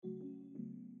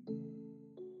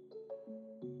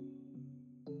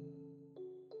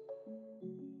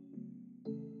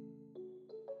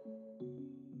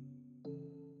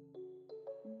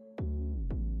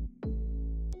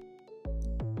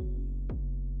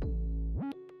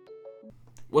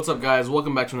What's up, guys?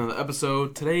 Welcome back to another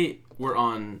episode. Today, we're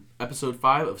on episode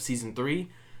 5 of season 3.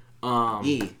 Go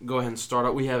ahead and start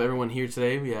out. We have everyone here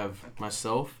today. We have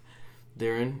myself,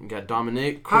 Darren. We got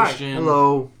Dominic, Christian. Hi.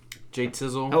 Hello. Jay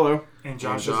Tizzle. Hello. And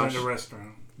Josh is in the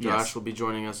restroom. Josh will be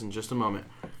joining us in just a moment.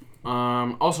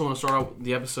 Also want to start out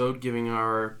the episode giving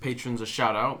our patrons a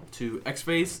shout out to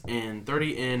X-Face and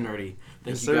 30 and Nerdy.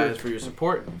 Thank you guys for your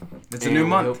support. It's a new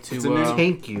month.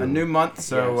 Thank you. A new month.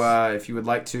 So Yes. if you would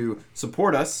like to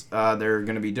support us, there are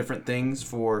going to be different things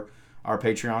for our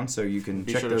Patreon, so you can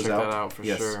Be check sure those to check out. that out for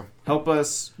Yes. sure. Help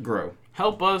us grow.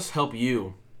 Help us help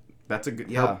you. That's a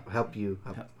good. Help you.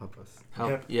 Help us.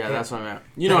 Help. Yeah, Help. that's what I meant.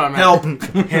 You know what I meant.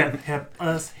 Help. help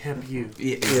us, help you.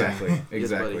 Yeah, exactly.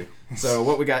 Exactly. So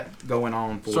what we got going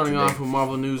on for Starting today? off with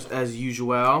Marvel news as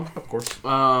usual. Of course.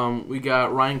 We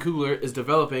got Ryan Coogler is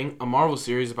developing a Marvel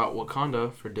series about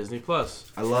Wakanda for Disney Plus.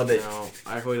 I love it. Now,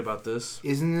 I heard about this.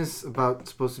 Isn't this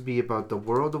supposed to be about the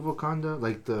world of Wakanda?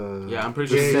 Like the... Yeah, I'm pretty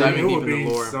sure Yeah, he's it diving deep would in the be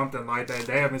lore. something like that.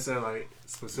 They haven't said like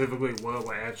specifically what it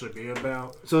would actually be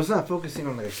about. So it's not focusing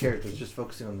on like a character, it's just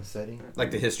focusing on the setting?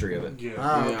 Like the history of it. Yeah.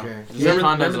 Ah, Yeah. okay. Yeah.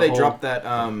 Remember as a they whole. dropped that?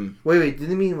 Wait,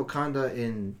 didn't it mean Wakanda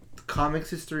in comics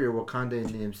history or Wakanda in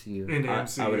the MCU? In the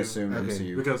MCU. I would assume Okay.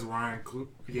 MCU. Because Ryan.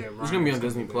 It's gonna be on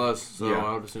Disney Plus, so Yeah.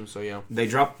 I would assume so. Yeah. They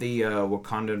dropped the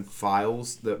Wakandan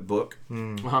Files, the book,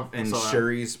 Uh-huh. I and saw that.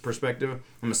 Shuri's perspective.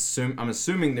 I'm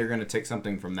assuming they're going to take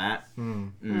something from that.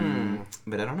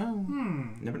 But I don't know.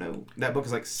 Never know. That book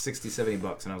is like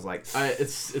 $60-$70, and I was like,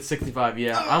 It's 65.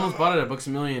 Yeah, I almost bought it at Books a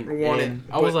Million. I want and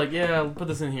it, I was but- like, yeah, I'll put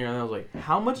this in here, and I was like,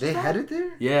 how much? They is that? had it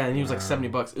there? Yeah, and he was like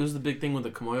 $70. It was the big thing with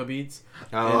the Kimoyo beads.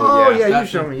 Oh, yeah, That you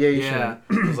showed thing- me. Yeah, you showed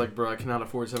me. I was like, bro, I cannot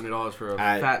afford $70 for a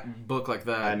fat book like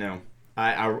that. I know.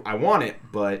 I want it,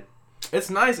 but It's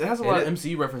nice. It has a lot It- of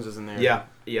MCU references in there.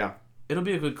 yeah. It'll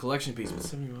be a good collection piece, but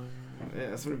 $70.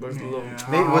 Yeah, that's what it was.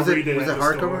 Maybe, was it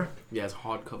hardcover? Yeah, it's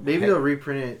hardcover. Maybe they'll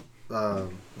reprint it.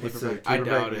 What's the Paperback. I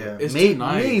doubt it. Yeah. It's too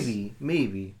nice.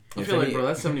 Maybe. I If feel like, any- bro,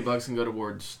 that $70 can go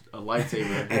towards a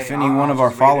lightsaber. If any one of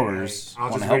our followers I'll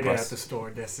wanna just help read it us. at the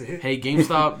store. That's it. Hey,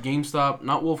 GameStop,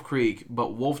 not Wolf Creek,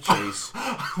 but Wolf Chase.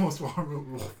 What's wrong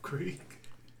with Wolf Creek?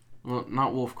 Well,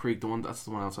 not Wolf Creek, that's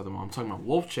the one outside the mall. I'm talking about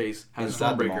Wolf Chase has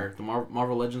Inside the Stormbreaker, the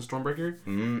Marvel Legends Stormbreaker.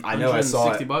 I know. I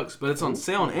saw it. $160, but it's on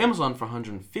sale on Amazon for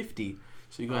 $150.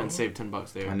 So you go ahead and save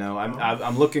 $10 there. I know.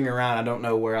 I'm looking around. I don't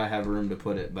know where I have room to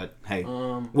put it, but hey,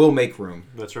 Um, we'll make room.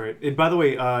 That's right. And by the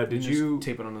way, did just you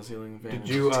tape it on the ceiling? did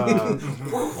you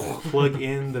plug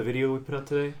in the video we put out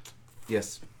today?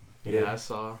 Yes, Yeah, I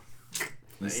saw.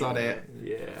 you saw that.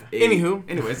 Yeah. Anywho,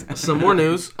 anyways, some more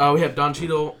news. We have Don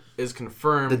Cheadle is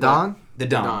confirmed. The Dawn? the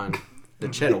Don, the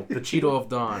Cheddle, The Cheeto of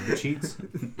Don. The cheats.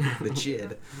 the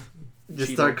Chid,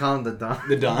 Just Cheeto. start calling the Dawn.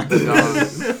 the Don.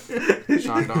 Don.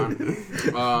 Sean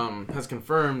Don. Has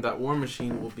confirmed that War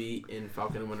Machine will be in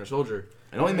Falcon and Winter Soldier.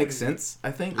 It only makes sense,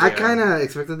 I think. I Yeah. kind of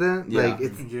expected that. Yeah. Like,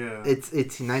 Yeah.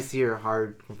 it's nice to hear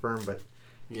hard confirmed, but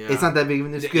Yeah. it's not that big of a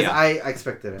news because Yeah. I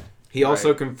expected it. He also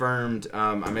Right. confirmed,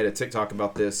 I made a TikTok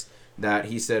about this, that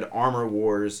he said Armor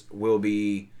Wars will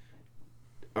be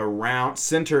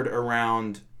centered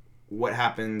around what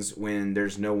happens when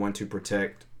there's no one to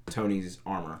protect Tony's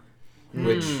armor,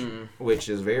 which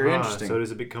is very interesting. So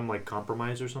does it become like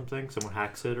compromised or something? Someone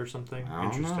hacks it or something? I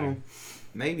don't Interesting. know.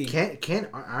 Maybe. Can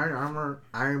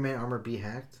Iron Man armor be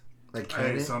hacked? Like, can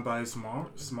Hey, it? somebody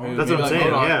smart. That's Maybe what I'm like saying.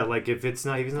 Modok. Yeah, like if he's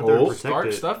not there to protect Stark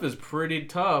it. stuff is pretty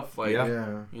tough. Like,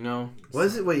 Yeah. you know.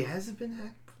 Was it? Wait, has it been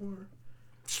hacked before?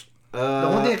 The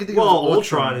Uh, one thing I could think well, of was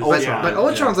Ultron is- But, yeah. but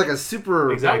Ultron's like a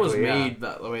super. Exactly. That was yeah. made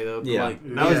that way though. Yeah.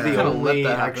 Like, That was Yeah. the Kinda let only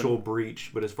that happen. actual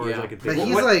breach, but as far as Yeah. I could But think,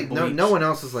 he's What- like Bleach. no one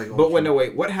else is like. but Ultron.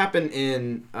 wait. What happened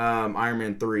in Iron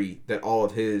Man 3 that all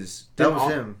of his... That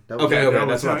was him. That was Okay, him. okay,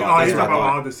 that's what I thought. Oh, That's he's what I talking about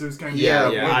thought. all the suits came. Yeah,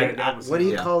 yeah. What do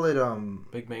you Yeah. call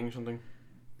it? Big Bang or something.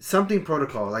 Something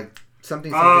protocol, like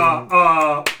something.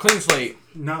 Clean slate.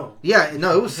 No. Yeah,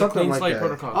 no, it was The something clean like slate that.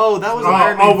 protocol. oh, that was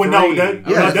Iron Man well, no, 3. that,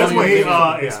 Yeah, that's that's when he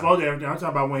yeah. exploded everything. I'm talking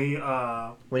about when he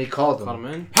When he called Caught him.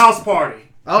 him in. house party.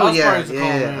 Oh House yeah, party's a call,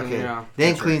 yeah, man, okay. yeah. Then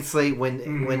That's clean slate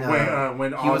when when he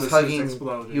all was the hugging suits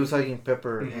exploded. he was hugging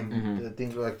Pepper Mhm. and the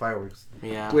things were like fireworks.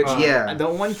 Yeah. Which, Yeah. the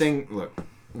one thing... Look,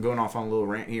 I'm going off on a little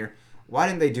rant here. Why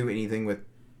didn't they do anything with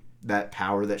that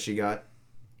power that she got?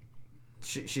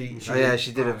 She Oh yeah,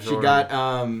 she did it. She got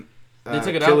They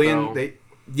took it out, Killian. though.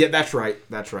 Yeah, that's right.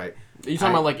 Are you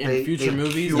talking about like in they- future they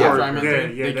movies? cured After Iron Man her.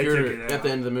 3? Yeah, they they cured took her it at out. the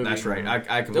end of the movie. That's right.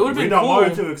 I It would've We been don't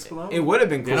want cool. it to explode. It would have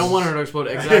been They cool. don't want her to explode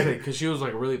exactly because she was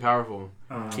like really powerful.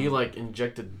 Uh-huh. He like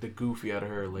injected the goofy out of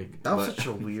her. Like That was but- such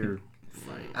a weird.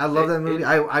 like, I love that movie.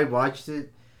 I watched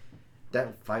it.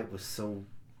 That fight was so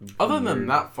Other than weird.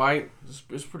 that fight,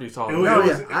 it's pretty solid.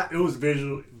 It was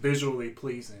visually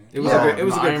pleasing. It was Yeah. it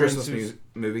was a The good Iron Christmas Man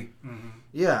movie.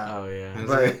 Yeah. Oh yeah.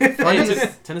 But Hey,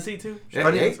 funniest, Tennessee too. Yeah,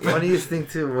 funniest thing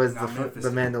too was Not Memphis. the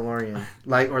Mandalorian,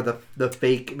 or the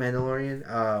fake Mandalorian.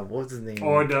 What was his name?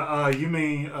 Or the you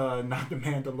mean not the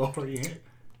Mandalorian?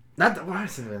 Not the what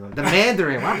is the Mandalorian? The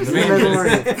Mandarin. What was the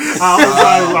Mandalorian.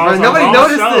 Mandalorian? Bro, nobody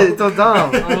noticed it. It's so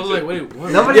dumb. I was like, wait,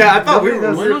 what? Nobody. Yeah, I thought we nobody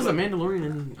were- knows When it. was the Mandalorian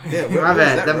in? Yeah, what My was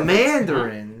bad. that The reference?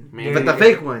 Mandarin, Mandarin. but the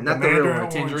fake one, not the real Mandarin one.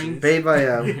 Tangerine? Made by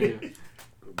Yeah,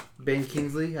 Ben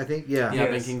Kingsley, I think. Yeah.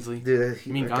 Ben Yes. Kingsley. Dude,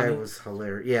 You mean that guy Gandhi? was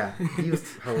hilarious. Yeah, he was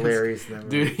hilarious. In that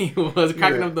movie. Dude, he was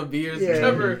cracking Yeah. up the beers. Yeah.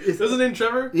 Trevor. It's- Wasn't his name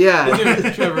Trevor? Yeah. His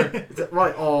name Trevor. It's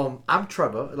right. I'm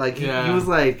Trevor. Like he Yeah. was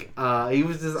like, he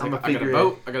was just. It's I'm like, a I got a figure.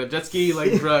 boat. I got a jet ski.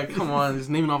 Like, bro, come on. He's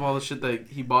naming off all the shit that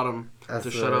he bought him That's to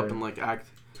shut up right. and like act.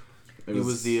 It He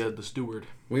was the steward.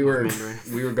 We were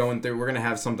Mandarin. going through. We're gonna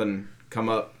have something come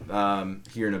up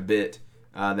here in a bit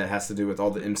that has to do with all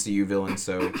the MCU villains.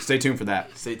 So stay tuned for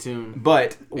that. Stay tuned.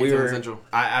 But we Anytime were. Central.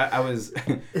 I was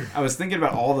I was thinking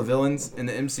about all the villains in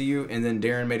the MCU, and then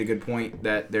Darren made a good point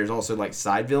that there's also like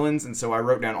side villains, and so I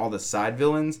wrote down all the side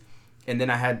villains, and then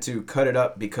I had to cut it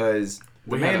up because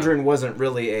the We had a- Mandarin wasn't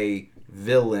really a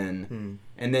villain,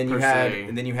 and then you Per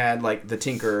se. had like the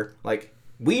Tinker, like.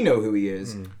 We know who he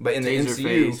is, but in the Taserface, MCU, we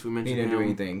he mentioned didn't do him.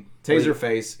 anything.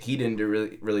 Taserface, he didn't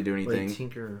really do anything Wait,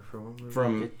 Tinker for what movie?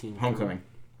 from Tinker. Homecoming.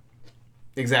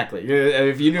 Exactly.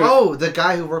 If you knew, Oh, the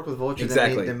guy who worked with Vulture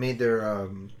Exactly. that made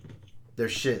their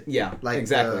shit. yeah, Like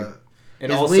exactly. And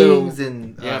And his also, wings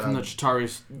and Yeah, from the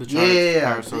Chitauri's.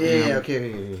 yeah, something.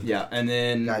 okay. yeah, and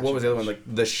then Gotcha. what was the other one? Like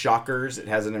the Shockers. It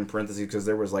has it in parentheses because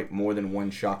there was like more than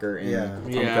one Shocker in Yeah.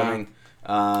 Homecoming.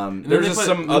 And There was then just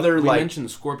they some other we like mentioned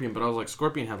Scorpion, but I was like,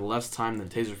 Scorpion had less time than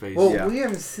Taserface. Well, Yeah. we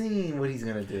haven't seen what he's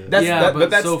gonna do. That's- but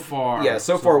that's- so far. yeah.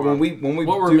 So far when we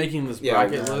what we're do- making this yeah,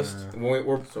 bracket yeah. list. when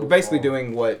we're So basically far.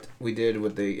 doing what we did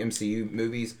with the MCU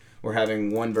movies. We're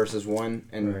having 1 versus 1,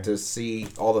 and Right. to see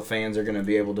all the fans are going to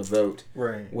be able to vote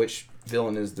right, which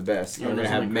villain is the best. Yeah, We're going to there's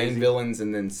have something main crazy. villains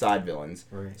and then side villains.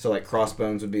 right. So like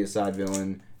Crossbones would be a side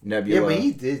villain. Yeah, Nebula. but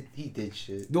he did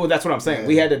shit. Well, that's what I'm saying.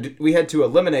 Yeah. We had to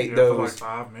eliminate Yeah, for like those.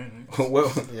 5 minutes.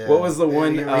 Yeah. What was the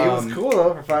one? Yeah, he was cool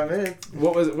though for 5 minutes.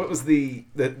 What was the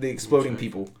exploding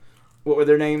people? What were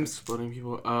their names? Exploding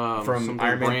people. From something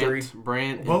Iron Man Brant, 3?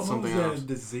 Brant, and What was something else. that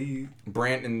disease?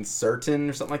 Brant and Certain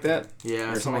or something like that.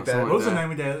 Yeah, or something like that. something What was the that.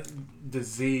 name of that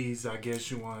disease, I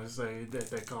guess you want to say, that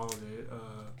they called it?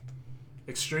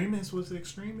 Extremist? Was it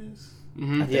extremist?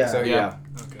 Mm-hmm. I think Yeah. so. Yeah.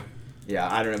 Okay.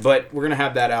 Yeah. I don't know, but we're gonna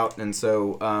have that out, and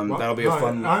so that'll be a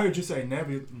fun. I heard you say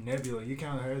Nebula. You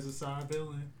count her as a side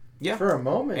villain? Yeah. For a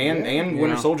moment. And yeah. Winter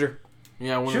Yeah. Soldier.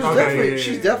 Yeah, She when was Okay, definitely yeah,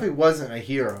 she yeah. definitely wasn't a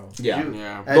hero. Yeah. She-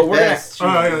 yeah. At But we're best, she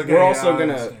gonna- was- Oh, okay. We're yeah, also I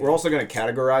gonna understand.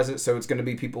 categorize it, so it's gonna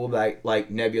be people like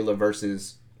Nebula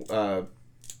versus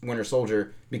Winter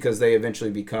Soldier because they eventually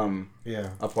become yeah.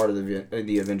 a part of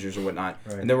the Avengers or whatnot.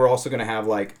 Right. And then we're also gonna have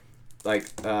like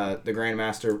the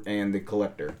Grandmaster and the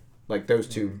Collector, like those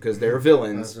two, because they're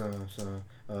villains. Lord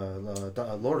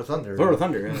of Thunder. Lord of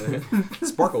Thunder,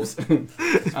 Sparkles.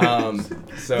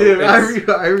 So Dude, I it's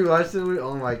rewatched it.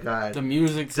 Oh my god. The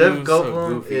music too, Jeff is so Goldblum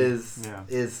goofy.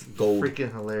 is Gold.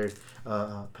 freaking hilarious.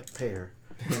 Pear.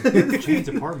 Change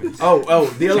apartments. oh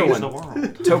the other Change one, the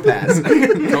world. Topaz.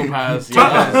 Topaz.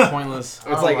 Yeah, that's pointless. It's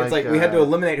Oh like my we had to God.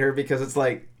 eliminate her because it's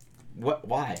like, what?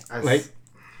 Why? I Like,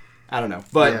 I don't know,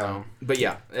 but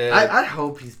Yeah. yeah, I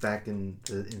hope he's back in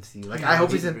the MCU. Like I Yeah,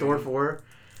 hope he's in he's Thor big. 4.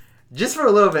 Just for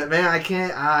a little bit, man. I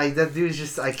can't. That dude's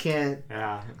just. I can't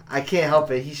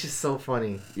help it. He's just so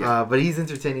funny. Yeah. But he's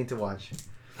entertaining to watch.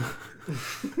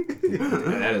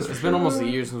 that is It's been almost a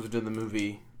year since we did the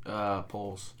movie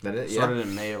polls. that is Started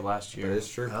in May of last year. That is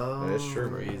true. That is true.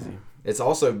 Crazy. It's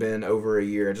also been over a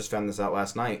year. I just found this out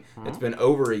last night. It's been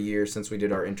over a year since we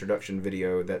did our introduction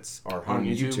video. That's our On home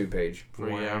YouTube? YouTube page. Yeah.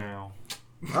 Wow.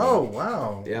 Oh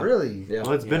wow! Yeah. Really? Yeah.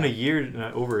 Well, it's been a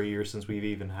year, over a year since we've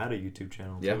even had a YouTube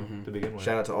channel. Yeah. too, to begin with.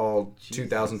 Shout out to all Jesus.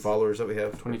 2,000 followers that we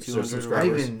have. 2,200. Not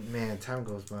subscribers. even man. Time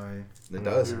goes by. It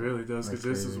does. It really does, because That's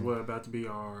this is crazy. what about to be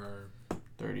our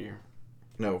Third year.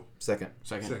 No, second.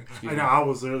 Second. second. Excuse I me. know. I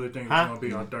was literally thinking Huh? it's gonna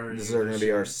be our third. This is going to be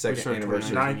our We second started anniversary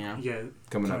 2019. yeah,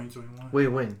 coming up 2021. Wait,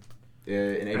 when?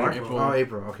 in March. April. April. Oh,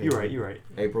 April. Okay. You're right.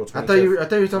 April I 25th. thought you were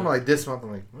talking about like this month.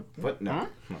 I'm like, what? What? No.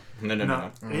 Huh? No. No,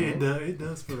 Mhm. it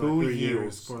does for 2 like 3 years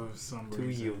years. for some 2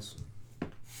 reason. years.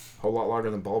 Whole lot longer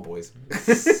than Ball Boys.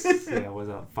 Yeah, was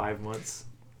that 5 months?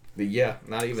 But yeah,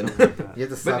 not even. Something like that. You have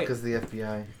to stop because of the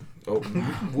FBI. Oh.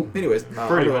 Anyways,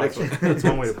 Pretty on much. to the next That's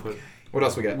one. one way to put it. What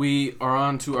else we got? We are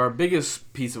on to our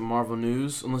biggest piece of Marvel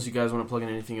news. Unless you guys want to plug in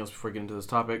anything else before we get into this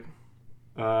topic.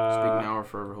 Speak now or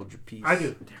forever hold your peace. I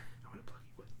do.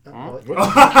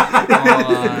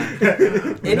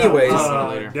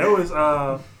 Anyways, There was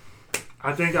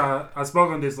I think I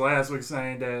spoke on this last week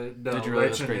saying that the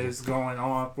election is going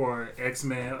on for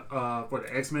X-Men for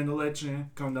the X-Men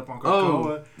election coming up on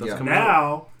Coca-Cola.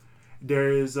 Now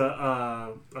there is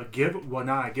not a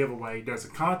giveaway. There's a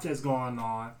contest going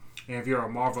on, and if you're a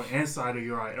Marvel insider,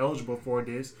 you are eligible for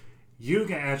this. You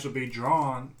can actually be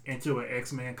drawn into an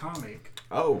X-Men comic.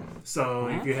 Oh. So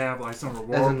if you have like some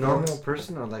reward as a normal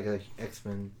person or like a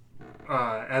X-Men?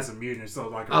 As a mutant, so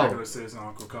like a regular citizen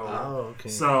on Coca-Cola. Oh, okay.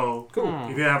 So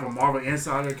if you have a Marvel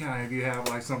Insider account, if you have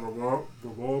like some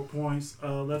reward points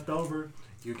left over,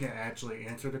 you can actually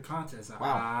enter the contest.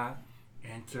 Wow. I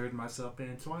entered myself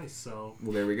in twice, so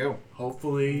well, there we go.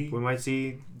 Hopefully, we might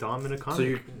see Dom in a comic. So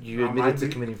you admitted to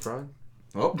committing fraud?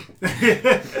 Oh.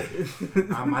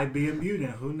 I might be a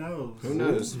mutant. Who knows? Who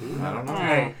knows? I don't know.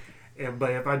 Hey,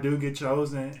 but if I do get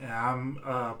chosen and I'm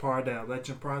part of that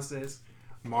election process,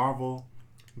 Marvel,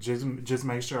 just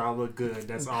make sure I look good.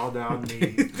 That's all that I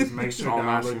need. Just make sure that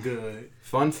I look good.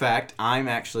 Fun fact: I'm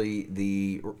actually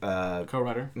the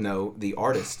co-writer. No, the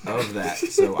artist of that.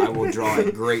 So I will draw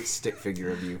a great stick figure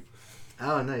of you.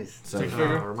 Oh, nice. So, stick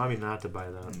figure. Remind me not to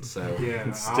buy that. So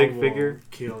yeah, stick figure.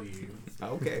 Kill you.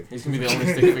 Okay, he's gonna be the only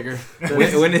stick figure.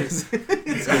 when is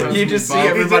you just see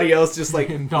everybody else just like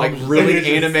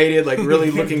really animated, like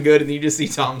really looking good, and you just see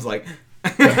Tom's like.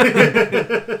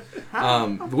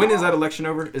 When is that election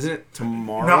over? Isn't it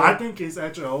tomorrow? No, I think it's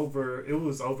actually over. It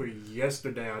was over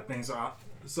yesterday, I think.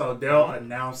 So they'll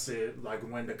announce it like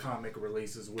when the comic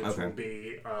releases, which will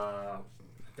be I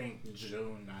think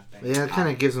June. I think. Yeah, it kind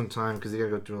of gives them time because they gotta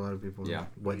go through a lot of people. Yeah.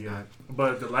 Whatnot. Yeah.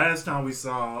 But the last time we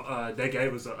saw, they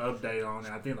gave us an update on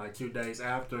it. I think like 2 days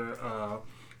after.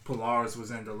 Polaris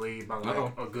was in the lead by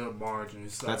like a good margin.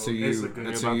 So that's who you.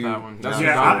 That's about that one.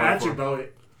 I actually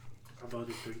voted. I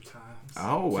voted 3 times.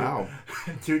 Oh wow!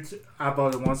 I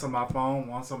voted once on my phone,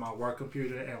 once on my work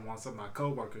computer, and once on my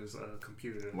coworker's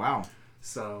computer. Wow!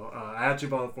 So I actually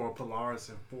voted for Polaris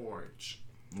and Forge.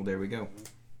 Well, there we go.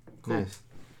 Cool. Nice.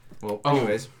 Well,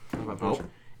 anyways.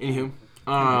 Anywho,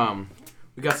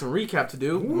 we got some recap to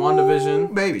do.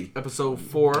 WandaVision, baby, episode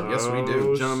 4. Yes, we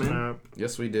do, gentlemen. Snap.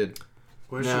 Yes, we did.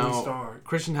 Where should we start?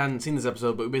 Christian hadn't seen this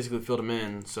episode, but we basically filled him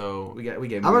in. So we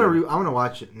gave. I'm gonna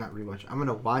watch it. Not rewatch it. I'm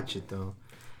gonna watch it though.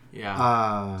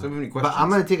 Yeah. So any questions? But I'm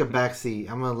gonna take a back seat.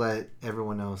 I'm gonna let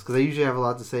everyone else because I usually have a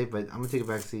lot to say, but I'm gonna take a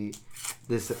back seat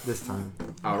this time.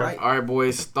 All right,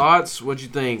 boys. Thoughts? What'd you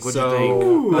think? What'd you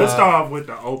think? Let's start off with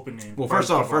the opening. Well,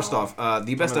 first off,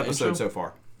 the best episode so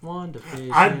far.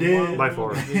 WandaVision. I did by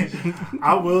far.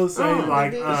 I will say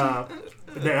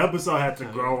the episode had to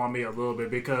grow on me a little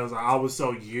bit because I was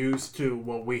so used to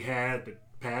what we had the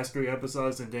past 3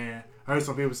 episodes, and then I heard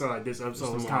some people say like this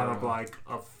episode was kind of like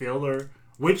a filler,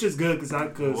 which is good because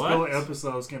filler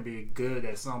episodes can be good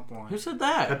at some point. Who said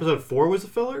that? Episode 4 was a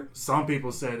filler? Some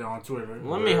people said it on Twitter.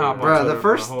 Let me hop on Twitter. The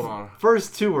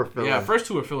first 2 were filler. Yeah, first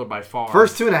 2 were filler by far.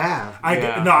 First 2.5.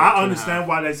 I understand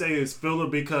why they say it's filler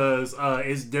because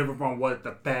it's different from what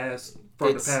the past.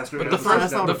 But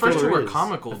the first 2 were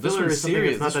comical. This one's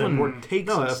serious. This one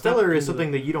takes a filler is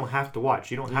something that you don't have to watch.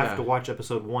 You don't have to watch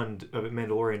episode 1 of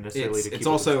Mandalorian necessarily to keep it. It's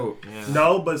also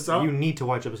no, but you need to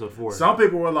watch episode 4. Some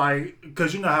people were like,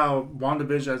 because you know how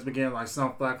WandaVision has been getting like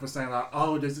some flack for saying like,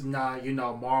 oh, this is not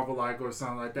Marvel like or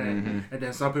something like that, and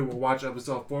then some people watch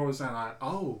episode 4 was saying like,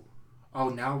 oh,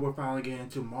 now we're finally getting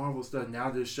into Marvel stuff. Now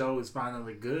this show is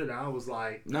finally good. I was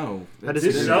like, no,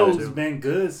 this show's been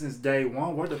good since day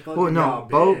 1. Where the fuck? Well, no,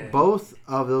 both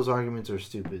of those arguments are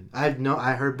stupid. I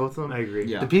heard both of them. I agree.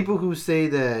 Yeah. The people who say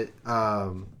that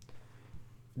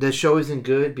the show isn't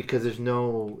good because there's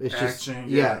no, it's action,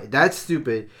 just that's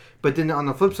stupid. But then on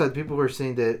the flip side, people were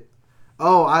saying that,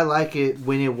 oh, I like it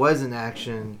when it wasn't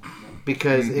action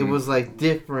because it was like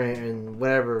different and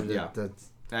whatever. That's.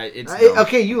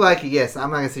 Okay, you like it, yes. I'm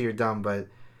not gonna say you're dumb, but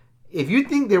if you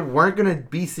think they weren't gonna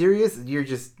be serious, you're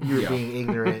being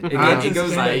ignorant. It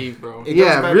goes naive, bro.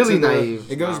 Really naive.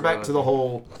 It goes back to the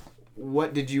whole.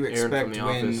 What did you expect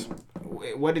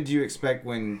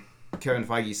when Kevin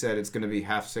Feige said it's gonna be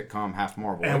half sitcom, half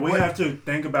Marvel? And we have to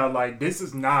think about like this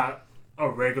is not a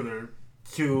regular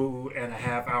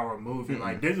 2.5 hour movie.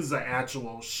 Like this is an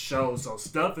actual show, so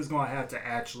stuff is gonna have to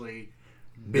actually.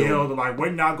 Build like we're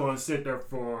not going to sit there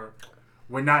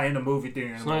we're not in the movie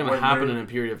theater. It's not going to happen in a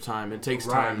period of time. It takes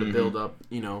time to build up,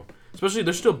 Especially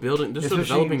they're still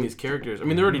developing these characters. I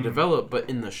mean, they're already developed, but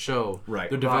in the show, they're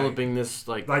developing this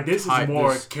like this is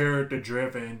more character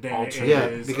driven than it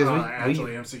is because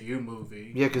actually MCU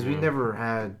movie. Yeah, because we never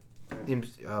had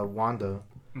Wanda.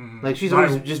 Mm-hmm. Like she's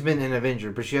always just been an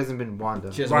Avenger, but she hasn't been Wanda.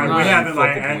 We haven't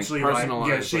like actually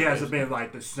like she hasn't been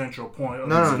like the central point of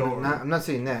the story. I'm not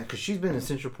saying that because she's been a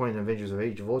central point in Avengers of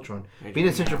Age of Ultron. Being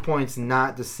a central point's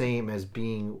not the same as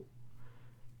being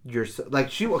your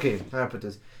like she. Okay, how do I put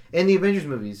this? In the Avengers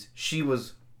movies, she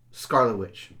was Scarlet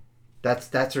Witch.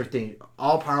 That's her thing.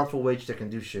 All powerful witch that can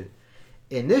do shit.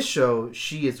 In this show,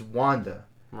 she is Wanda.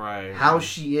 Right. How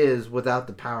she is without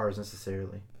the powers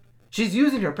necessarily. She's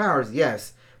using her powers,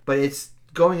 yes. But it's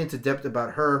going into depth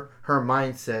about her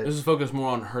mindset. This is focused more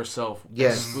on herself,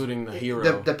 excluding the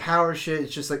hero. The power shit,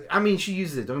 it's just like, I mean, she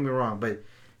uses it, don't get me wrong, but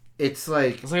it's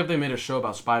like... It's like if they made a show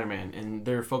about Spider-Man, and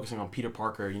they're focusing on Peter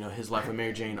Parker, his life with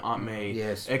Mary Jane, Aunt May,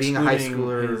 being a high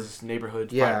schooler, his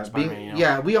neighborhood Spider-Man,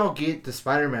 Yeah, we all get the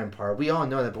Spider-Man part, we all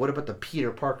know that, but what about the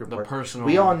Peter Parker part? The personal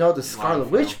we all know the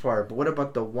Scarlet Witch part, but what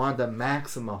about the Wanda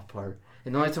Maximoff part?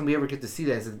 And the only time we ever get to see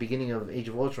that is at the beginning of Age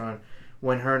of Ultron,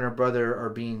 when her and her brother are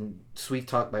being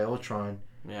sweet-talked by Ultron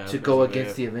to go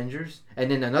against the Avengers.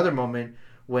 And then another moment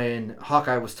when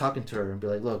Hawkeye was talking to her and be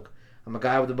like, look, I'm a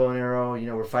guy with a bow and arrow,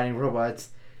 we're fighting robots,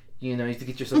 you have to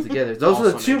get yourself together. Those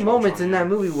are the two moments in that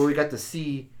movie where we got to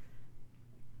see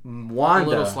Wanda. A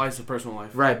little slice of personal life.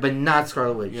 Right, but not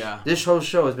Scarlet Witch. Yeah. This whole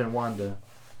show has been Wanda,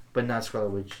 but not Scarlet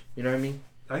Witch. You know what I mean?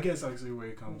 I guess I see where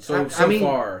you're coming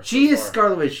from. She is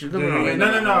Scarlet Witch. No.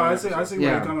 I see where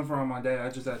you're coming from, my dad. I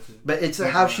just have to. But it's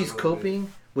how she's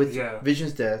coping with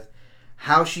Vision's death,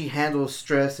 how she handles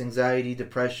stress, anxiety,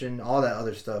 depression, all that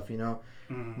other stuff.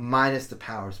 Minus the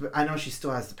powers. But I know she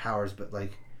still has the powers, but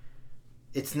like,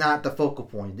 it's not the focal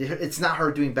point. It's not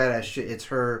her doing badass shit. It's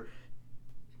her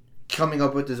coming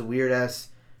up with this weird ass.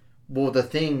 Well, the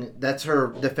thing that's her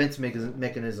defense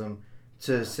mechanism.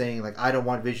 To saying like I don't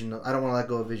want Vision. I don't want to let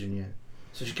go of Vision yet.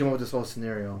 So she came up with this whole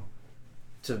scenario.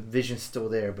 To Vision's still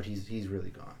there, but he's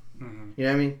really gone. Mm-hmm. You know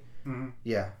what I mean? Mm-hmm.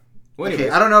 Yeah. Well, okay.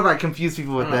 I don't know if I confuse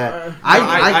people with that.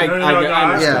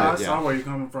 I saw where you're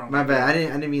coming from. My bad. I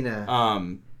didn't mean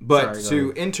to. But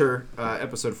to enter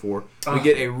episode 4, we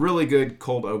get a really good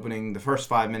cold opening. The first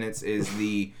 5 minutes is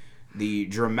the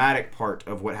dramatic part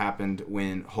of what happened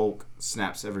when Hulk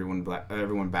snaps everyone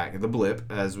back. The blip,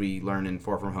 as we learn in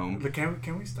Far From Home. But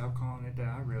can we stop calling it that?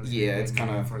 I really it's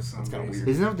kind of weird.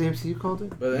 Isn't that what the MCU called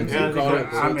it? But the MCU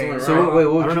called it. So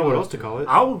wait, I don't know what else to call it.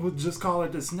 I would just call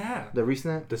it the snap. The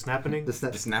resnap? The snapping? The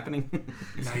snapping?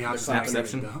 Now y'all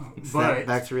Snapception? Snap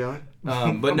back to reality?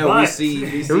 But no, we see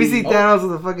Thanos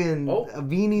with a fucking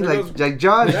beanie like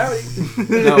Josh.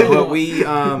 No, but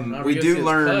we do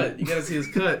learn. You gotta see his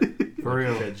cut. For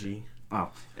real.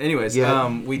 Wow. Anyways,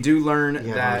 we do learn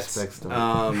that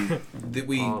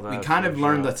we kind of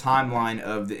learn the timeline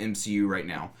of the MCU right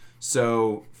now.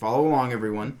 So follow along,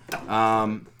 everyone.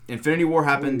 Infinity War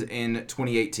happened in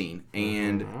 2018,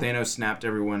 and Thanos snapped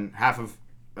half of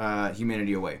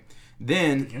humanity away.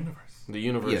 Then the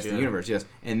universe. Yes, the universe. Yes,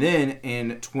 and then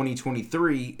in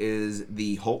 2023 is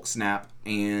the Hulk snap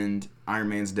and Iron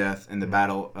Man's death and the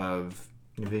battle of.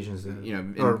 Vision's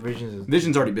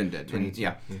Vision's already been dead.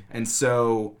 Yeah. And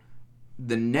so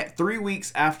the 3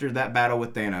 weeks after that battle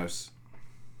with Thanos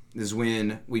is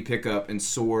when we pick up and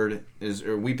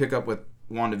we pick up with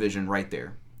WandaVision right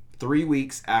there. 3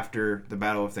 weeks after the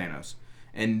battle of Thanos.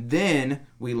 And then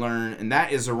we learn, and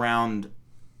that is around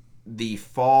the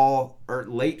fall or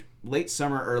late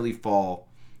summer, early fall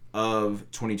of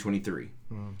 2023.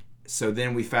 So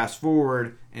then we fast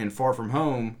forward, and Far From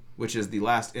Home, which is the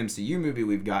last MCU movie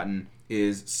we've gotten,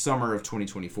 is summer of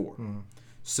 2024.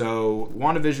 So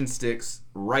WandaVision sticks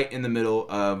right in the middle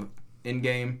of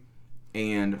Endgame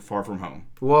and Far From Home.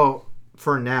 Well,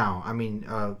 for now, I mean,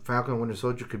 Falcon and Winter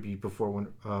Soldier could be before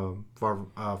Far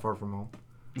From Home.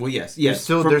 Well, yes. There's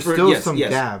still some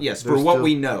gap. Yes, for what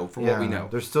we know.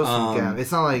 There's still some gap.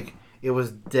 It's not like it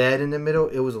was dead in the middle.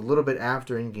 It was a little bit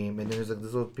after Endgame, and then there's like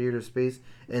this little period of space,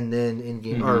 and then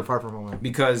Endgame or Far From Home.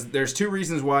 Because there's 2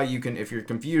 reasons why you can, if you're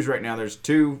confused right now, there's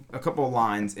a couple of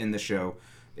lines in the show.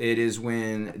 It is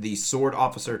when the sword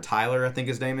officer Tyler, I think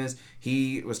his name is,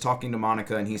 he was talking to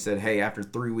Monica, and he said, "Hey, after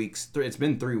 3 weeks, it's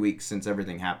been 3 weeks since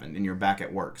everything happened, and you're back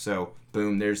at work. So,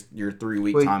 boom, there's your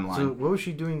 3-week timeline." So, what was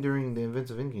she doing during the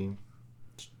events of Endgame?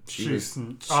 She was.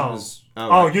 You're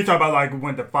talking about like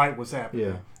when the fight was happening.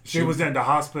 Yeah. She was in the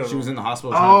hospital. She was in the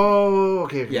hospital. Oh,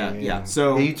 okay. Yeah.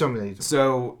 So you told me that.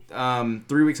 So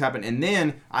 3 weeks happened, and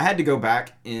then I had to go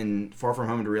back in Far From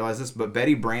Home to realize this. But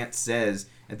Betty Brant says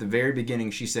at the very beginning,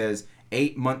 she says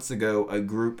 8 months ago, a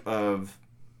group of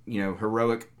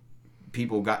heroic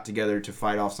people got together to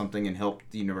fight off something and help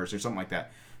the universe or something like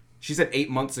that. She said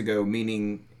 8 months ago,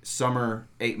 meaning summer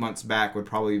 8 months back would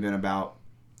probably have been about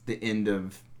the end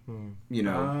of You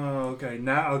know. Oh, okay.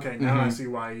 Now I see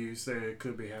why you said it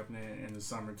could be happening in the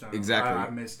summertime. Exactly. I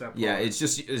missed that part. Yeah, it's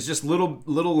just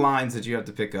little lines that you have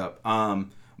to pick up.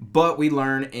 But we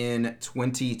learn in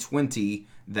 2020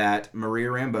 that Maria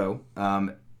Rambeau,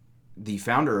 the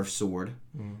founder of SWORD.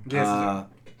 Yes.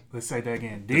 Let's say that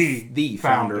again. The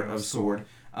founder of SWORD.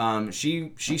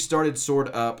 She started SWORD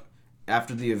up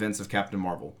after the events of Captain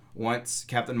Marvel. Once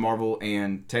Captain Marvel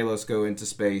and Talos go into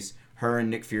space, her and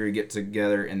Nick Fury get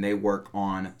together and they work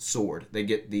on SWORD. They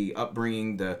get the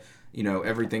upbringing,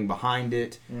 everything behind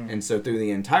it. And so through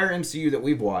the entire MCU that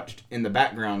we've watched, in the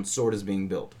background, SWORD is being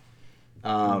built.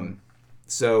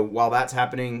 So while that's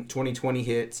happening, 2020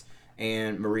 hits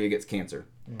and Maria gets cancer.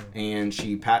 And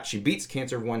she beats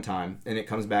cancer one time, and it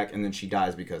comes back, and then she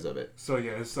dies because of it. So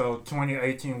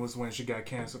 2018 was when she got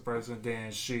cancer first, and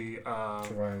then she beat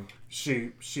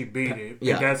it.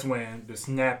 Yeah. And that's when the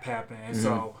snap happened. And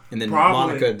so and then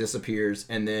Monica disappears,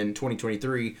 and then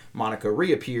 2023 Monica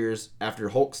reappears after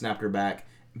Hulk snapped her back,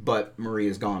 but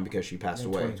Maria's gone because she passed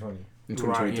away. 2020. In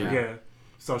 2023. Right, yeah.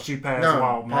 So she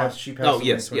passed she passed. Oh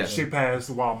yes. She passed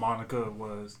while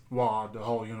the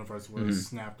whole universe was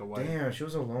snapped away. Damn, she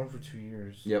was alone for 2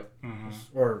 years. Yep.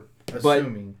 Or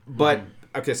assuming. But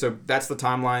okay, so that's the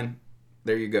timeline.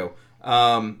 There you go.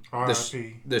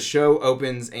 The show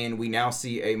opens and we now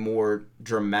see a more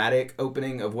dramatic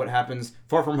opening of what happens.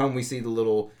 Far From Home, we see the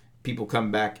little people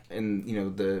come back and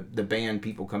the band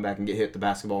people come back and get hit the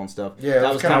basketball and stuff. Yeah,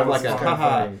 that was kind of like a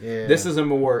haha. Yeah. This is a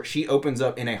more, she opens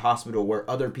up in a hospital where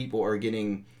other people are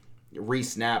getting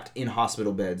re-snapped in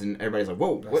hospital beds and everybody's like,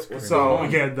 whoa, what's going on?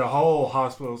 Yeah, the whole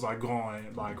hospital's like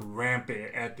going like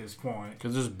rampant at this point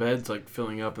because there's beds like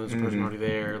filling up and there's a person already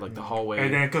there, like the hallway.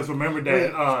 And then because remember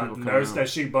that nurse that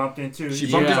she bumped into, she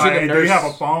bumped into like, the nurse. Do you have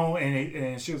a phone?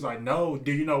 And she was like, no.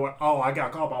 Do you know what? Oh, I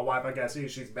got called my wife. I got to see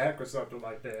if she's back or something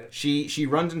like that. She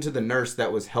runs into the nurse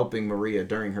that was helping Maria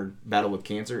during her battle with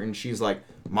cancer, and she's like,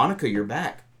 Monica, you're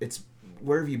back.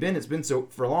 Where have you been? It's been so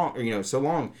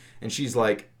long. And she's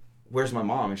like, where's my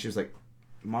mom? And she was like,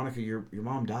 Monica, your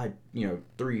mom died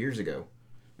 3 years ago.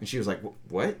 And she was like,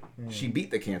 what? She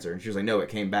beat the cancer. And she was like, no, it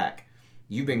came back.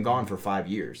 You've been gone for 5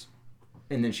 years.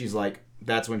 And then she's like,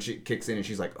 that's when she kicks in and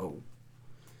she's like, oh.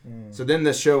 So then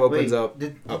the show opens up.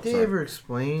 Did they ever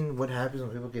explain what happens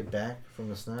when people get back from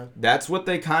the snap? That's what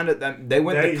they they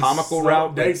went the comical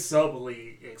route. They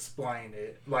subtly explained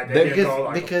it. Like they didn't go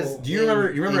like because do you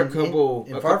remember a couple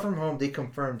in Far From Home they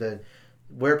confirmed that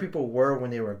where people were when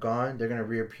they were gone, they're gonna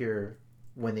reappear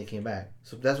when they came back.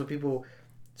 So that's what people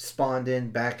spawned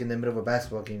in back in the middle of a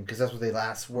basketball game because that's what they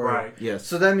last were. Right. Yes.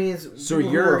 So that means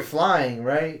people who were flying,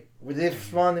 right? Did they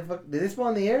spawn in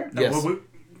the air? Yes.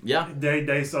 Yeah.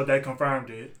 They confirmed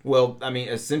it. Well, I mean,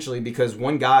 essentially because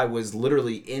one guy was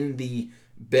literally in the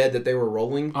bed that they were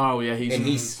rolling. Oh yeah,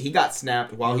 he got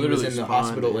snapped while he was in the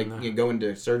hospital, going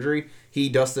to surgery. He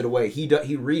dusted away. He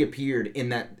reappeared in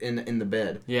the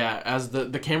bed. Yeah, as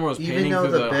the camera was panning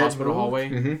through the hospital hallway.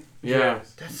 Mm-hmm. Yeah,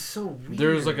 yes. That's so weird.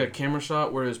 There's like a camera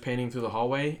shot where it was panning through the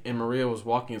hallway, and Maria was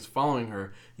walking. It's following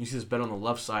her. You see this bed on the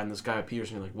left side, and this guy appears,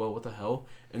 and you're like, "Whoa, what the hell?"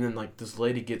 And then like this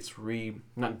lady gets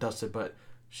not dusted, but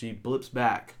she blips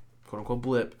back, quote unquote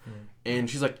blip, and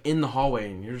she's like in the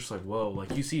hallway, and you're just like, "Whoa!"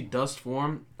 Like you see dust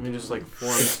form, and it just like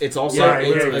forms. It's also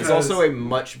a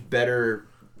much better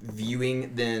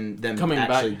viewing than them coming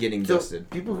actually back. Getting dusted.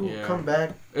 People who come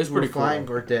back it's pretty flying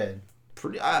or dead.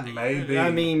 Maybe.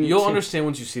 I mean, you'll understand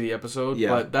once you see the episode. Yeah.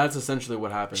 But that's essentially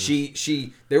what happens.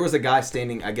 There was a guy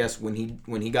standing. I guess when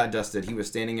he got dusted, he was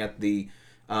standing at the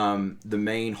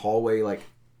main hallway,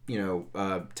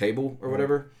 table or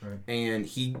whatever, right. And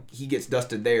he gets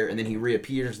dusted there, and then he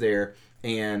reappears there,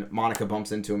 and Monica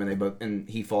bumps into him, and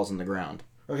he falls on the ground.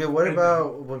 Okay, what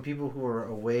about when people who are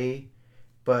away,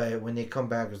 but when they come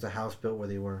back, there's a house built where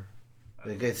they were?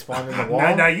 They get spawned in the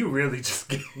wall. Now you really just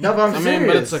get... No, but I'm serious.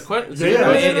 But it's a question.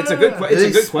 It's a good question.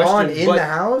 They spawn in the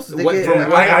house.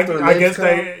 I guess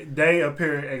they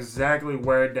appear exactly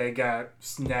where they got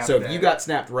snapped. So if you got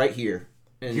snapped right here,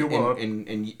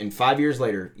 and 5 years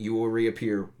later, you will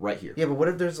reappear right here. Yeah, but what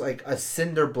if there's like a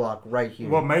cinder block right here?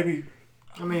 Well, maybe.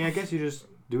 I mean, I guess you just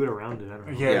do it around it. I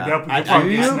don't know. Yeah,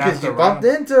 because you bumped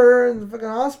into her in the fucking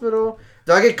hospital.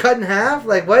 Do I get cut in half?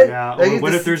 Like what? Yeah. Like,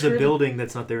 what if there's a building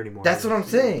that's not there anymore? That's what I'm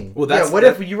saying. Well, what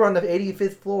if you were on the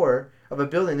 85th floor of a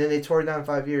building, then they tore it down in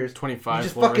 5 years? 25. You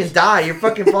just fucking die. You're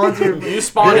fucking falling to your. You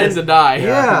spawn in to die.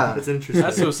 Yeah. That's interesting.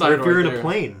 That's suicide. Or if you're in a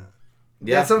plane.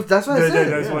 Yeah, that's what I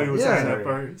said. That's what he was saying at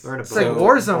first. It's like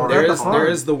Warzone. There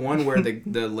is the one where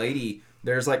the lady,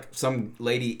 there's like some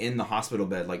lady in the hospital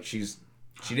bed, like she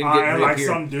didn't get reappeared, like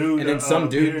some dude, and then some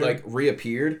dude like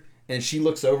reappeared, and she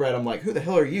looks over at him like, "Who the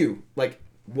hell are you?" Like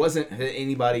wasn't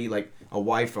anybody like a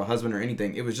wife, a husband, or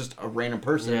anything. It was just a random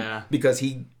person because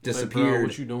he disappeared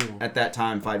what you doing? at that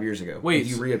time 5 years ago. Wait,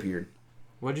 he reappeared.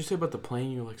 What'd you say about the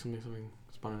plane? You were like something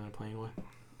spawning in a plane? What?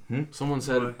 Someone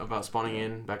said about spawning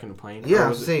in back in the plane. Yeah,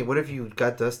 I'm saying, what if you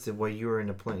got dusted while you were in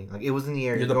the plane? Like, it was in the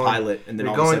air. You're the pilot, and then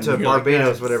you're going to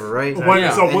Barbados, whatever, right?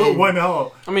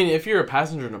 So I mean, if you're a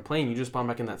passenger in a plane, you just spawn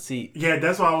back in that seat. Yeah,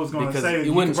 that's what I was going to say.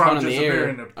 You wouldn't spawn in the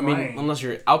air. I mean, unless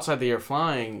you're outside the air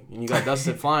flying and you got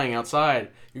dusted flying outside,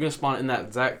 you're gonna spawn in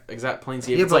that exact plane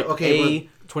seat. It's like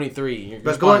A23.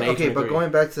 But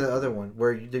going back to the other one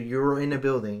where you were in a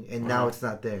building and now it's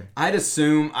not there. I'd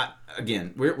assume.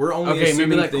 Again, we're only assuming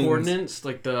maybe like things. Coordinates,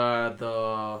 like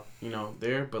the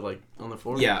there, but like on the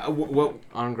floor. Yeah,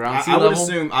 on ground sea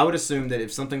level. I would assume that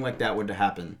if something like that were to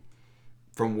happen,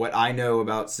 from what I know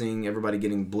about seeing everybody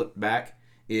getting blipped back,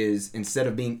 is instead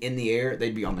of being in the air,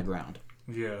 they'd be on the ground.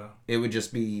 Yeah, it would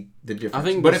just be the difference. I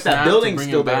think, but if that building's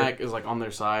still back there, is like on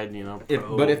their side,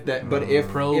 if that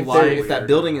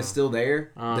building is still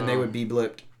there, then they would be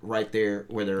blipped right there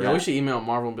where they're at. Yeah, we should email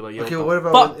Marvel and be like, yo, okay, what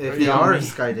about if they are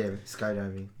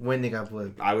skydiving when they got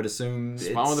blipped? I would assume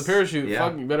spawn with a parachute. Yeah.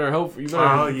 Fuck, you better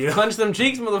clench them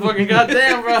cheeks, motherfucker.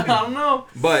 Goddamn, bro. I don't know.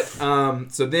 But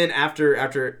so then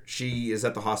after she is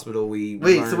at the hospital, we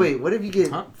wait. What if you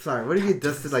get what if you get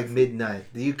dusted like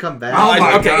midnight? Do you come back?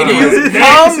 Anyways, you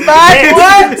come back?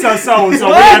 What? So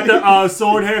we're at the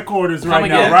Sword headquarters right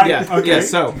now, right? Yeah. Okay. Yeah.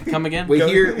 So come again.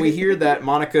 We hear that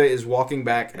Monica is walking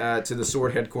back to the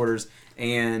Sword headquarters,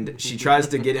 and she tries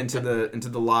to get into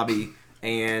the lobby,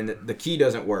 and the key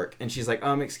doesn't work, and she's like,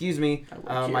 excuse me,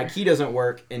 my key doesn't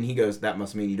work, and he goes, that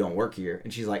must mean you don't work here,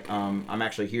 and she's like, I'm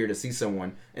actually here to see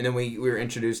someone, and then we were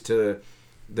introduced to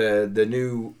the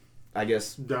new, I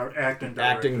guess,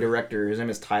 acting director. His name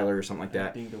is Tyler or something like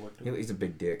that. He's a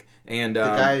big dick, and the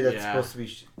guy that's supposed to be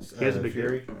he has a big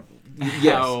Fury.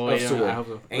 Yes, of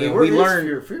Sword. And we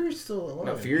learned Fury's still alive.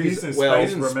 No, Fury's in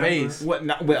space. What?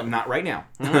 Not right now.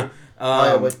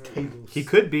 He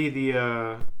could be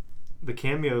the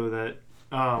cameo that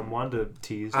Wanda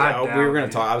teased. Yeah, we were gonna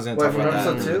talk. I was gonna talk about that.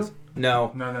 Episode 2?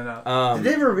 No. Did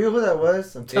they reveal who that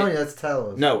was? I'm telling you, that's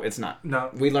Talos. No, it's not. No,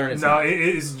 we learned it's not.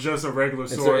 It's just a regular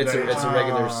sword. It's a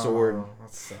regular sword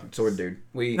dude.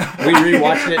 We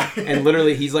rewatched it, and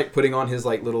literally he's like putting on his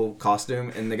like little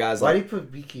costume, and the guy's like, why do you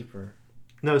put Beekeeper?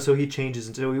 No, so he changes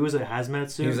into he was a hazmat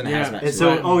suit. He was in a hazmat suit. And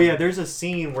so there's a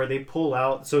scene where they pull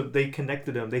out. So they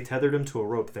connected him. They tethered him to a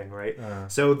rope thing, right?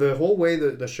 So the whole way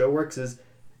the show works is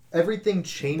everything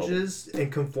changes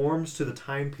and conforms to the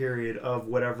time period of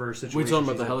whatever situation. We're talking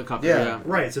about the helicopter. Yeah.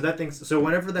 Right. So that thing. So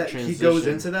whenever that he goes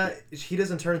into that, he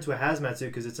doesn't turn into a hazmat suit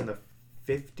because it's in the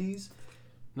 50s.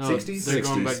 No, 60s? They're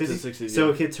going back to the 60s.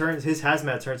 So his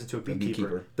hazmat turns into a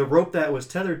beekeeper. The rope that was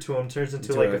tethered to him turns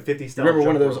into like a 50s style. Remember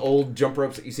one of those old jump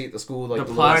ropes that you see at the school, like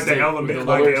the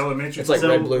elementary. It's like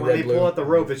red, blue, when they pull out the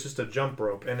rope, it's just a jump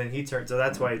rope, and then he turns. So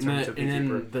that's why he turns into a beekeeper. And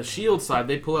then the shield side,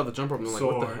 they pull out the jump rope, and they're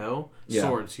like, "What the hell?" Yeah.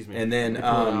 Sword, excuse me. And then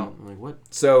I'm like, "What?"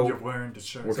 So you're wearing the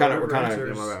shirt.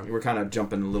 We're kind of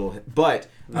jumping a little, but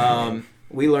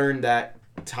we learned that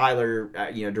Tyler,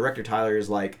 director Tyler is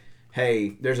like,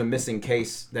 hey, there's a missing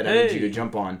case that I need you to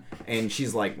jump on. And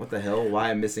she's like, what the hell?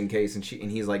 Why a missing case? And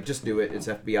he's like, just do it. It's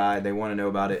FBI. They want to know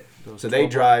about it. So they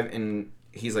drive, and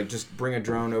he's like, just bring a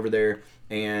drone over there.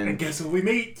 And guess who we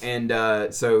meet? And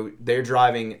so they're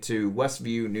driving to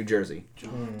Westview, New Jersey.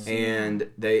 And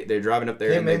they're driving up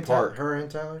there, and they park. Her and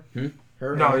Tyler?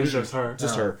 No, it's just her.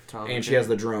 Just her. And she has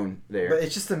the drone there. But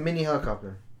it's just a mini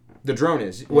helicopter. The drone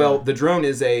is. Well, the drone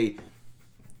is a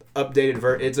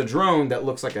updated it's a drone that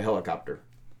looks like a helicopter.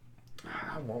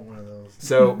 I want one of those.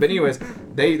 So, but anyways,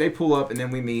 they pull up, and then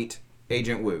we meet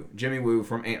Agent Woo, Jimmy Woo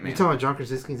from Ant-Man. You talking about John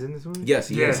Krasinski's in this one? Yes,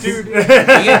 he is. Dude.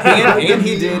 and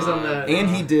he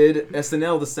did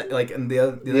SNL the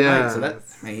other night. So that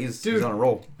he's on a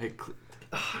roll. Do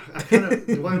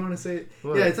I want to say it?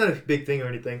 Yeah, it's not a big thing or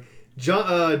anything.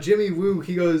 Jimmy Woo,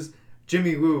 he goes.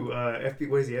 Jimmy Woo,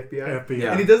 what is he, FBI?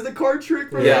 FBI. And he does the card trick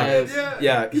for They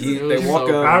walk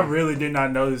up. I really did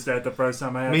not notice that the first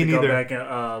time. I had to go back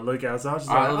and look out. So I was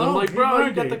just like, bro,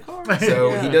 you got the card.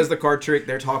 So he does the card trick.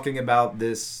 They're talking about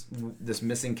this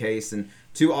missing case, and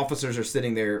two officers are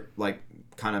sitting there, like,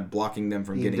 kind of blocking them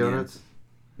from getting donuts? in.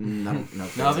 No,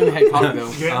 I think they had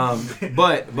coffee though.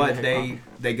 But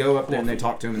they go up there and they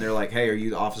talk to him, and they're like, "Hey, are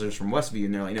you the officers from Westview?"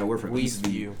 And they're like, "No, we're from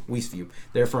Eastview."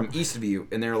 They're from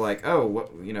Eastview, and they're like, "Oh,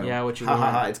 what Yeah, what you ha,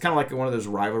 ha, ha. It's kind of like one of those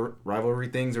rivalry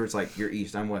things where it's like you're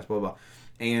East, I'm West, blah blah.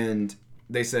 And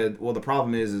they said, "Well, the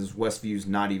problem is Westview's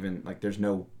not even like there's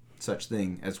no such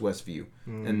thing as Westview."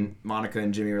 And Monica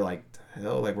and Jimmy are like,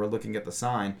 "Hell, like we're looking at the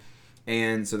sign."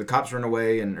 And so the cops run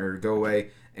away or go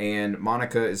away, and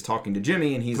Monica is talking to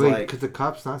Jimmy, and he's like, could the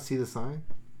cops not see the sign?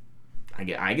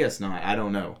 I guess not. I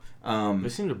don't know. They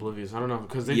seemed oblivious. I don't know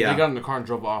because they got in the car and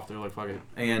drove off. They're like, "Fuck it."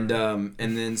 And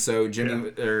then so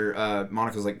Jimmy or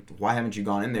Monica's like, "Why haven't you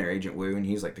gone in there, Agent Wu?" And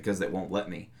he's like, "Because they won't let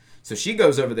me." So she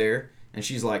goes over there and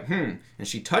she's like, and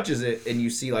she touches it, and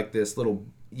you see like this little.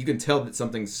 You can tell that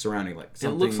something's surrounding like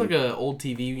something. It looks like an old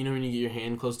TV. You know when you get your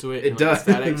hand close to it. It does.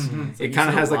 Like, statics. It kind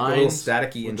of has like the little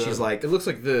staticky, and she's like, "It looks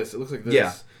like this. It looks like this."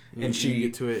 Yeah. And she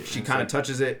get to it. She kind of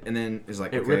touches it and then is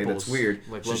like, okay, ripples, that's weird.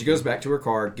 like so she goes back to her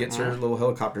car, gets her little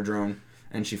helicopter drone,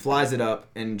 and she flies it up.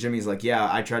 And Jimmy's like, yeah,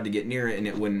 I tried to get near it and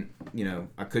it wouldn't.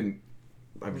 I couldn't.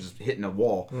 I was just hitting a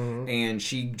wall. Mm-hmm. And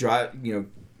she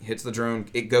hits the drone.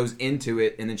 It goes into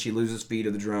it, and then she loses feed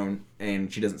of the drone, and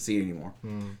she doesn't see it anymore.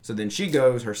 Mm. So then she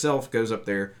goes up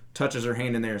there, touches her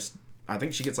hand in there. I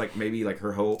think she gets like maybe like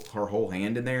her whole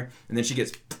hand in there, and then she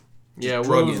gets. Yeah,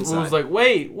 Wu's like,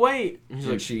 wait.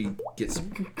 And she gets,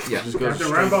 just goes Captain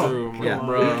straight Rambo. through. Yeah,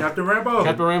 bro. Captain Rambo.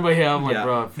 Yeah, I'm like,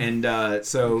 bro. And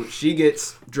so she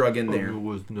gets drug in there.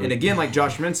 And again, like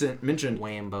Josh mentioned,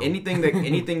 Wambo.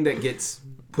 anything that gets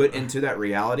put into that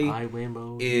reality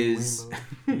is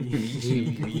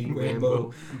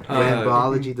Wambo.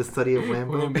 Wambology, the study of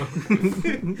Wambo.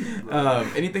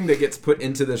 Anything that gets put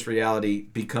into this reality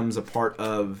becomes a part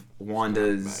of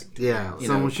Wanda's. Yeah.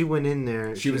 So when she went in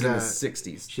there, she was in the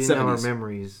 60s. She didn't know her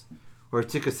memories, or it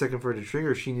took a second for her to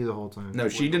trigger. She knew the whole time. No,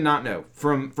 she did not know.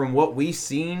 From what we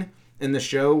seen in the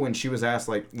show, when she was asked,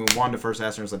 like when Wanda first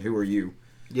asked her, and said, "Who are you?"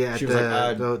 Yeah, she was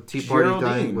like, the Tea Party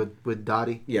dying with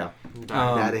Dottie. Yeah.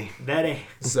 Daddy.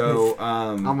 So,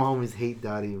 all my homies hate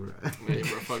Dottie, bro. Hey,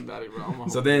 bro, fuck Dottie, bro.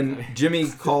 So then Jimmy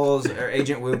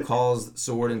Agent Wu calls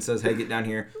Sword and says, hey, get down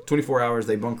here. 24 hours,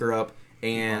 they bunker up.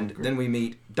 And then we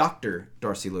meet Dr.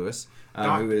 Darcy Lewis,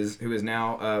 who is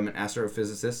now an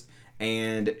astrophysicist.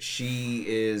 And she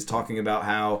is talking about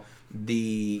how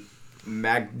the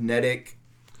magnetic,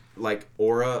 like,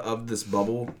 aura of this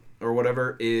bubble or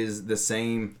whatever is the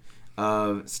same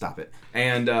of is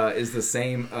the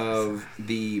same of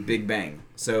the Big Bang.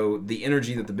 So the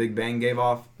energy that the Big Bang gave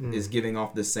off is giving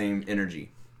off the same energy,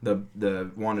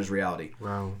 the Wanda's reality.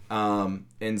 Wow.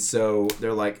 And so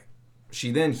they're like,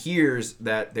 she then hears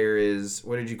that there is,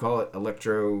 what did you call it,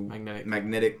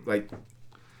 magnetic like,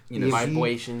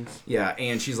 vibrations. Yeah,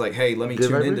 and she's like, hey, let me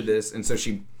tune into this. And so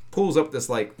she pulls up this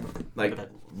like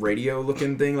radio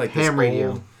looking thing, like this ham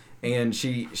radio. And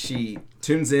she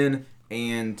tunes in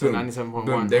and boom, 97.1.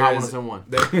 Boom, there Hot is 101.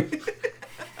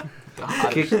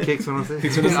 Kicks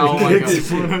 106. Oh my god.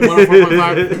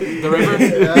 104.5 The River.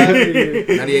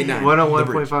 98.9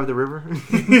 101.5 The River.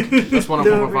 That's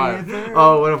 104.5.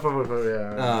 Oh, 104.5.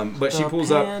 Yeah. But she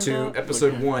pulls up to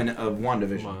episode 1 of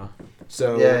WandaVision.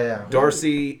 So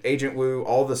Darcy, Agent Wu,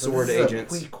 all the Sword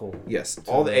agents. Yes,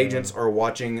 all the agents are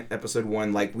watching episode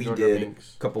 1 like we did a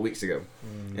couple weeks ago.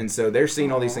 And so they're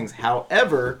seeing all these things.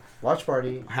 However, watch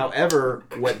party. However,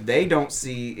 what they don't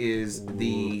see is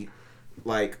the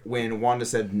like when Wanda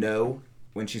said no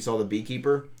when she saw the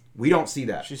beekeeper. We don't see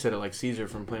that. She said it like Caesar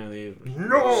from Planet of the Apes.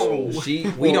 No,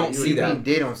 we don't see that.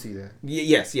 They don't see that.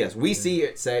 Yes. We see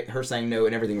it. Her saying no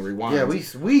and everything rewinds. Yeah,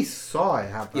 we saw it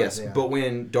happen. Yes, but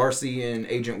when Darcy and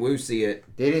Agent Wu see it,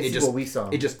 they didn't see what we saw.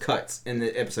 It just cuts and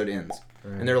the episode ends,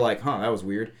 and they're like, "Huh, that was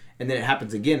weird." And then it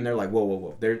happens again, and they're like,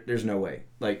 "Whoa! There's no way.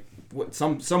 Like,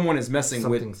 someone is messing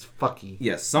with something's fucky."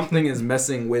 Yes, something is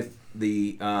messing with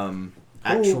the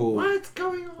actual. What's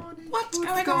going on? What's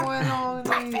going on?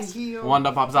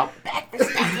 Wanda pops out. No.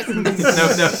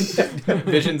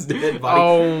 Vision's dead body.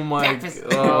 Oh my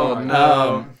god. Oh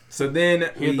no. So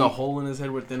then he had the hole in his head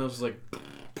where Thanos was like.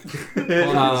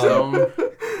 So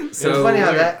it's funny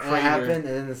how that happened,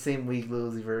 and then the same week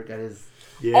Lily Vert got his.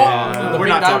 Yeah, we're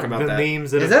not talking about that.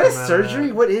 Memes is that a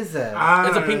surgery? What is that?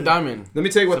 It's a pink diamond. Let me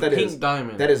tell you what that is. Pink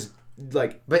diamond. That is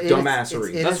like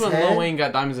dumbassery. That's when Lil Wayne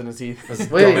got diamonds in his teeth.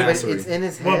 Wait, but it's in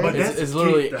his head. But it's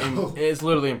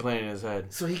literally implanted in his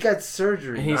head. So he got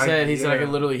surgery. And he said I could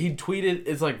literally. He tweeted,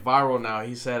 it's like viral now.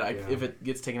 He said if it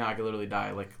gets taken out, I could literally die.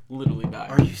 Like literally die.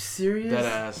 Are you serious? Dead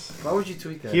ass. Why would you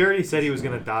tweet that? He already said he was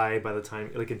gonna die by the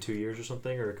time, like in 2 years or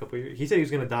something, or a couple years. He said he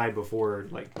was gonna die before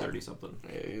like 30 something.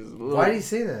 Yeah, why did he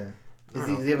say that? Does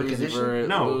he have a condition?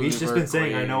 No, he's just been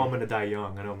saying, I know I'm going to die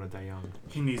young.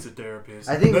 He needs a therapist.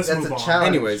 I think that's a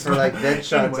challenge for like dead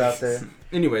shots out there.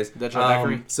 Anyways,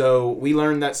 so we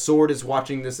learned that Sword is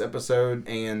watching this episode,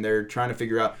 and they're trying to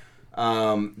figure out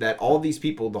that all these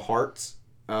people, the Hearts,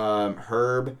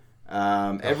 Herb,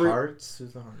 Hearts?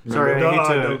 Who's the Hearts? Sorry, I hate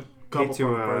to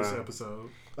first episode.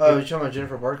 Oh, you're talking about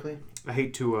Jennifer Barkley? I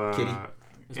hate to Kitty.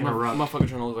 This motherfucker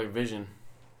trying to look like Vision.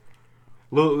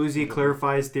 Lil Uzi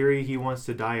clarifies theory he wants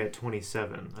to die at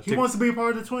 27. He wants to be a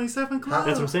part of the 27 club?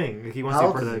 That's what I'm saying. He wants to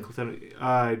be part of that club.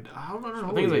 I don't know.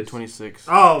 I think he's like 26.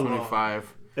 Oh,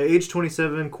 25. At age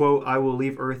 27, quote, I will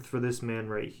leave Earth for this man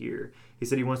right here. He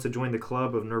said he wants to join the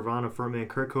club of Nirvana frontman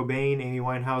Kurt Cobain, Amy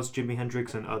Winehouse, Jimi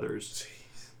Hendrix, and others. Jeez.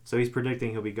 So he's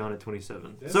predicting he'll be gone at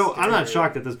 27. That's so scary. I'm not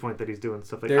shocked at this point that he's doing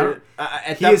stuff like that.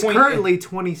 He is currently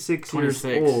 26 years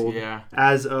old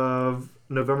as of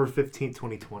November 15th,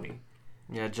 2020.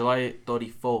 Yeah, July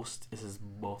 31st is his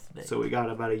birthday. So we got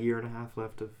about a year and a half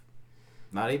left of.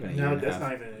 Not even a year. No, that's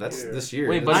not even a year. That's this year.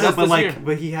 Wait,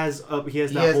 but he has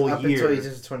that whole year.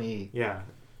 Until he's 28. Yeah.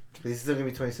 He's still gonna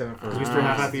be 27 for he's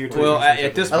 3.5 years. Well,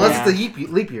 at this point, unless it's a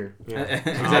leap year. Yeah.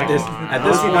 At this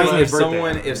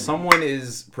point, if someone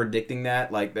is predicting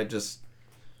that, like that, just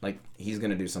like he's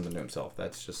gonna do something to himself.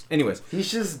 That's just, anyways. He's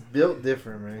just built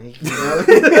different, man. He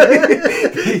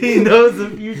knows the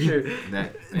future.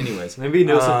 Anyways, maybe he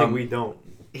knows something we don't.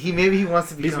 Maybe he wants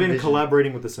to be. He's been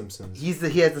collaborating with the Simpsons. He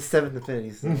has the seventh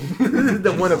Infinity Stone.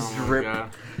 The one of drip.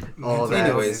 All that.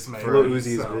 Anyways, after I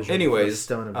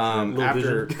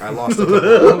lost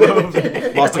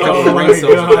a couple of brain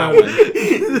cells with that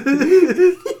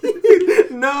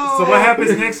one. No. So what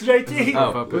happens next, JT?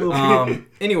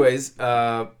 Anyways,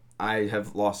 I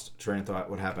have lost train of thought.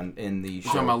 What happened in the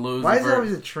show? Why is it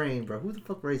always a train, bro? Who the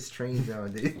fuck rides trains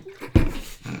nowadays?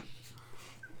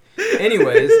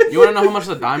 Anyways, you want to know how much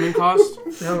the diamond cost?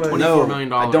 $24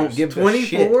 million. I don't give a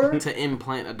shit. To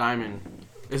implant a diamond.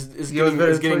 Is getting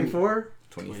 24?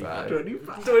 25. That's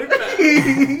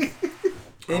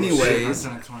Anyways,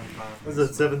 the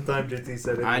 7th time JT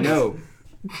said it. I know.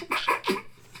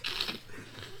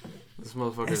 This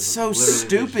motherfucker. It's so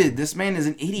stupid. This man is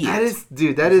an idiot.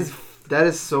 That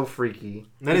is so freaky.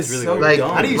 That is really so weird.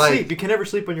 dumb. How do you sleep? You can never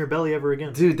sleep on your belly ever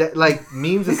again. Dude, that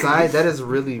memes aside, that is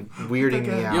really weirding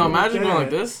me out. Yo, imagine going like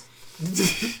this.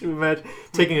 Imagine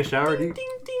taking a shower. Ding, ding,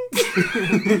 ding.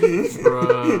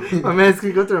 Bro. My man's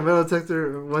gonna go through a metal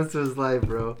detector once in his life,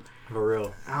 bro. For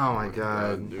real. Oh my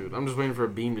god. Dude. I'm just waiting for a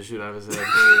beam to shoot out of his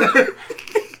head.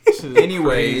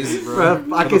 Anyways, bro,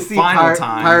 I can see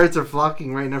pirates are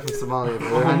flocking right now from Somalia.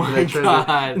 Oh my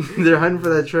god. They're hunting for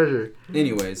that treasure.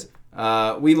 Anyways,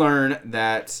 we learn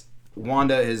that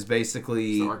Wanda is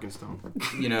basically, you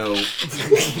know,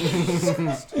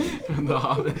 the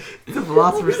Hobbit. The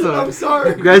Philosopher's Stone. I'm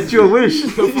sorry. Grant you a wish. The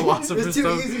Philosopher's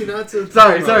Stone. It's too easy not to.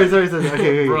 Sorry.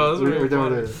 Okay, bro, we're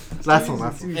done with it. Last one.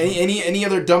 Any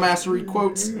other dumbassery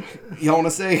quotes y'all want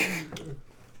to say?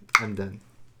 I'm done.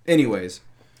 Anyways.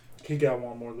 He got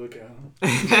one more look at him.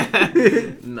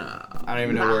 Nah. I don't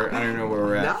even know where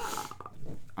we're at. Nah.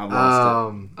 I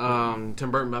lost it.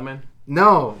 Tim Burton Batman?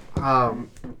 No.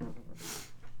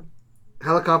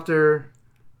 Helicopter.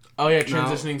 Oh yeah,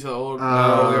 transitioning to the old. we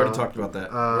already talked about that.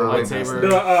 Lightsaber.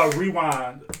 The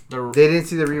rewind. They didn't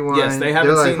see the rewind. Yes, they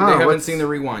haven't seen the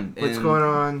rewind. What's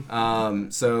going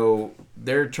on? So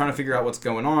they're trying to figure out what's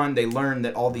going on. They learn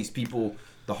that all these people,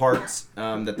 the Hearts,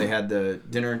 that they had the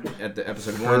dinner at the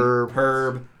episode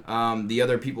Herb. The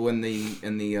other people in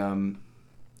the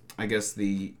I guess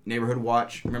the Neighborhood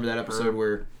Watch. Remember that episode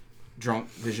where Drunk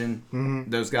Vision,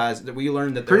 those guys, that we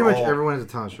learned that pretty much everyone is a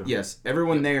talent show. Yes,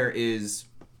 everyone there is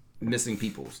missing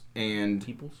peoples, and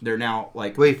they're now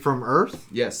like from Earth.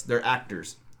 Yes, they're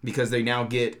actors because they now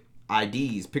get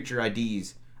IDs, picture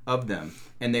IDs of them,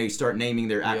 and they start naming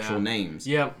their actual names.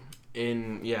 Yep.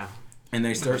 And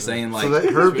they start saying like, so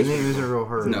that Herb's name isn't real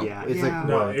Herb. No, it's like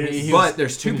no. But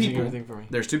there's two people.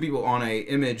 There's two people on a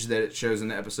image that it shows in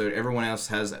the episode. Everyone else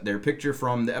has their picture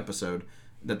from the episode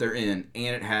that they're in,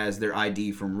 and it has their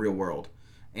ID from real world,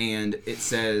 and it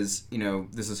says, you know,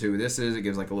 this is who this is. It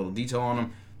gives like a little detail on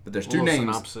them, but there's two names.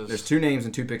 Synopsis. There's two names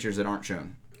and two pictures that aren't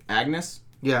shown. Agnes.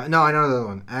 Yeah, no, I know the other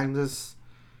one. Agnes.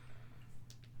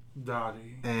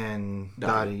 Dottie. And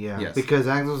Dottie, yeah. Yes. Because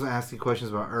Agnes was asking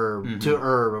questions about Herb to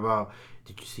Herb about,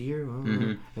 did you see her?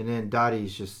 And then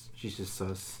Dottie's she's just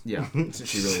sus. Yeah,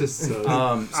 she really is.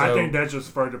 Sus. I think that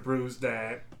just further proves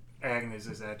that Agnes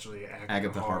is actually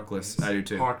Agatha Harkness. I do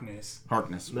too. Harkness.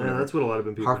 Man, that's what a lot of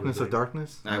people. Harkness of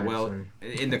Darkness. Well,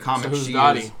 in the comics, so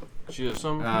Dottie? She is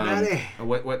some.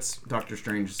 What's Doctor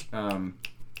Strange's?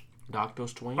 Doctor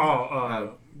Strange.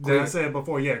 Did I say it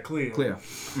before? Yeah, Clea.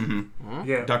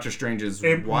 Yeah. Doctor Strange's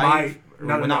wife.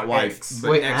 Not wife.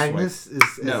 But wait, Agnes is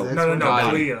no,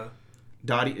 Clea.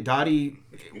 Dottie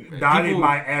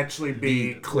might actually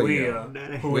be Clea,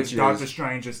 who is Doctor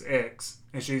Strange's ex,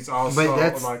 and she's also but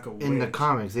that's like a witch. In the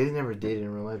comics. They never dated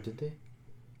in real life, did they?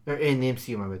 Or in the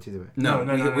MCU, my bad, too. No,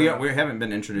 we haven't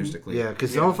been introduced to Clea. Yeah,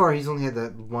 because so far he's only had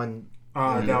that one.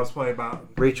 That was played by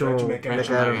Rachel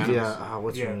McAdams. Yeah,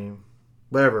 what's her name?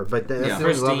 whatever. But that's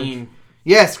Christine.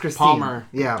 Yes, Christine Palmer.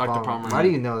 Yeah, Dr. Palmer. Why do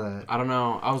you know that? I don't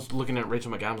know. I was looking at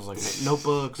Rachel McAdams. I was like, hey,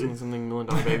 Notebooks and something $1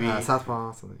 Million Baby.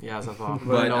 Southpaw. Yeah, Southpaw.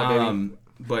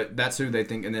 But that's who they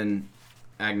think, and then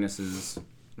Agnes is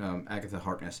Agatha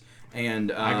Harkness,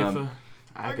 and Agatha.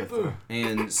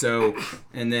 And so,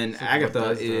 and then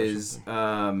Agatha is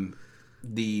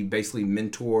the basically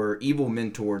evil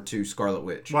mentor to Scarlet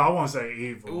Witch. Well, I won't say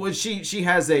evil. Well, she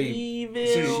has she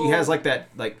has like that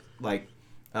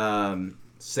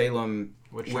Salem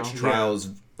witch trials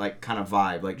like kind of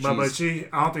vibe. Like, but I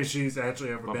don't think she's actually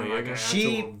ever been like an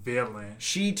actual villain.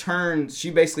 She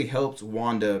basically helps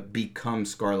Wanda become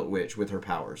Scarlet Witch with her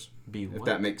powers. If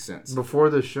that makes sense. Before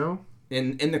the show.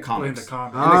 In the comics. In the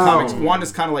comics,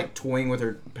 Wanda's kind of like toying with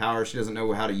her powers. She doesn't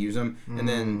know how to use them, and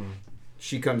then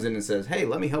she comes in and says, "Hey,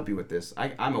 let me help you with this.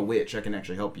 I'm a witch. I can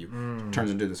actually help you."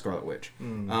 Turns into the Scarlet Witch.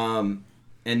 And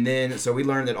then so we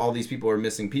learned that all these people are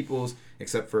missing peoples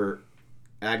except for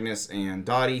Agnes and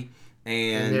Dottie,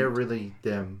 and they're really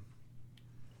them.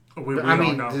 We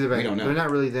don't know. They're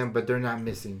not really them, but they're not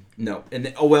missing. No, and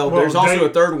there's also a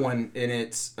third one, and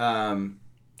it's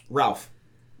Ralph.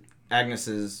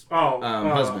 Agnes's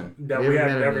husband. That we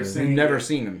have never seen. We've never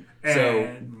seen him. And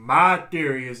so my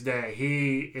theory is that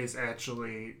he is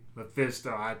actually Mephisto.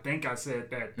 I think I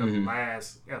said that the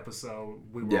last episode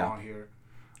we were on here.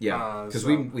 Yeah, because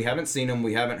we haven't seen him,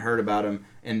 we haven't heard about him,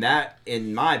 and that,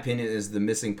 in my opinion, is the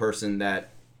missing person that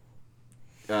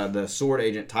the sword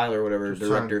agent Tyler, or whatever,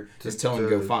 director, is telling to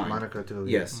go find. Monica to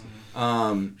yes.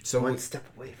 So one step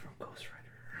away from Ghost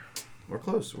Rider. We're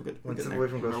close. We're good. One step away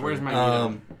from Ghost Rider. Where's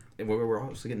Magneto? We're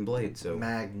obviously getting Blade. So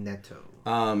Magneto.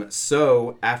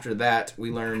 So after that, we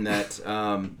learn that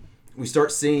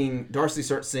Darcy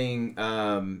starts seeing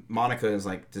Monica is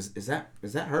like, is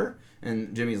that her?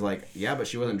 And Jimmy's like, yeah, but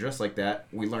she wasn't dressed like that.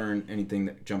 We learn anything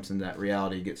that jumps into that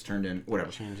reality gets turned in, whatever.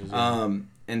 Changes.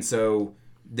 And so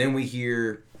then we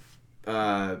hear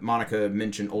Monica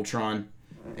mention Ultron,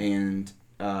 and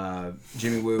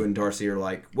Jimmy Woo and Darcy are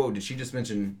like, whoa, did she just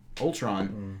mention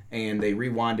Ultron? And they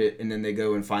rewind it, and then they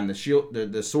go and find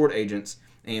the sword agents.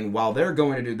 And while they're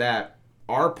going to do that,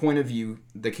 our point of view,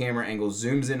 the camera angle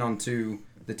zooms in onto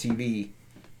the TV,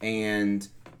 and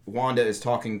Wanda is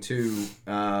talking to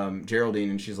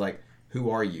Geraldine, and she's like, "Who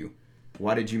are you?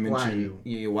 Why did you mention?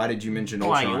 Why did you mention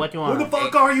Ultron? What do you want? Who the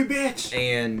fuck are you, bitch?"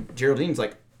 And Geraldine's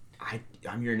like,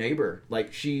 "I'm your neighbor."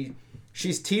 Like she's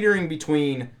teetering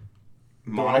between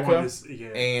Monica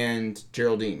and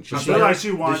Geraldine. I feel like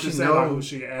she wanted to say who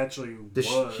she actually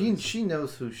was. She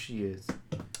knows who she is.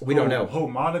 We don't know who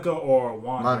Monica or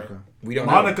Wanda. Monica. We don't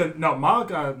know. No,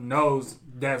 Monica knows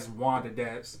that's Wanda.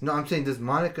 No, I'm saying, does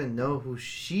Monica know who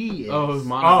she is? Oh,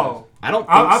 Monica. I don't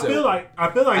think so.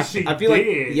 I feel like she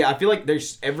did. I feel like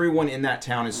there's everyone in that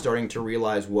town is starting to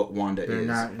realize what Wanda is. They're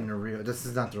not in the real. This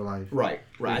is not their life. Right.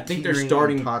 I think they're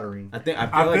starting. Tottering. I feel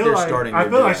like they're starting. I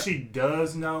feel like she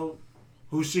does know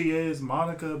who she is,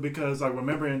 Monica, because I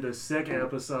remember in the second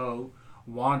episode,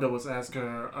 Wanda was asking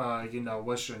her,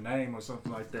 what's your name or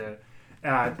something like that.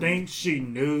 And I think she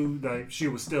knew that she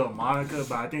was still Monica,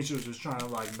 but I think she was just trying to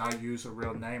not use her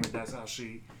real name, and that's how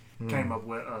she came up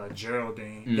with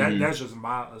Geraldine. Mm-hmm. That's just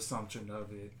my assumption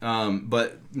of it.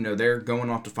 But they're going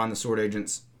off to find the sword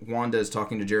agents. Wanda is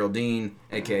talking to Geraldine,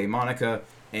 aka Monica,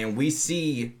 and we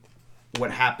see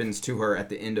what happens to her at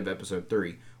the end of episode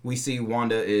 3. We see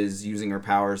Wanda is using her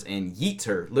powers and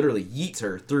literally yeets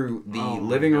her through the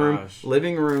living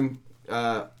room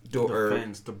door, the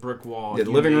fence, the brick wall, the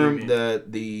living room,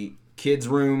 the kids'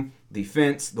 room, the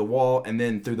fence, the wall, and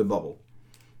then through the bubble.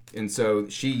 And so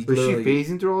is she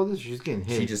phasing through all this? She's getting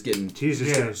hit. She's just getting.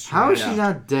 How is she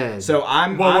not dead? So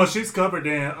she's covered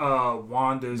in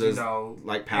Wanda's, power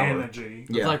energy.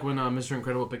 It's like when Mr.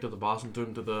 Incredible picked up the boss and threw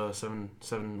him to the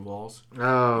seven walls.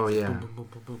 Oh yeah. Boom, boom,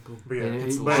 boom, boom, boom.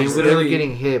 Yeah. She's literally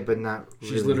getting hit, but not.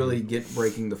 She's literally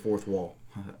breaking the fourth wall.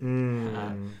 But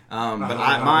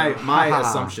my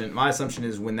assumption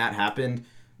is when that happened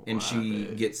and she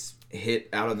gets hit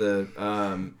out of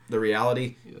the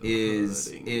reality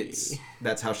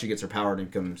that's how she gets her power to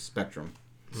become Spectrum.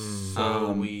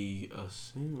 So we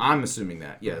assume. I'm assuming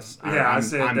that, yes. Yeah, I'm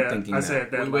thinking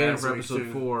that. We waited for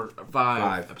episode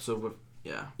 5 episode with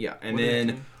yeah, and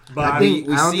then. But I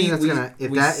don't think that's gonna.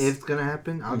 If it's gonna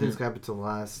happen, I don't think it's gonna happen till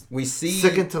last. We see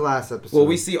second to last episode. Well,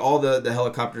 we see all the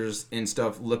helicopters and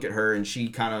stuff look at her, and she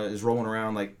kind of is rolling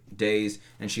around like dazed,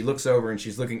 and she looks over and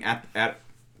she's looking at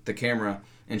the camera,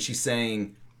 and she's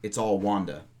saying, "It's all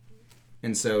Wanda,"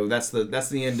 and so that's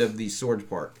the end of the sword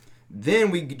part.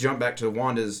 Then we jump back to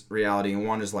Wanda's reality, and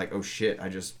Wanda's like, "Oh shit! I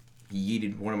just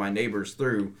yeeted one of my neighbors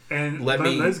through. And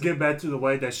let's get back to the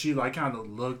way that she like kind of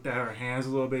looked at her hands a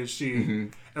little bit.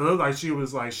 It looked like she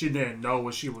was like she didn't know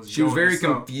what she was doing. She was very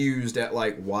confused at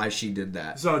like why she did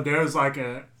that. So there's like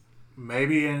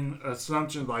maybe an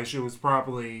assumption like she was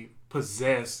probably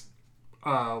possessed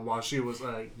while she was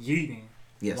yeeting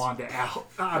Wanda out.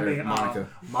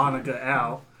 Monica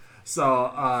out.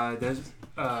 So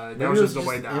that was just the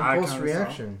way that I kind of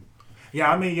reaction. Yeah,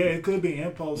 I mean, it could be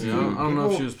impulse. Yeah, I don't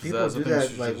know if she was possessed. People do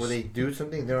that, like, where they do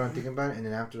something, they're not thinking about it, and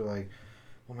then after, like,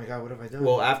 oh my god, what have I done?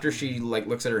 Well, after she, like,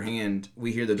 looks at her hand,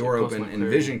 we hear the door open, and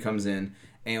Vision comes in,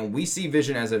 and we see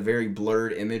Vision as a very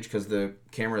blurred image, because the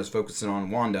camera is focusing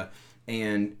on Wanda,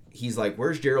 and he's like,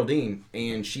 where's Geraldine?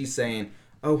 And she's saying,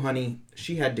 oh, honey,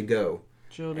 she had to go.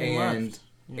 Geraldine left.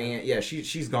 And, yeah,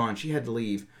 she's gone. She had to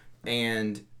leave.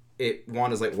 And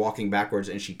Wanda's like walking backwards,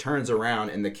 and she turns around,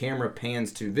 and the camera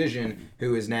pans to Vision,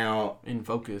 who is now in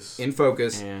focus,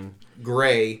 and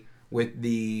gray with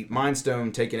the Mind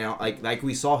Stone taken out, like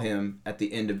we saw him at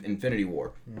the end of Infinity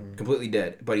War, completely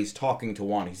dead. But he's talking to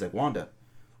Wanda. He's like, Wanda,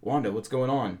 what's going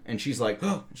on? And she's like,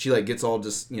 oh, she like gets all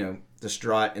just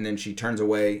distraught, and then she turns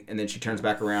away, and then she turns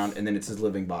back around, and then it's his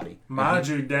living body. Mind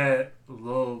you, that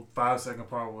little 5-second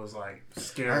part was like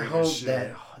scary. I hope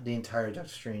that the entire Doctor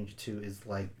Strange 2 is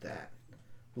like that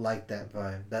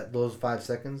vibe. Those 5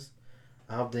 seconds.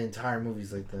 I hope the entire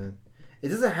movie's like that. It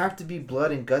doesn't have to be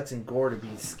blood and guts and gore to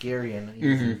be scary and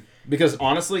easy. Because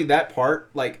honestly, that part,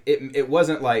 like it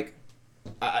wasn't like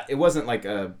I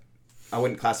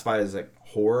wouldn't classify it as like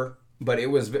horror, but it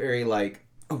was very like.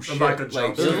 Oh shit! Like it was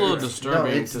a little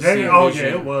disturbing to see.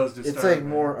 It was disturbing. It's like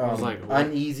more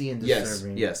uneasy and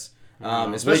disturbing. Yes.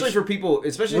 Especially for people,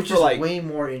 which for like way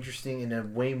more interesting and a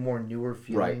way more newer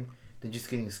feeling than just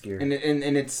getting scared. And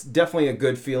it's definitely a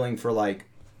good feeling for like,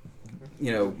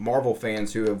 Marvel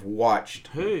fans who have watched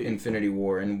Infinity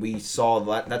War, and we saw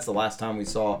that. That's the last time we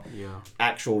saw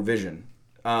actual Vision.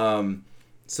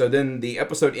 So then the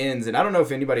episode ends, and I don't know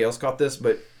if anybody else caught this,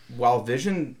 but while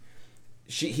Vision.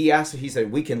 He said,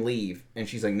 we can leave. And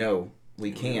she's like, no,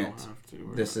 we can't.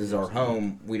 This is our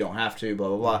home. We don't have to, blah,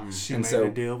 blah, blah. She made a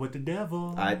deal with the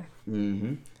devil.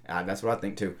 That's what I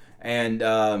think, too. And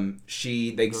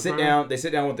they sit down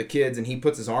with the kids, and he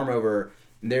puts his arm over her.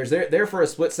 There's there for a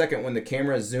split second when the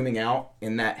camera is zooming out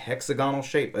in that hexagonal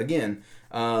shape. Again,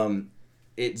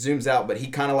 it zooms out, but he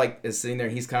kind of like is sitting there,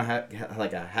 and he's kind of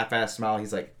like a half-assed smile.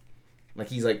 He's like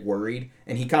he's like worried.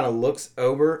 And he kind of looks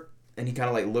over, and he kind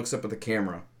of like looks up at the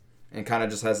camera and kind of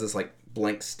just has this like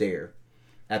blank stare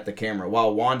at the camera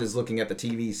while Wanda's looking at the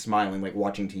TV smiling, like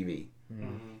watching TV.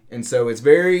 And so it's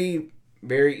very,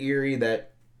 very eerie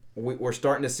that we're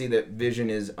starting to see that Vision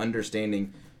is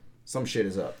understanding some shit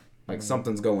is up. Like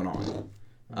something's going on.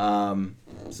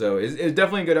 So it's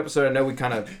definitely a good episode. I know we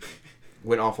kind of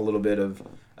went off a little bit of,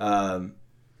 the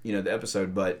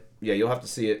episode, but yeah, you'll have to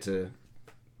see it to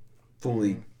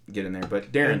fully get in there.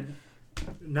 But Darren...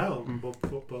 No, but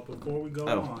before we go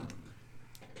on,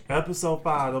 episode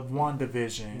 5 of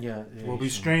WandaVision will be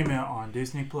streaming on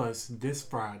Disney Plus this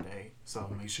Friday.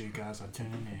 So make sure you guys are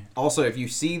tuning in. Also, if you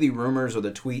see the rumors or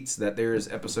the tweets that there is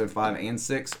episode 5 and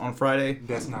 6 on Friday,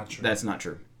 that's not true. That's not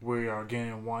true. We are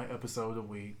getting one episode a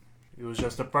week. It was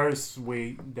just the first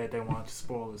week that they wanted to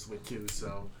spoil us with 2,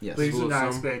 so please do not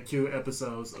expect 2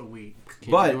 episodes a week.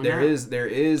 But there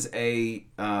is a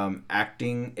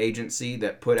acting agency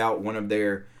that put out one of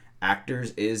their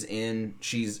actors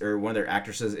one of their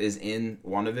actresses is in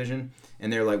WandaVision,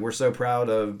 and they're like, we're so proud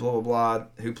of blah blah blah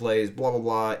who plays blah blah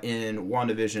blah in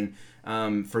WandaVision.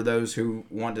 For those who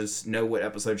want to know what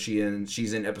episode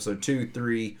she's in episode 2,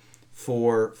 3,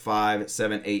 4, 5,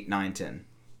 7, 8, 9, 10.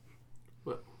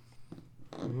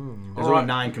 There's only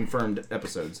 9 confirmed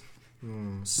episodes.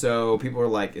 So people are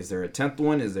like, is there a 10th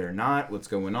one? Is there not? What's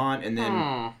going on? And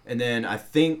then I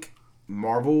think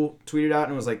Marvel tweeted out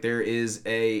and was like, there is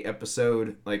a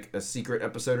episode, like a secret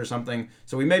episode or something.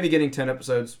 So we may be getting 10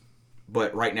 episodes,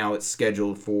 but right now it's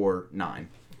scheduled for 9.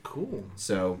 Cool.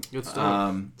 So good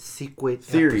stuff. Secret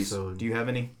theories. Episode. Do you have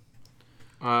any?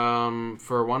 For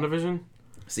WandaVision?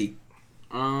 See.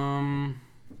 I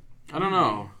don't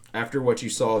know. After what you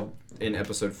saw in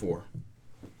episode 4.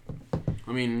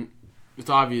 I mean, it's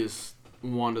obvious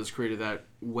Wanda's created that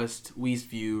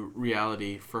Westview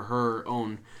reality for her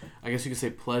own, I guess you could say,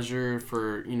 pleasure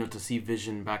for, to see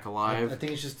Vision back alive. I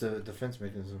think it's just a defense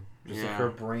mechanism. Just like her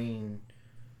brain.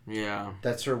 Yeah.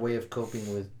 That's her way of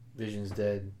coping with Vision's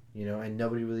dead,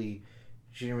 and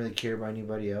she didn't really care about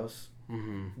anybody else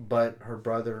but her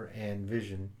brother and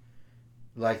Vision.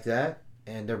 Like that,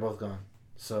 and they're both gone.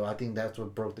 So I think that's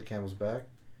what broke the camel's back.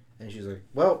 And she's like,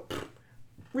 well,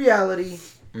 reality.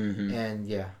 And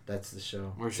yeah, that's the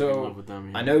show. We're so in love with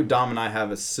them. Yeah. I know Dom and I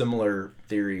have a similar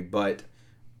theory, but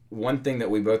one thing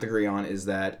that we both agree on is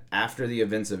that after the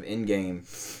events of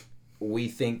Endgame, we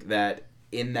think that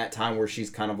in that time where she's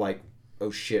kind of like, oh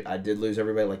shit, I did lose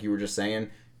everybody, like you were just saying,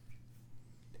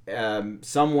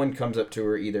 someone comes up to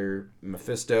her, either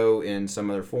Mephisto in some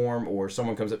other form, or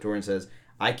someone comes up to her and says,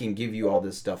 I can give you all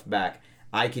this stuff back.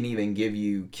 I can even give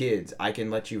you kids. I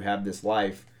can let you have this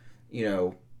life.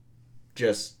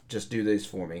 Just do this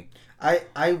for me.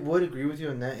 I would agree with you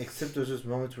on that, except there's just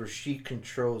moments where she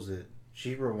controls it.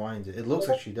 She rewinds it. It looks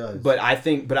like she does. But I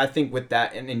think with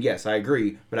that, and yes, I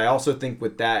agree. But I also think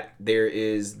with that, there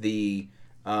is the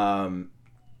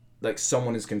like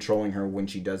someone is controlling her when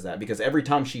she does that, because every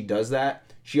time she does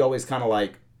that, she always kind of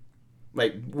like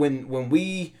when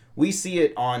we see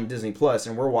it on Disney Plus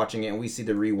and we're watching it and we see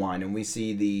the rewind and we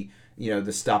see the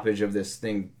the stoppage of this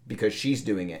thing because she's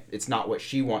doing it. It's not what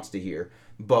she wants to hear.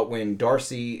 But when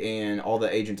Darcy and all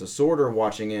the Agents of S.W.O.R.D. are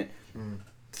watching it,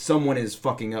 someone is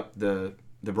fucking up the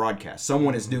broadcast.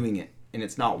 Someone is doing it, and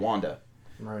it's not Wanda.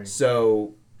 Right.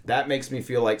 So that makes me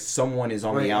feel like someone is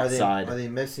on the outside. Are they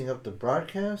messing up the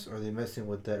broadcast, or are they messing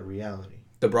with that reality?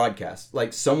 The broadcast.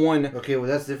 Like someone... Okay, well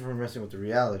that's different from messing with the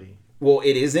reality. Well,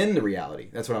 it is in the reality.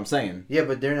 That's what I'm saying. Yeah,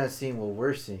 but they're not seeing what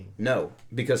we're seeing. No,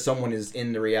 because someone is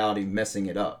in the reality messing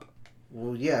it up.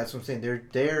 Well, yeah, that's what I'm saying.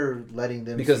 They're letting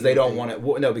them because they don't want it.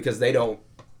 Well, no, because they don't.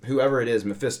 Whoever it is,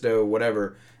 Mephisto,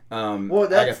 whatever. Well,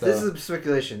 this is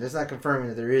speculation. That's not confirming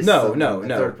that there is no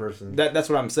third person. That's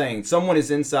what I'm saying. Someone is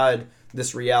inside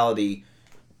this reality,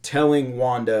 telling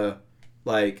Wanda,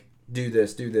 like, do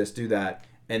this, do that,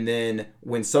 and then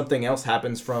when something else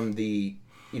happens from the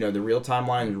the real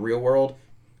timeline, the real world,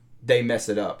 they mess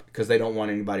it up because they don't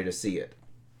want anybody to see it.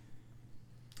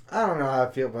 I don't know how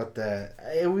I feel about that.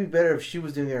 It would be better if she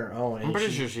was doing it her own. I'm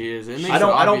pretty sure she is. I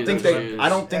don't think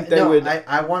they would.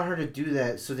 I want her to do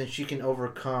that so that she can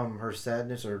overcome her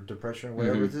sadness or depression or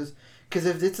whatever it is. Because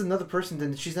if it's another person,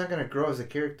 then she's not going to grow as a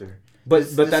character.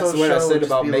 But that's what I said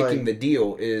about making the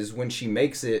deal. Is when she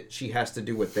makes it, she has to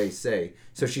do what they say.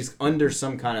 So she's under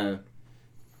some kind of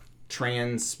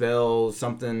trans spell,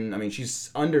 something. I mean,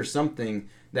 she's under something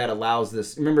that allows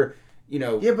this. Remember.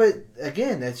 Yeah, but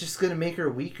again, that's just going to make her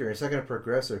weaker. It's not going to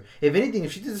progress her. If anything,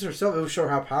 if she did this herself, it would show her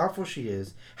how powerful she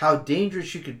is, how dangerous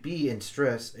she could be in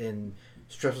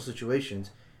stressful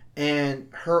situations, and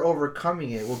her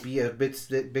overcoming it will be a big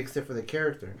step for the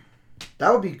character.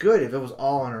 That would be good if it was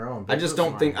all on her own. I just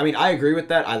don't think... I mean, I agree with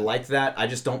that. I like that. I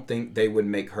just don't think they would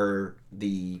make her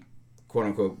the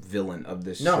quote-unquote villain of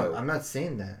this show. No, I'm not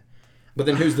saying that. But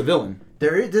then who's the villain?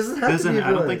 There doesn't have to be a villain.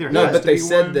 I don't think there has to be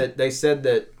one. No, but they said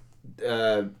that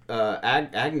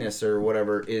Agnes or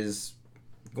whatever is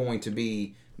going to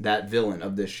be that villain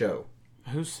of this show.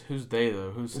 Who's they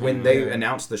though? When they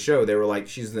announced the show, they were like,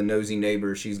 she's the nosy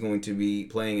neighbor. She's going to be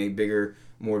playing a bigger,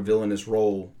 more villainous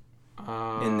role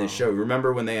in this show.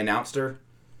 Remember when they announced her?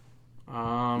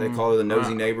 They called her the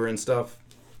nosy neighbor and stuff,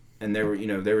 and they were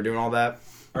doing all that.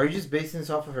 Are you just basing this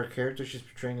off of her character she's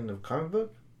portraying in the comic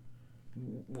book?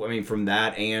 I mean, from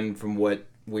that and from what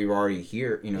we've already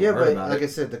heard but about like I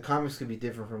said, the comics could be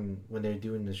different from when they're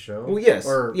doing the show. Well, yes,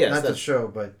 or not the show,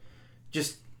 but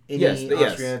just any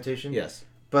on-screen adaptation. Yes,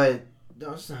 but it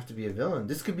doesn't have to be a villain.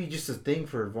 This could be just a thing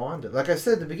for Wanda. Like I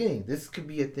said at the beginning, this could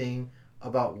be a thing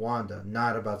about Wanda,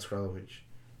 not about Scarlet Witch.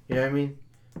 You know what I mean?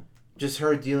 Just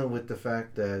her dealing with the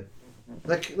fact that,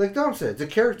 like Dom said, it's a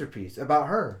character piece about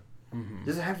her. Mm-hmm.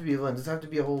 Doesn't have to be a villain. Doesn't have to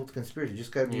be a whole conspiracy.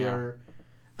 Just gotta be her.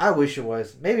 I wish it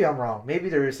was. Maybe I'm wrong. Maybe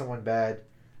there is someone bad.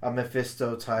 A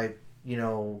Mephisto type,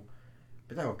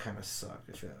 but that would kind of suck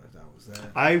if that was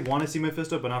that. I want to see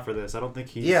Mephisto, but not for this. I don't think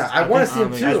he's... Yeah, I want to see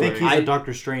him too. I think he's a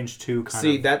Doctor Strange 2 kind of...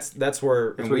 See, that's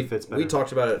where he fits better. We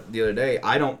talked about it the other day.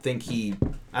 I don't think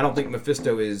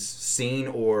Mephisto is seen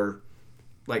or...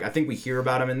 Like, I think we hear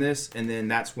about him in this, and then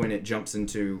that's when it jumps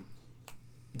into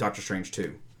Doctor Strange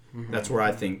 2. Mm-hmm. That's where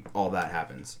I think all that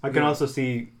happens. I can also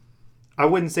see... I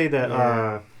wouldn't say that...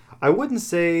 I wouldn't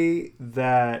say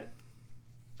that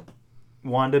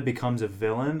Wanda becomes a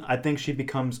villain. I think she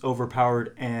becomes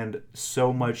overpowered and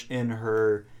so much in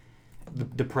her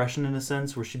depression, in a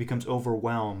sense, where she becomes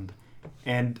overwhelmed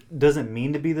and doesn't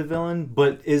mean to be the villain,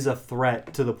 but is a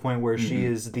threat to the point where she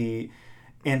is the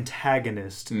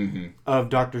antagonist of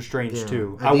Doctor Strange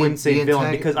 2. I wouldn't say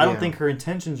villain because I don't think her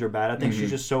intentions are bad. I think she's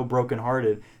just so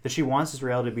brokenhearted that she wants this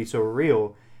reality to be so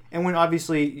real. And when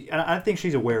obviously, I think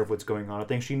she's aware of what's going on. I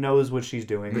think she knows what she's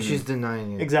doing. But she's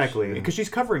denying it. Exactly. Because she's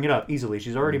covering it up easily.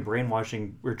 She's already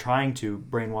brainwashing, or trying to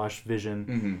brainwash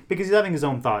Vision. Because he's having his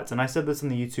own thoughts. And I said this in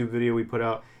the YouTube video we put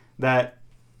out, that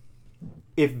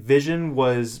if Vision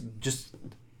was just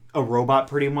a robot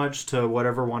pretty much to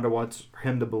whatever Wanda wants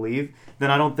him to believe,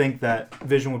 then I don't think that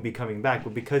Vision would be coming back.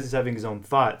 But because he's having his own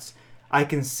thoughts, I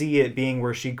can see it being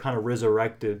where she kind of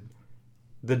resurrected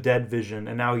the dead Vision,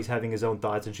 and now he's having his own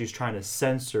thoughts, and she's trying to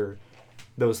censor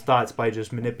those thoughts by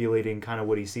just manipulating kind of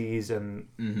what he sees and,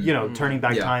 turning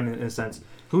back time in a sense.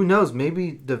 Who knows?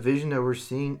 Maybe the Vision that we're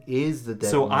seeing is the dead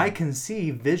So one. I can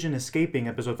see Vision escaping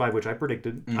Episode 5, which I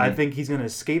predicted. I think he's going to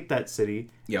escape that city.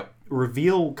 Yep.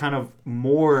 Reveal kind of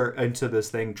more into this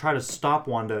thing. Try to stop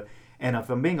Wanda. And if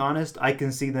I'm being honest, I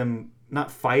can see them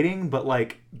not fighting, but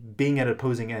like being at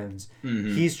opposing ends.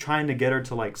 He's trying to get her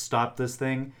to like stop this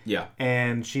thing. Yeah.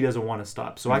 And she doesn't want to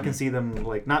stop. So I can see them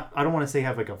like I don't want to say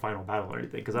have like a final battle or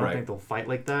anything, because I don't think they'll fight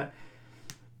like that.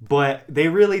 But they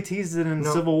really teased it in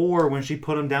Civil War when she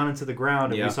put him down into the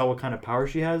ground, and we saw what kind of power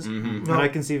she has. And I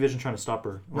can see Vision trying to stop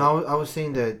her. No, I was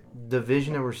saying that the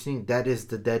Vision that we're seeing, that is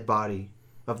the dead body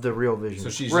of the real Vision. So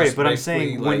she's right, but I'm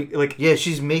saying yeah,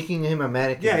 she's making him a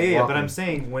mannequin. Yeah. But I'm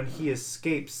saying when he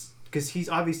escapes, because he's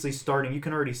obviously starting. You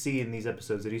can already see in these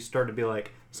episodes that he's starting to be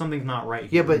like, something's not right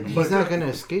here. Yeah, but he's not gonna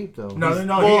escape though. No.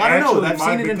 Well, I don't know. I've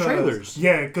seen it in trailers.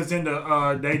 Yeah, because in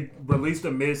the they released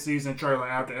a mid-season trailer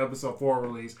after episode 4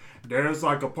 release. There's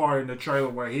like a part in the trailer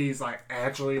where he's like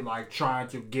actually like trying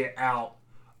to get out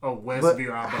of Westview.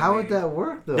 But how would that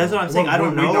work though? That's what I'm saying. I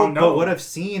don't know. But what I've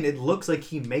seen, it looks like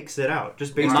he makes it out.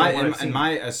 Just based on what I've seen. And my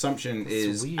assumption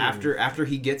is after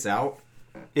he gets out.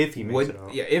 If he makes it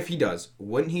out. Yeah, if he does,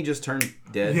 wouldn't he just turn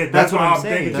dead? Yeah, that's what I'm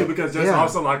thinking too, because there's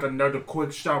also like another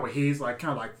quick shot where he's like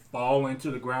kind of like falling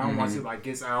to the ground once he like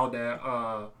gets out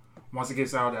of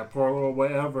that portal or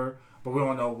whatever. But we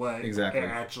don't know what it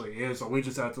actually is, so we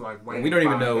just have to like wait. We don't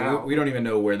even know. We don't even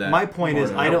know where that. My point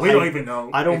is, we don't even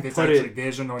know if it's actually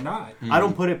Vision or not. I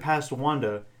don't put it past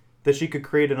Wanda that she could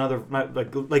create another,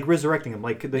 like resurrecting him,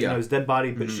 like his dead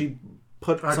body, but she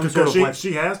put some sort of life.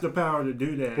 She has the power to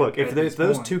do that. Look, if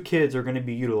those two kids are going to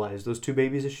be utilized, those two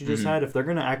babies that she just had, if they're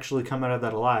going to actually come out of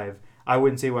that alive, I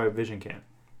wouldn't see why Vision can't.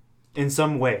 In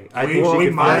some way, I think she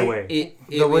could find a way.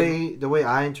 The way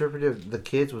I interpreted the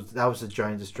kids was a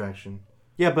giant distraction.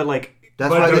 Yeah, but like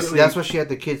that's why she had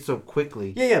the kids so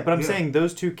quickly. Yeah, but I'm saying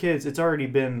those two kids, it's already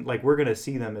been like we're gonna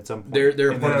see them at some point.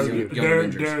 They're part of the Young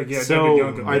Avengers.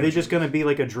 So are they just gonna be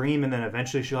like a dream, and then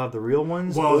eventually she'll have the real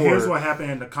ones? Well, here's what happened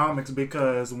in the comics,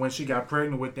 because when she got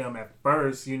pregnant with them at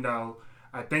first,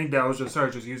 I think that was just her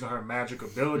just using her magic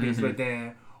abilities, but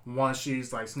then once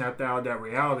she's like snapped out of that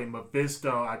reality,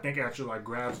 Mephisto, I think actually like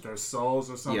grabs their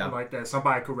souls or something like that.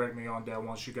 Somebody correct me on that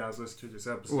once you guys listen to this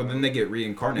episode. Well, then they get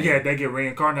reincarnated. Yeah, they get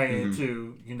reincarnated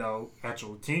into,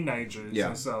 actual teenagers. Yeah.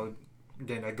 And so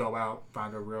then they go out,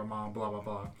 find their real mom, blah, blah,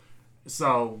 blah.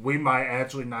 So we might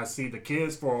actually not see the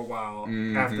kids for a while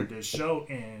after this show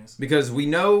ends. Because we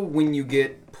know when you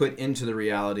get put into the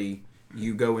reality,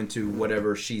 you go into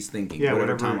whatever she's thinking,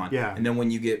 whatever timeline. Yeah. And then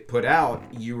when you get put out,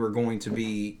 you are going to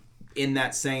be in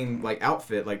that same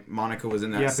outfit, like Monica was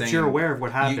in that same. Yeah, but you're aware of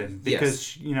what happened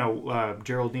because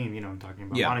Geraldine, I'm talking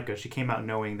about Monica. She came out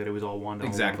knowing that it was all Wanda.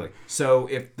 Exactly. So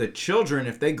if the children,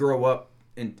 if they grow up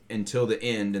until the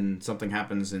end and something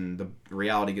happens and the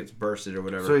reality gets bursted or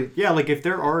whatever. So like if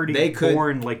they're already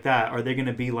born like that, are they going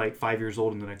to be like 5 years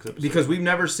old in the next episode? Because we've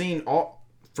never seen all.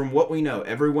 From what we know,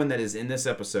 everyone that is in this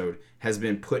episode has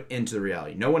been put into the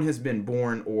reality. No one has been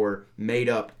born or made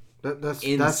up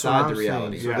inside the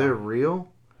reality. So they're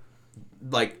real?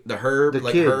 Like the Herb? The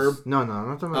like kids. Herb? No, I'm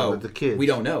not talking about the kids. We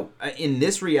don't know. In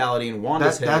this reality, in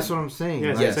Wanda's head... That's what I'm saying.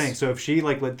 Yeah, that's what I'm saying. So if she,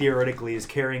 theoretically is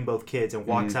carrying both kids and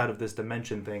walks out of this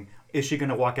dimension thing, is she going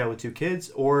to walk out with 2 kids,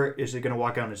 or is she going to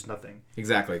walk out and just nothing?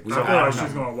 Exactly. I feel like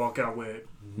she's going to walk out with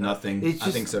nothing.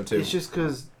 I think so, too. It's just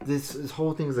because this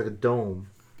whole thing is like a dome.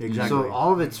 Exactly. So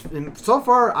all of it's so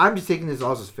far. I'm just taking this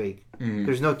all as fake.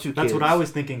 There's no 2 kids. That's what I was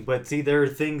thinking. But see, there are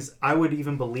things I would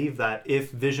even believe that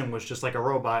if Vision was just like a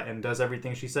robot and does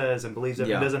everything she says and believes it,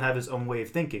 and doesn't have his own way of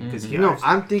thinking. Because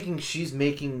I'm thinking she's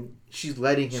letting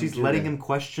him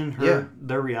question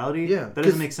their reality. Yeah, that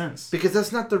doesn't make sense. Because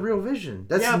that's not the real Vision.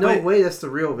 That's way that's the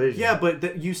real Vision. Yeah,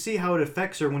 but you see how it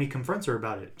affects her when he confronts her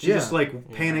about it. She just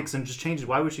panics and just changes.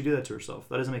 Why would she do that to herself?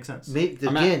 That doesn't make sense. The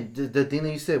thing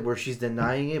that you said where she's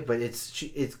denying it, but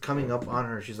it's coming up on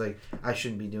her. She's like, I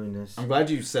shouldn't be doing this. I'm glad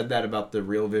you said that about the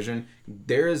real Vision.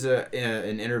 There is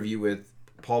an interview with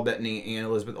Paul Bettany and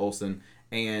Elizabeth Olsen,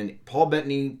 and Paul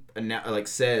Bettany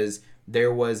says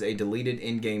there was a deleted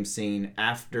in-game scene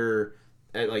after,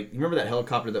 you remember that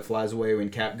helicopter that flies away when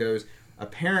Cap goes?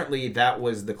 Apparently that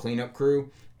was the cleanup crew,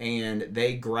 and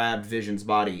they grabbed Vision's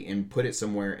body and put it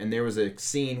somewhere, and there was a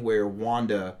scene where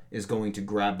Wanda is going to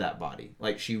grab that body.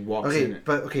 Like, she walks in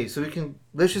it. So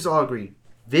let's just all agree.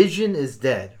 Vision is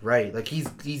dead, right? Like he's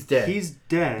dead. He's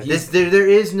dead. There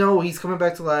is no. He's coming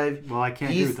back to life. Well, I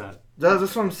can't do that.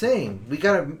 That's what I'm saying. We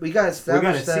gotta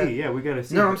establish that. We gotta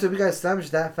see. No, I'm saying we gotta establish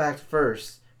that fact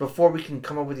first before we can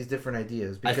come up with these different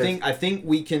ideas. I think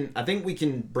we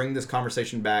can bring this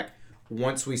conversation back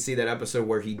once we see that episode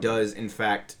where he does in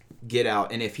fact get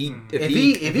out, and if he's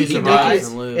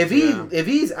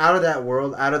out of that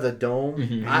world, out of the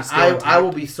dome, I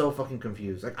will be so fucking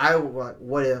confused. Like what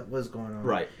was going on?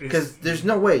 Right. Because there's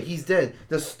no way he's dead.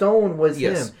 The stone was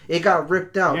him. It got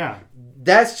ripped out. Yeah.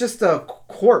 That's just a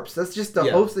corpse. That's just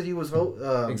the host that he was.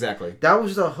 Exactly. That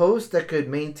was the host that could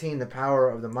maintain the power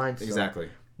of the Mind Stone. Exactly.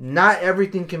 Not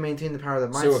everything can maintain the power of the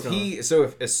Mind Stone. So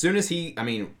if as soon as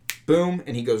boom,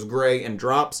 and he goes gray and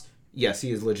drops, yes, he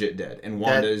is legit dead. And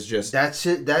Wanda is just... That's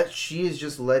it. That she is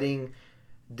just letting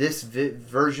this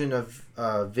version of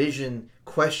Vision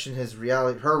question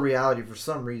her reality for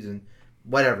some reason.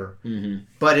 Whatever. Mm-hmm.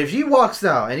 But if he walks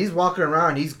out and he's walking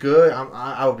around, he's good,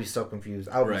 I would be so confused.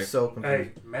 I would be so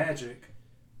confused. Hey, magic.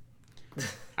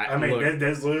 I mean,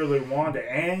 that's literally Wanda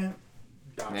and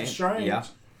Doctor Strange. Yeah.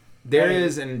 There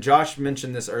is, and Josh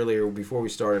mentioned this earlier before we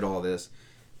started all this,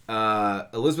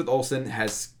 Elizabeth Olsen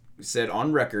has said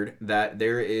on record that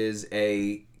there is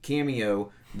a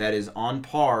cameo that is on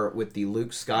par with the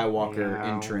Luke Skywalker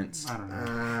entrance. I don't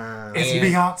know. It's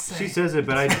Beyonce. She says it,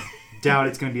 but I doubt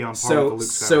it's going to be on par with the Luke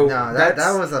Skywalker. No,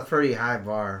 that was a pretty high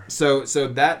bar. So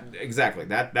that exactly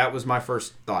that was my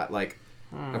first thought. Like,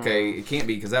 okay, it can't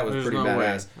be because that was pretty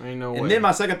badass. Ain't no way. And then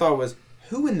my second thought was,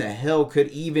 who in the hell could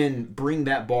even bring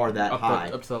that bar that high?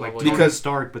 Up to that level. Tony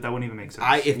Stark, but that wouldn't even make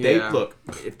sense.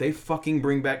 If they fucking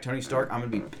bring back Tony Stark, I'm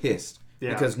gonna be pissed.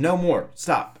 Yeah. Because no more.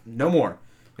 Stop. No more.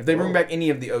 If they bring back any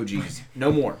of the OGs,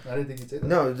 no more. I didn't think you'd say that.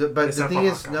 No, but the thing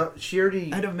is, she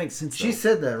already. That don't make sense. She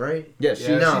said that, right? Yeah, she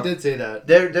did say that.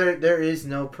 There is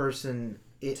no person.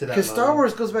 Because Star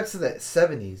Wars goes back to the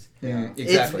 70s. Yeah,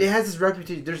 exactly. It has this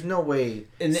reputation. There's no way.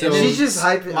 And she's just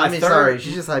hyping.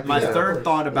 She's just hyping. My third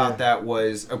thought about that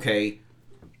was, okay,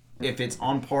 if it's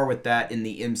on par with that in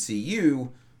the MCU,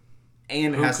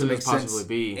 and it has to make sense.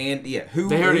 Be? And they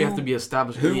already have to be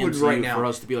established in the MCU right now for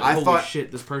us to be like, holy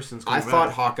shit, this person's coming back. I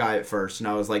thought Hawkeye at first, and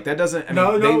I was like, that doesn't.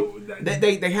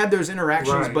 They had those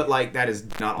interactions, but like that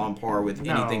is not on par with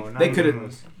anything. They could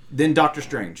have. Then Doctor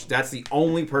Strange. That's the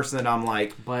only person that I'm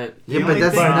like. But that's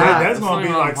gonna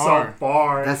be like so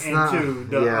far into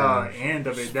the end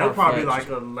of it. That's probably like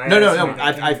a last. No.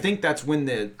 I think that's when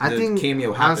the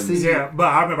cameo happens. Yeah, but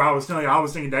I remember I was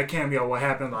thinking that cameo will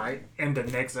happen like in the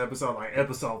next episode, like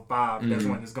episode 5. That's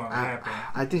when it's gonna happen.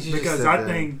 I think she because I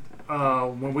think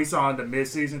when we saw in the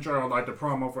mid-season trailer, like the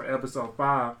promo for episode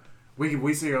 5.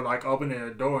 We see her like opening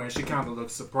the door and she kind of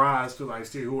looks surprised to like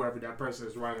see whoever that person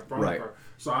is right in front of her.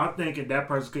 So I'm thinking that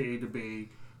person could either be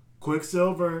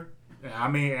Quicksilver,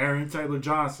 Aaron Taylor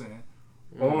Johnson,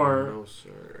 or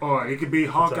it could be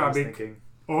Hawkeye.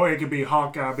 Or it could be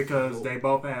Hawkeye because they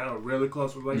both had a really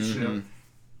close relationship.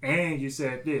 Mm-hmm. And you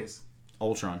said this,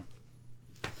 Ultron.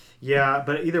 Yeah,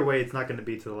 but either way, it's not going to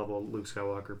be to the level of Luke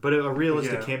Skywalker. But a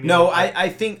realistic cameo. No, I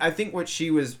think what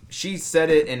she said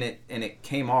it and it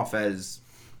came off as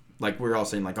like we were all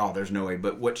saying like, oh, there's no way.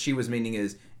 But what she was meaning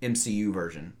is MCU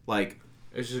version. Like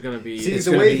it's just going to be. See, here's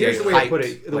the way I put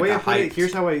it. The way I put it.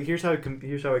 Here's how I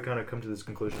kind of come to this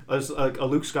conclusion. A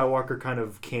Luke Skywalker kind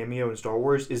of cameo in Star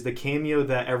Wars is the cameo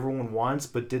that everyone wants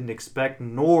but didn't expect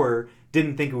nor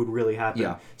didn't think it would really happen.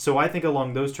 Yeah. So I think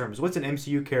along those terms, what's an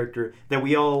MCU character that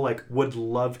we all like would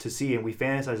love to see and we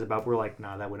fantasize about? We're like,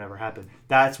 nah, that would never happen.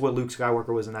 That's what Luke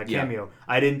Skywalker was in that cameo.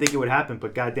 I didn't think it would happen,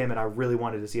 but goddamn it, I really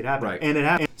wanted to see it happen. Right. And it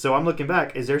happened. So I'm looking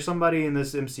back. Is there somebody in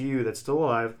this MCU that's still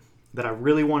alive that I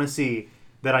really want to see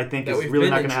that I think is really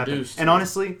not going to happen? And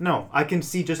honestly, no. I can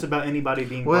see just about anybody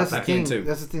being that's the thing.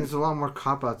 That's the thing. There's a lot more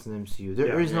cop-outs in the MCU.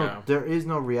 There is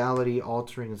no reality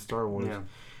altering in Star Wars. Yeah.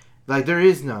 Like, there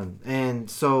is none. And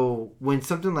so, when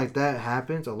something like that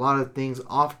happens, a lot of things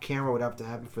off camera would have to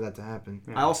happen for that to happen.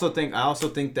 Yeah. I also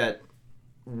think that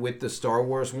with the Star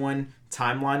Wars one,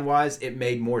 timeline-wise, it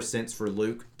made more sense for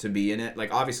Luke to be in it.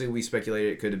 Like, obviously, we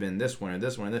speculated it could have been this one or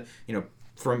this one.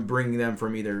 From bringing them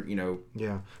from either,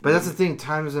 Yeah. But that's the thing.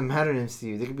 Time doesn't matter in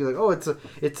MCU. They could be like, oh,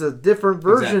 it's a different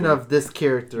version of this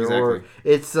character. Exactly. Or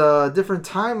it's a different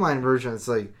timeline version. It's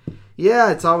like...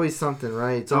 Yeah, it's always something,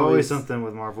 right? It's always something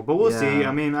with Marvel, but we'll see.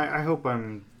 I mean, I hope I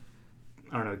don't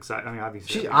know, excited. I mean,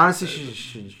 obviously.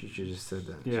 She should just said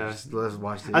that. Yeah. Let's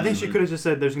watch it. I think she could have just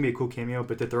said there's going to be a cool cameo,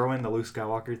 but to throw in the Luke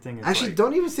Skywalker thing is actually,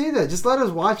 don't even say that. Just let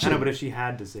us watch it. I know, but if she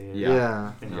had to say it.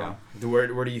 Yeah.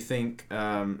 Where do you think,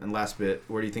 and last bit,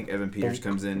 where do you think Evan Peters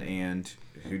comes in and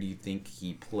who do you think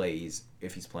he plays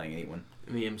if he's playing anyone?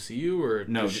 In the MCU or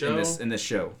no, the show? in this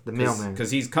show. The Mailman.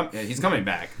 Because he's coming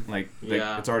back. Like,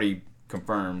 it's already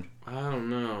confirmed. I don't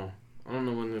know when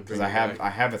they're bringing because I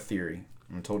have a theory.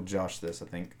 I told Josh this, I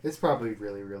think. It's probably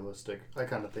really realistic. I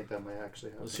kind of think that might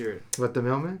actually happen. Let's hear it. What, the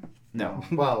Mailman? No.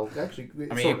 Well, actually,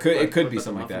 I mean, it could be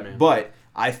something like that. Man. But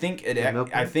I think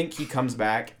he comes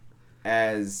back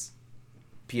as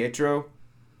Pietro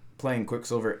playing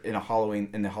Quicksilver in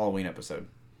the Halloween episode.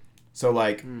 So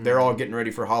they're all getting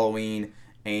ready for Halloween,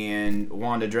 and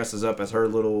Wanda dresses up as her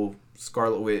little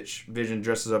Scarlet Witch. Vision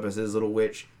dresses up as his little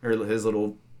witch or his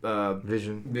little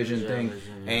Vision thing,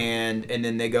 and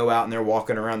then they go out and they're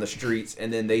walking around the streets,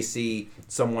 and then they see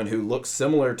someone who looks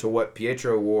similar to what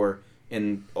Pietro wore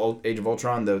in Age of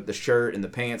Ultron, the shirt and the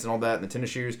pants and all that, and the tennis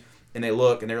shoes, and they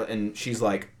look and she's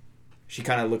like, she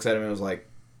kind of looks at him and was like,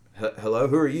 hello,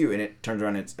 who are you? And it turns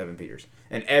around and it's Evan Peters,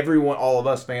 and everyone, all of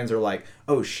us fans are like,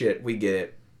 oh shit, we get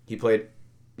it. He played,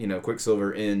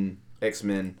 Quicksilver in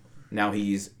X-Men. Now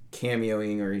he's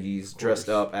cameoing or he's dressed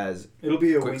up as. It'll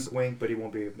be a wink, but he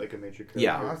won't be like a major character.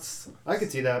 Yeah, I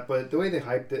could see that, but the way they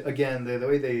hyped it again, the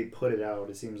way they put it out,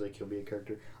 it seems like he'll be a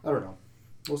character. I don't know.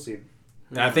 We'll see.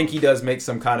 And I think he does make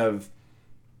some kind of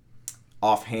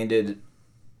offhanded,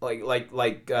 like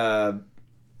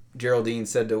Geraldine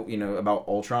said to about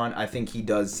Ultron. I think he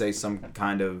does say some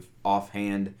kind of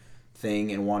offhand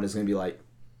thing, and Wanda's gonna be like,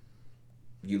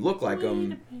 "You look like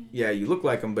him, yeah, you look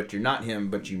like him, but you're not him,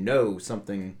 but you know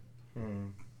something."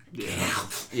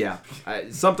 Yeah,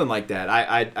 something like that.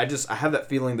 I have that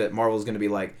feeling that Marvel's going to be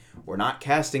like, we're not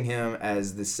casting him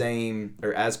as the same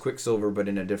or as Quicksilver, but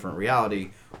in a different reality.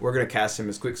 We're going to cast him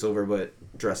as Quicksilver, but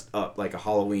dressed up like a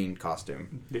Halloween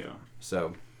costume. Yeah.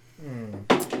 So.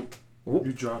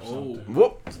 You dropped something.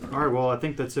 Whoop. All right. Well, I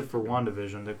think that's it for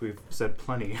WandaVision. I think we've said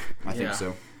plenty. I think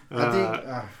so. I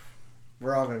think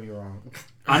we're all gonna be wrong.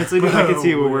 Honestly, I can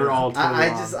see where we're all totally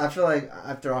wrong. I feel like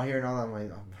after all hearing all that, I'm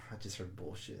like, I just heard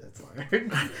bullshit. That's all I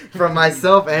heard from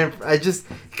myself, and I just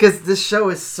because this show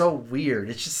is so weird.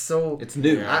 It's just so. It's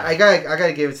new. Yeah. I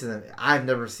gotta give it to them. I've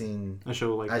never seen a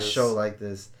show like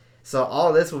this. So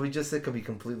all this, what we just said, could be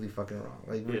completely fucking wrong.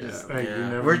 Like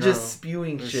we're just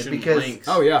spewing shit because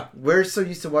we're so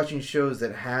used to watching shows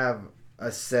that have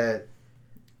a set.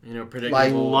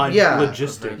 Predictable.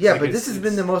 Logistics. Yeah, but this has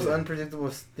been the most unpredictable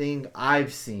thing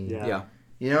I've seen. Yeah.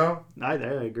 I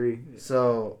agree.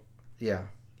 So, yeah.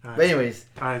 But anyways.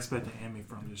 I expect an Emmy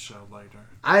from this show later.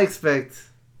 I expect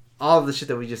all of the shit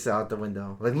that we just said out the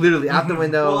window. Like, literally out the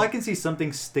window. Well, I can see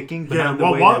something sticking, but not the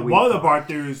way that we thought. One of our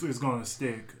theories is going to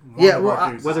stick.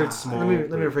 Whether it's small. Let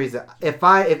me rephrase that. If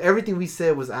everything we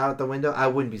said was out the window, I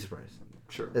wouldn't be surprised.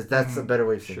 Sure. That's a better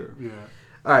way of saying it. Sure. Yeah.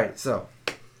 All right, so.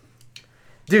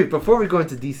 Dude, before we go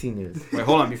into DC news. Wait,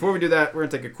 hold on. Before we do that, we're going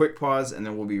to take a quick pause, and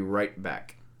then we'll be right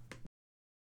back.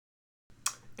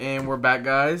 And we're back,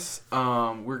 guys.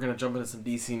 We're going to jump into some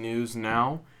DC news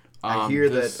now. I hear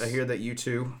that you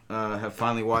two have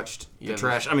finally watched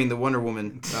the Wonder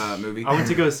Woman movie. I went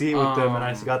to go see it with them, and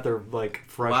I got their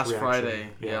fresh last reaction. Friday.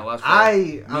 Yeah, last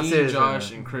Friday. Me,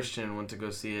 Josh, and Christian went to go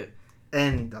see it.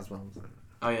 And that's what I'm saying.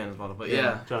 Oh yeah, and his model, but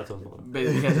yeah. Shout out to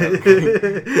his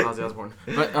Ozzy Osbourne.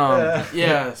 But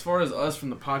as far as us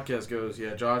from the podcast goes,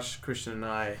 Josh, Christian, and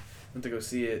I went to go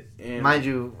see it. And mind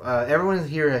you, everyone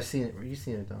here has seen it. You've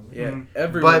seen it, Dom. Yeah,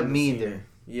 everyone. But me either.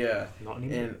 Yeah,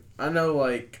 and I know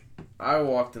I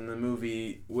walked in the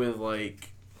movie with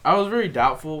I was very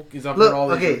doubtful because I've heard all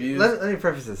these reviews. Let me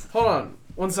preface this. Hold on,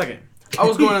 1 second. I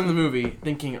was going in the movie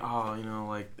thinking,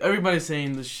 everybody's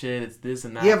saying this shit, it's this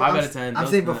and that. Yeah, 5 out of 10. I'm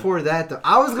saying before that though,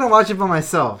 I was gonna watch it by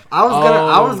myself. I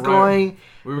was going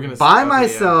by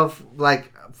myself,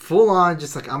 full on,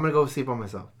 just I'm gonna go see it by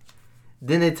myself.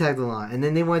 Then they tagged along, and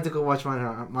then they wanted to go watch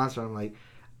Monster. I'm like,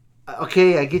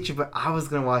 okay, I get you, but I was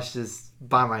gonna watch this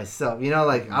by myself.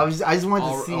 I just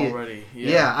wanted to see it.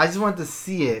 Yeah, I just wanted to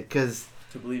see it because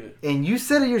to believe it. And you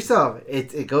said it yourself.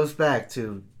 It goes back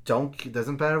to.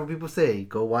 Doesn't matter what people say.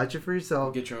 Go watch it for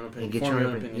yourself. Get your own opinion. And get your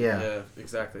own opinion. Yeah,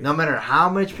 exactly. No matter how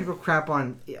much people crap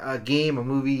on a game, a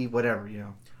movie, whatever,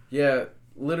 Yeah,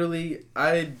 literally,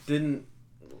 I didn't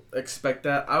expect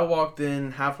that. I walked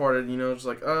in half-hearted, just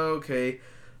okay,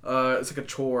 it's like a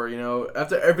chore,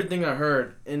 After everything I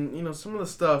heard, and some of the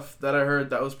stuff that I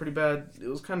heard that was pretty bad, it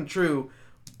was kind of true,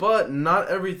 but not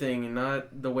everything,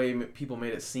 not the way people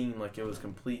made it seem like it was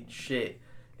complete shit.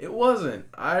 It wasn't.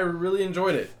 I really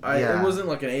enjoyed it. It wasn't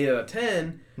an 8 out of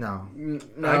 10. No.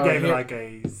 I gave it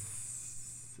a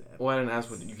 7. Well, I didn't ask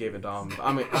what you gave it, Dom.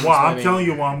 I'm telling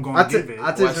you what I'm going to give it.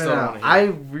 I'll tell you right now. I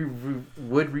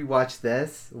would rewatch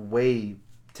this way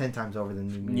 10 times over the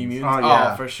New Mutants. New Mutants?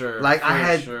 Oh, for sure. Like, I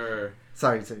had... Sure.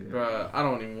 Sorry. Bruh, I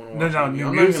don't even want to watch No,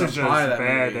 New Mutants is just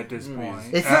bad at this point.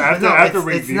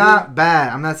 It's not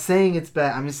bad. I'm not saying it's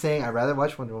bad. I'm just saying I'd rather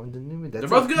watch Wonder Woman than New Mutants.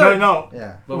 They're both good. No.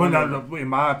 Yeah. In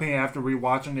my opinion, after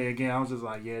rewatching it again, I was just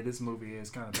like, yeah, this movie is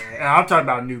kind of bad. And I'm talking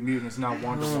about New Mutants, not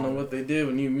Wonder Woman. I don't know what they did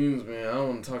with New Mutants, man. I don't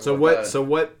want to talk about that. So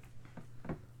what,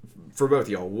 for both of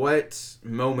y'all, what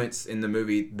moments in the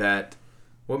movie that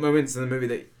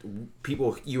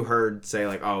people you heard say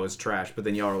like, oh, it's trash, but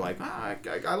then y'all are like, I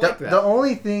like that. The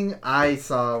only thing I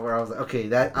saw where I was like, okay,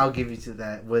 that I'll give you to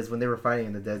that was when they were fighting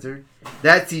in the desert.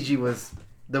 That CG was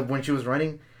when she was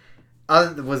running.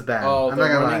 Was bad. Oh, I'm the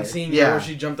not gonna running lie. scene yeah. where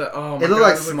she jumped out. Oh my it looked God,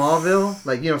 like Smallville,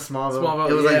 like Smallville.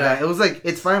 It was like that. It was like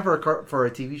it's fine for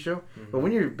a TV show, but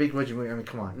when you're a big budget movie, I mean,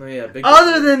 come on. No, yeah, big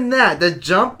Other budget. than that, the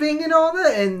jumping and all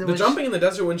that, and the jumping in the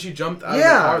desert when she jumped out of the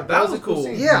car, that was cool.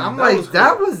 Yeah, I'm like,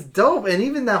 that was dope, and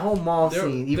even that whole mall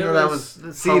scene, even though that was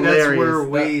hilarious. That's where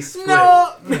we split.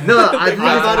 No, I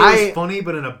thought it was funny,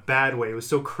 but in a bad way. It was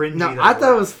so cringy. No, I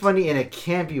thought it was funny in a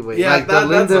campy way. Yeah, like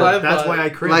that's why I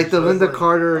cringed. Like the Linda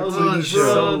Carter TV show.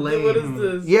 So lame. What is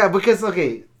this? Yeah, because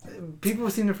people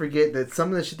seem to forget that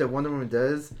some of the shit that Wonder Woman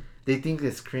does, they think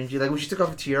it's cringy. Like when she took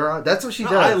off a tiara, that's what she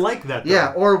does. I like that. Though.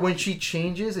 Yeah, or when she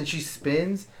changes and she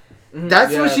spins,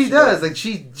 that's what she does. Like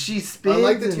she spins. I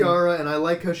like the tiara, and I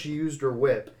like how she used her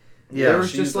whip. Yeah, there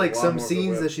was just like some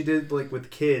scenes that she did like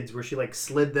with kids where she like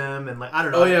slid them and like I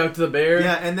don't know. Oh yeah, to the bear.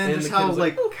 Yeah, and then just how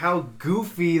how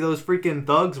goofy those freaking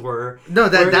thugs were. No,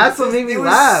 that's what made me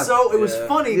laugh. It was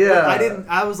funny. Yeah, but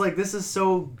I was like, this is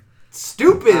so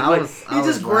stupid. He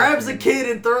just grabs a kid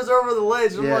and throws her over the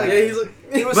ledge. I'm like, he's like,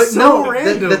 it was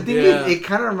random. The thing is, it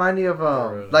kind of reminded me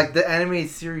of like the animated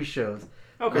series shows.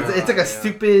 Okay. It's like a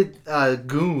stupid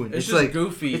goon. It's just like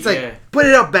goofy. It's like put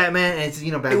it up, Batman, and it's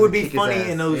Batman. It would be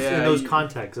funny in those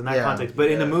contexts, in that context,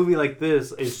 but in a movie like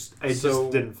this, it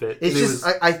just didn't fit. It's just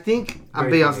I think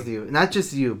I'm being honest with you, not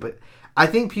just you, but I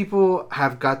think people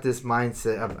have got this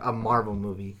mindset of a Marvel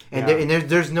movie, and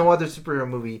there's no other superhero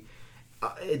movie.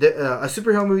 A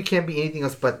superhero movie can't be anything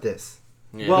else but this.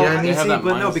 Yeah. Well, you know what I mean?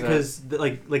 But no, because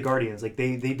like Guardians, like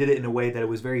they did it in a way that it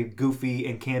was very goofy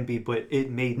and campy, but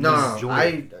it made me enjoy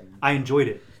it. I enjoyed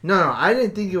it. No, I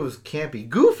didn't think it was campy.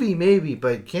 Goofy maybe,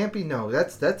 but campy no.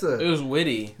 That's a. It was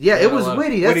witty. Yeah, it was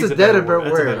witty. That's a better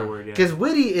word. Because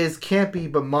witty is campy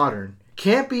but modern.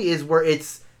 Campy is where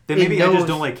it's. Then maybe I just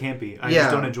don't like campy. I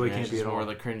just don't enjoy campy at all. More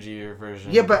the cringier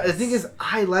version. Yeah, but the thing is,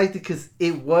 I liked it because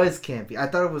it was campy. I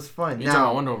thought it was fun. You're talking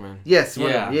about Wonder Woman. Yes,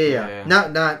 Wonder Woman. Yeah.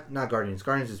 Not Guardians.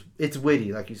 Guardians it's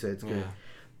witty, like you said. It's good. Yeah.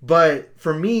 But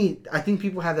for me, I think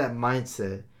people have that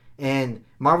mindset, and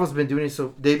Marvel's been doing it.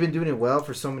 So they've been doing it well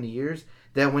for so many years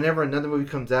that whenever another movie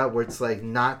comes out where it's like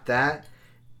not that,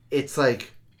 it's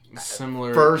like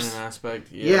similar first in an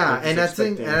aspect. Yeah, and I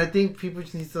think people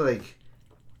just need to like.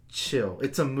 Chill.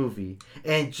 It's a movie.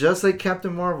 And just like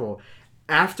Captain Marvel,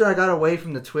 after I got away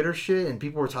from the Twitter shit and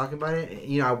people were talking about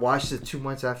it, I watched it 2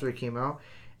 months after it came out.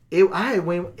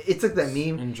 It's like that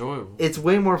meme. Enjoyable. It's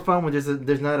way more fun when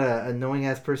there's not a annoying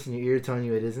ass person in your ear telling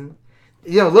you it isn't.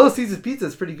 Little Caesar's Pizza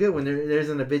is pretty good when there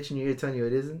isn't a bitch in your ear telling you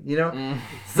it isn't.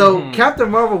 So Captain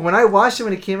Marvel, when I watched it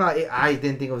when it came out, I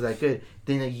didn't think it was that good.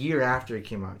 Then a year after it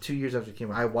came out, 2 years after it came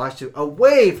out, I watched it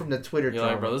away from the Twitter. You're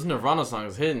like, bro, this Nirvana song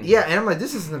is hitting. Yeah, and I'm like,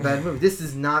 this isn't a bad movie. This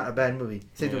is not a bad movie.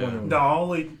 The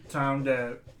only time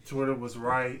that Twitter was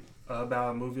right about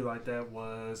a movie like that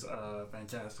was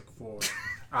Fantastic Four.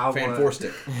 Fan-forced.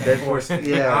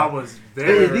 Yeah. I was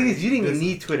very... The thing is, you didn't even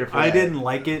need Twitter for that. I didn't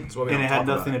like it, and it had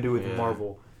nothing to do with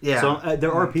Marvel. Yeah. So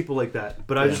there are people like that,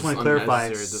 but I just want to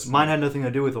clarify. Mine had nothing to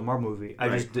do with a Marvel movie.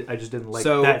 I just didn't like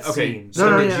that scene.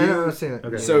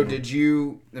 So did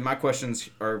you? And my questions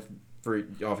are for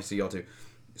obviously y'all too.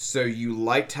 So you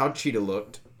liked how Cheetah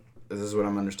looked. This is what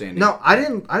I'm understanding. No, I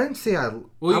didn't say I.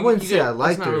 Well, I wouldn't say I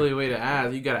liked her. That's not really a way to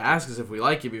ask. You got to ask us if we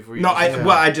like it before you. No,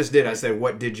 I just did. I said,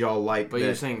 what did y'all like? But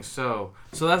you're saying so.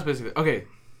 So that's basically okay.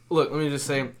 Look, let me just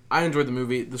say, I enjoyed the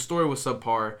movie. The story was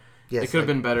subpar. Yes, it could have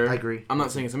been better. I agree. I'm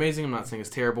not saying it's amazing. I'm not saying it's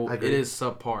terrible. It is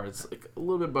subpar. It's like a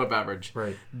little bit above average.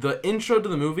 Right. The intro to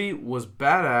the movie was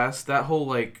badass. That whole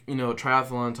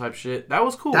triathlon type shit. That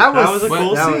was cool. That was a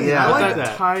cool scene. Yeah, I like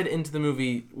that. Tied into the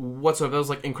movie whatsoever. That was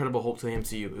like Incredible Hulk to the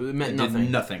MCU. It meant nothing.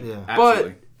 Did nothing. Yeah.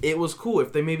 Absolutely. But it was cool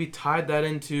if they maybe tied that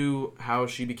into how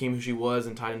she became who she was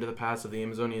and tied into the past of the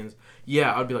Amazonians.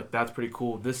 Yeah, I'd be like, that's pretty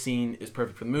cool. This scene is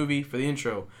perfect for the movie, for the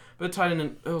intro. But it tied in,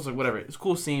 it was like, whatever. It's a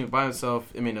cool scene by itself.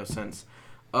 It made no sense.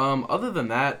 Other than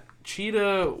that,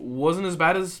 Cheetah wasn't as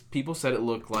bad as people said it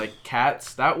looked like.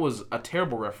 Cats, that was a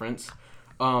terrible reference.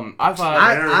 I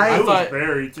thought it was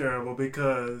very terrible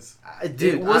because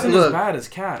it wasn't as bad as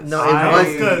Cats. No, it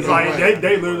wasn't. Because like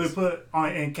they literally put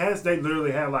on in Cats, they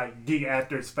literally had like the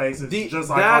actors' faces just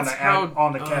like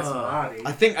on the Cats body.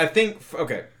 I think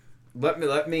okay.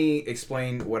 Let me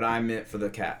explain what I meant for the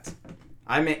Cats.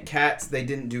 I meant Cats. They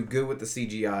didn't do good with the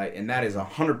CGI, and that is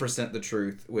 100% the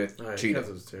truth with Cheetah.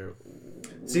 Cats was terrible.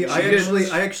 See,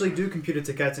 I actually do compute it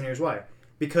to Cats, and here's why.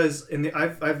 Because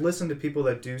I've listened to people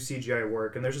that do CGI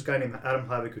work, and there's this guy named Adam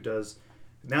Hlavik who does.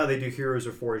 Now they do Heroes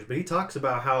or Forged, but he talks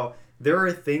about how there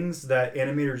are things that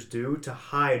animators do to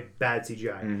hide bad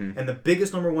CGI, and the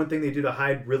biggest number one thing they do to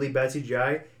hide really bad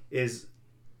CGI is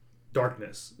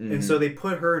darkness. And so they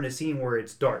put her in a scene where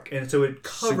it's dark, and so it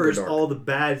covers all the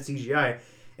bad CGI.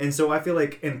 And so I feel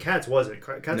like, and Cats wasn't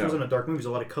a dark movie; it was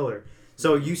a lot of color.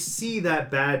 So you see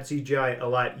that bad CGI a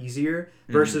lot easier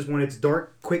versus when it's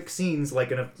dark, quick scenes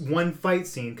like in a one fight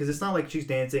scene, because it's not like she's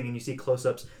dancing and you see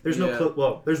close-ups. There's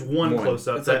no there's one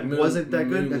close-up that wasn't that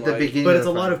good at the beginning, but it's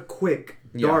a lot of quick,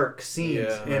 dark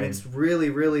scenes, and it's really,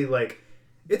 really like.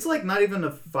 It's like not even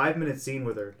a 5-minute scene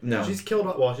with her. No. She's killed.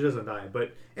 Well, she doesn't die,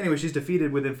 but anyway, she's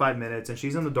defeated within 5 minutes, and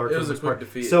she's in the dark. It was a quick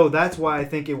defeat. So that's why I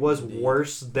think it was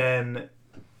worse than.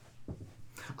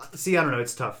 See, I don't know.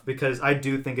 It's tough because I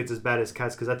do think it's as bad as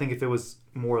Cats, because I think if it was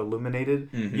more illuminated,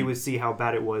 you would see how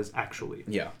bad it was actually.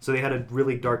 Yeah. So they had to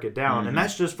really dark it down, and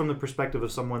that's just from the perspective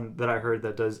of someone that I heard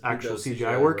that does actual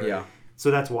CGI work. Right. Yeah. So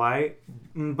that's why,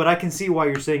 but I can see why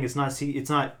you're saying it's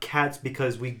not Cats,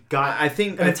 because we got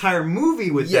an entire movie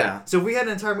with that. So if we had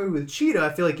an entire movie with Cheetah,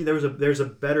 I feel like there's a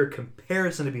better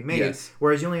comparison to be made. Yes.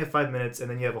 Whereas you only have 5 minutes and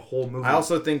then you have a whole movie. I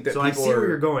also think that so people I see where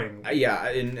you're going. Yeah,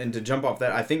 and to jump off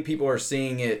that, I think people are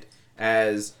seeing it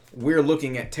as we're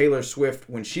looking at Taylor Swift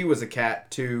when she was a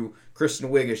cat to Kristen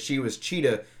Wiig as she was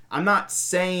Cheetah. I'm not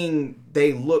saying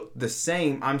they look the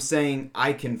same. I'm saying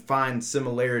I can find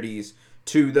similarities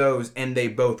to those, and they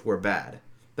both were bad.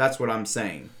 That's what I'm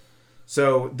saying.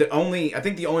 So I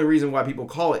think the only reason why people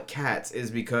call it Cats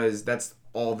is because that's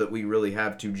all that we really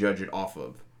have to judge it off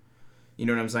of. You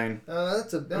know what I'm saying?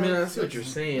 That's what you're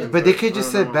saying. But they could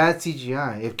just say bad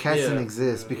CGI if Cats didn't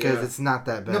exist, because it's not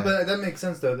that bad. No, but that makes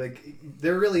sense though. Like,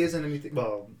 there really isn't anything.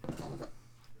 Well,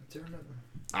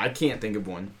 I can't think of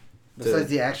one. Besides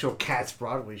the actual Cats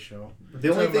Broadway show.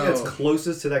 The only thing that's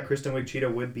closest to that Kristen Wiig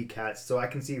Cheetah would be Cats. So I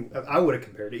can see, I would have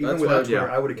compared it. Even without Twitter,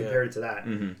 I would have compared it to that.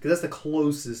 Because that's the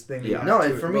closest thing. Yeah. No,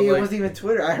 and for me, it wasn't even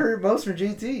Twitter. I heard most from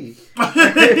JT.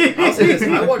 I'll say this.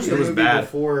 I watched the movie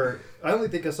before. I only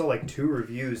think I saw like 2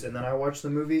 reviews, and then I watched the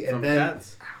movie, and then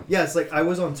Cats? Yeah, it's like I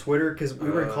was on Twitter because we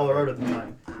were in Colorado at the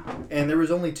time, and there was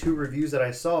only 2 reviews that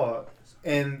I saw,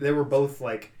 and they were both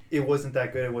like, it wasn't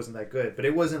that good, but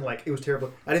it wasn't like it was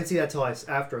terrible. I didn't see that till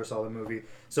after I saw the movie,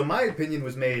 so my opinion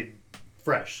was made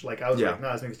fresh. Like I was like,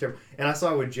 no, this movie's terrible, and I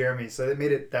saw it with Jeremy, so it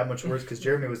made it that much worse because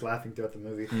Jeremy was laughing throughout the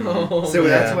movie. So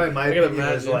that's why my opinion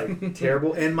was like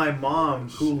terrible. And my mom,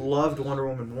 who loved Wonder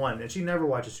Woman 1, and she never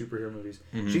watches superhero movies,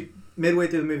 she midway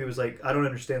through the movie was like, I don't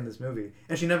understand this movie,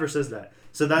 and she never says that.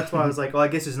 So that's why I was like, well, I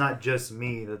guess it's not just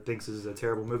me that thinks this is a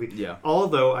terrible movie. Yeah.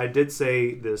 Although I did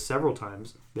say this several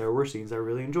times, there were scenes I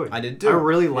really enjoyed. I did too. I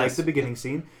really liked the beginning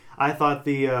scene. I thought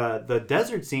the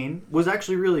desert scene was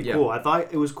actually really cool. I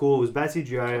thought it was cool. It was bad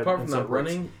CGI. Apart from that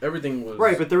running, everything was...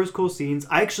 Right, but there was cool scenes.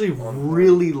 I actually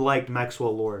really liked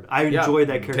Maxwell Lord. I enjoyed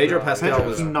that character. Pedro Pascal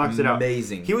was knocks it out.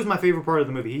 Amazing. He was my favorite part of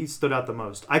the movie. He stood out the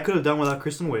most. I could have done without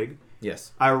Kristen Wiig.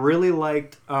 Yes. I really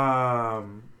liked...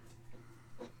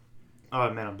 Oh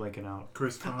man, I'm blanking out.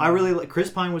 Chris Pine. I really like Chris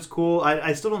Pine was cool.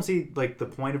 I still don't see like the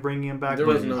point of bringing him back. There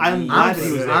was no I'm glad that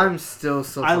he was there. I'm still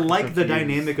so. I like confused. the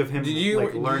dynamic of him. Did you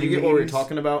learning? Did you get what we were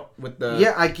talking about with the?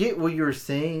 Yeah, I get what you were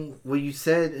saying. What you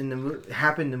said in the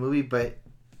happened in the movie, but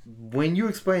when you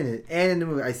explain it and in the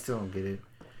movie, I still don't get it.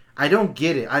 I don't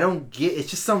get it. It's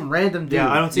just some random dude.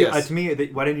 Yeah, I don't see it. To me,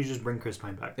 why didn't you just bring Chris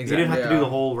Pine back? Exactly. You didn't have to do the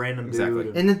whole random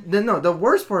dude. And the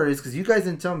worst part is because you guys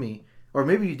didn't tell me, or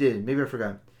maybe you did. Maybe I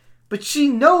forgot. But she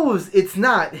knows it's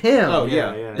not him. Oh,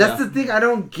 yeah. That's the thing I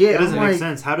don't get. It doesn't make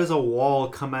sense. How does a wall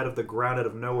come out of the ground out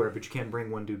of nowhere, but you can't bring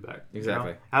one dude back? Exactly.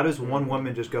 You know? How does one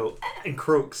woman just go and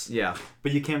croaks? Yeah.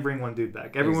 But you can't bring one dude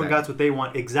back. Everyone got what they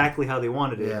want exactly how they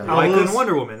wanted it. Yeah. Why couldn't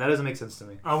Wonder Woman? That doesn't make sense to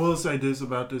me. I will say this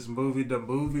about this movie. The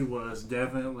movie was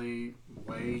definitely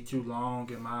way too long,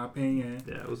 in my opinion.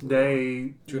 Yeah, it was.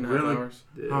 They 2.5 hours.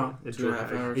 Huh?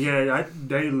 2.5 hours. Yeah,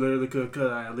 they literally could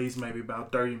cut at least maybe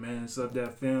about 30 minutes of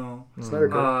that film.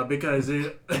 Because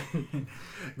it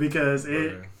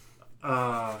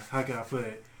how can I put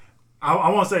it? I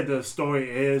won't say the story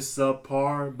is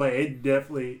subpar, but it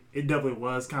definitely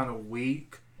was kind of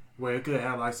weak, where it could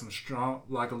have like some strong,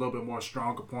 like a little bit more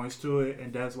stronger points to it,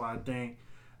 and that's why I think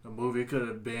the movie could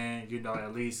have been,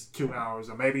 at least 2 hours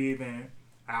or maybe even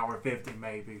hour 50,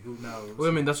 maybe. Who knows? Well,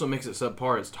 I mean, that's what makes it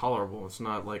subpar. It's tolerable. It's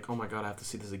not like, oh my god, I have to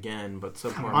see this again. But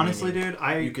subpar. Honestly, dude,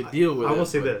 you could deal with it. I will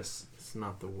say this. It's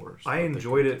not the worst. I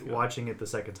enjoyed it watching it the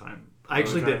second time. I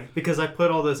actually did because I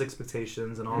put all those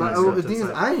expectations and all that stuff. The thing is,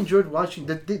 I enjoyed watching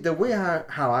the way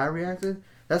how I reacted.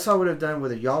 That's how I would have done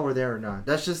whether y'all were there or not.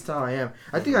 That's just how I am.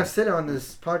 I think I've said it on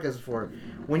this podcast before.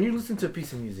 When you listen to a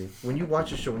piece of music, when you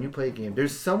watch a show, when you play a game,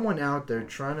 there's someone out there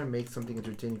trying to make something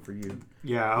entertaining for you.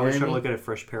 Yeah, I always try to look at it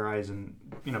fresh pair of eyes and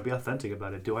be authentic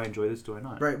about it. Do I enjoy this? Do I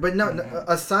not? Right, but no,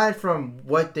 aside from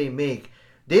what they make,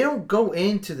 they don't go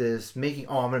into this making,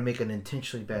 I'm going to make an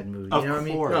intentionally bad movie. You know what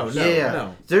I mean?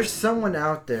 No. There's someone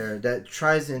out there that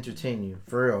tries to entertain you,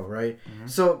 for real, right? Mm-hmm.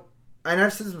 So, and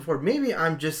I've said this before, maybe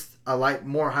I'm just a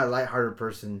lighthearted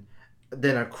person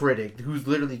than a critic who's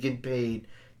literally getting paid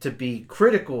to be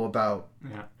critical about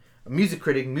a music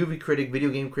critic, movie critic, video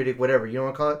game critic, whatever, you know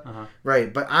what I call it? Uh-huh.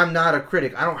 Right, but I'm not a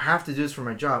critic. I don't have to do this for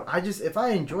my job. If I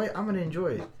enjoy it, I'm going to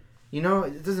enjoy it.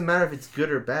 It doesn't matter if it's good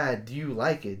or bad. Do you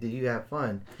like it? Did you have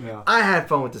fun? Yeah. I had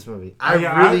fun with this movie. I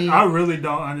really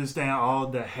don't understand all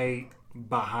the hate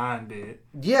behind it.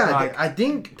 Yeah, I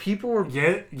think people were...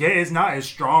 Yeah, it's not as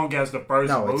strong as the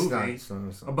first movie. It's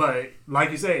not. But,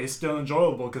 like you say, it's still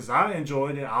enjoyable because I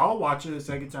enjoyed it. I'll watch it a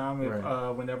second time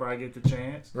whenever I get the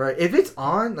chance. Right. If it's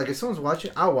on, like if someone's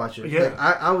watching, I'll watch it. Yeah. Like,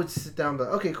 I would sit down and be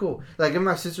like, okay, cool. Like if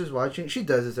my sister's watching, she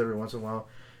does this every once in a while.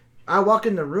 I walk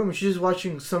in the room and she's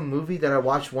watching some movie that I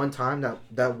watched one time,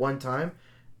 that one time.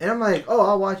 And I'm like, oh,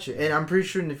 I'll watch it. And I'm pretty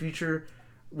sure in the future,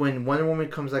 when Wonder Woman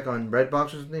comes like on Redbox or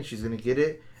something, she's going to get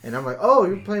it. And I'm like, oh,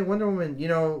 you're playing Wonder Woman,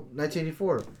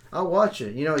 1984. I'll watch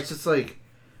it. It's just like,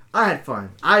 I had fun.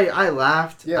 I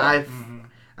laughed. Yeah.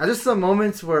 Just some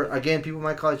moments where, again, people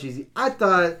might call it cheesy. I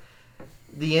thought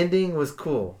the ending was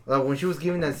cool. Like when she was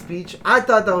giving that speech, I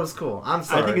thought that was cool. I'm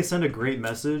sorry. I think it sent a great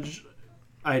message.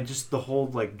 The whole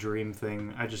dream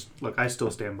thing, I still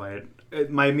stand by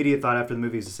it. My immediate thought after the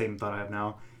movie is the same thought I have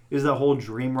now. Is that whole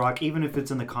dream rock, even if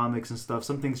it's in the comics and stuff,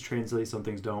 some things translate, some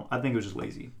things don't. I think it was just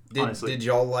lazy, honestly. Did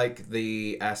y'all like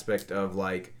the aspect of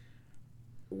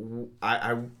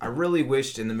I really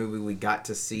wished in the movie we got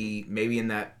to see maybe in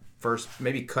that first,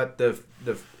 maybe cut the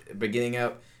beginning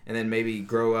up and then maybe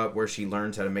grow up where she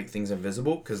learns how to make things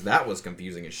invisible, because that was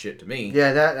confusing as shit to me.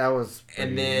 Yeah, that was...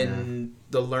 And then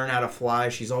the learn how to fly,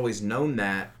 she's always known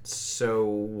that, so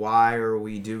why are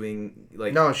we doing...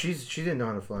 No, she didn't know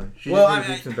how to fly. She did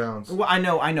leaps and bounds. Well, I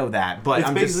know that, but it's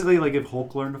basically like if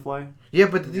Hulk learned to fly. Yeah,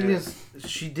 but the thing is,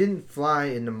 she didn't fly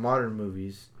in the modern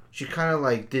movies. She kind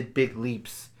of did big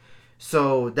leaps.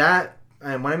 So that...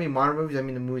 And when I mean modern movies, I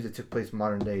mean the movies that took place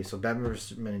modern day. So Batman vs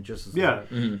Superman and Justice League. Yeah.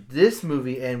 Mm-hmm. This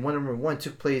movie and Wonder Woman 1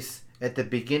 took place at the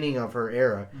beginning of her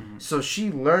era. Mm-hmm. So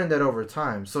she learned that over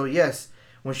time. So yes,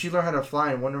 when she learned how to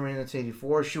fly in Wonder Woman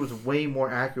 1984, she was way more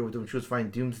accurate with when she was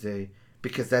fighting Doomsday.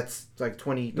 Because that's 20,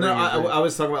 30 years I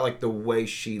was talking about the way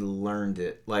she learned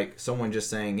it. Someone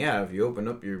just saying, yeah, if you open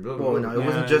up your... Well, no, it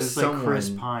wasn't just someone. Chris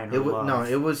Pine. It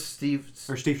was Steve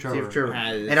Trevor.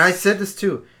 And I said this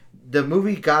too. The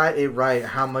movie got it right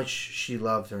how much she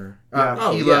loved her.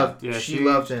 She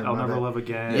loved him. I'll never love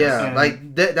again. Yeah,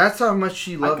 that's how much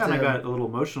she loved him. I kind of got a little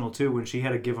emotional too when she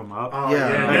had to give him up.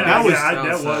 That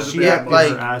was she had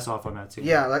her ass off on that scene.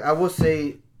 Yeah, I will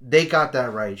say they got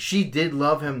that right. She did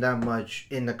love him that much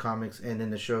in the comics and in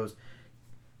the shows.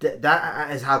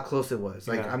 That is how close it was.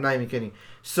 I'm not even kidding.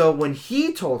 So when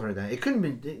he told her that, it couldn't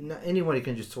have been... Anybody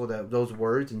could just told those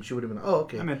words and she would have been oh,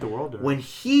 okay. I meant the world. When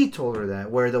he told her that,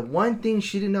 where the one thing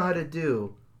she didn't know how to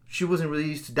do, she wasn't really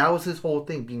used to... That was his whole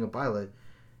thing, being a pilot.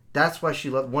 That's why she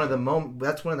loved...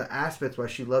 That's one of the aspects why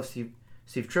she loves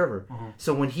Steve Trevor. Uh-huh.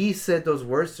 So when he said those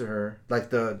words to her,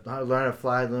 learn how to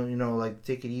fly,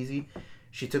 take it easy,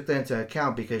 she took that into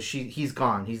account because he's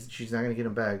gone. She's not going to get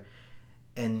him back.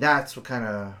 And that's what kind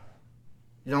of...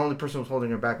 The only person who was holding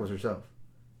her back was herself.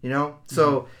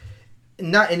 So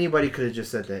not anybody could have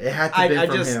just said that. It had to be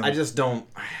from him. I just don't.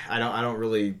 I don't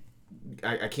really.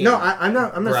 I can't. No, I'm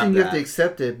not saying you have to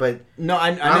accept it, but no,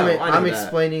 I know. I'm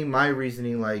explaining my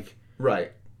reasoning.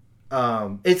 Right.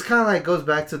 It's kind of goes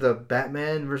back to the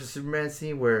Batman versus Superman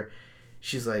scene where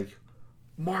she's like,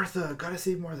 Martha, gotta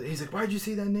save Martha. He's like, why'd you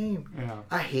say that name? Yeah.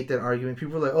 I hate that argument.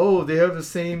 People are like, oh, they have the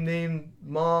same name,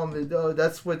 mom. And,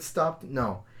 that's what stopped.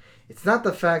 No, it's not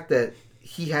the fact that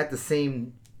he had the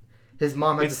same. His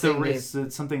mom had the same name.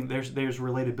 It's something. There's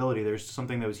relatability. There's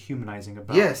something that was humanizing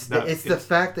about. Yes, it's the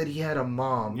fact that he had a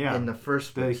mom in the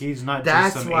first place. He's not.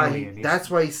 That's just some why. alien. That's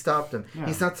why he stopped him. Yeah.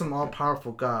 He's not some all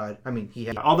powerful god. I mean, he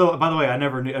had. Although, by the way, I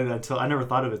never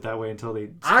thought of it that way until they.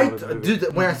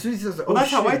 When as soon as he says, well, that's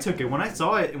how I took it. When I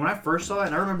first saw it,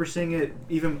 and I remember seeing it.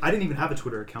 I didn't even have a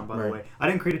Twitter account, by the way. I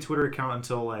didn't create a Twitter account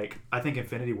until like I think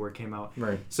Infinity War came out.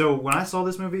 Right. So when I saw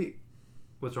this movie,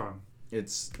 what's wrong?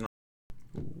 It's not.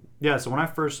 Yeah, so when I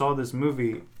first saw this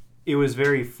movie, it was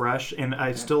very fresh, and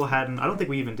I still hadn't. I don't think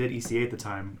we even did ECA at the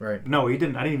time. Right. No, we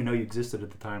didn't. I didn't even know you existed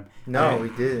at the time. No, we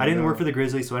didn't. I didn't work for the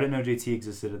Grizzlies, so I didn't know JT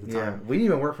existed at the time. Yeah, we didn't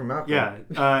even work for Malcolm. Yeah,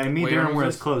 and me and Darren were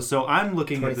as close. So I'm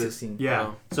looking at this. Yeah.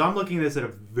 Wow. So I'm looking at this at a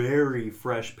very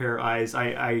fresh pair of eyes.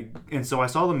 And so I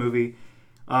saw the movie,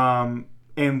 and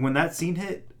when that scene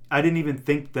hit, I didn't even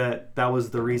think that was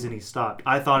the reason he stopped.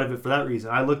 I thought of it for that reason.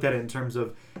 I looked at it in terms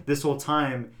of this whole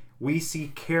time. We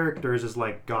see characters as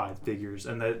like God figures,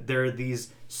 and that they're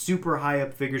these super high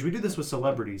up figures. We do this with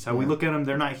celebrities. How we look at them,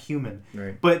 they're not human.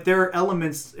 Right. But there are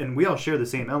elements, and we all share the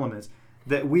same elements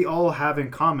that we all have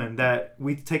in common. That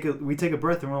we take a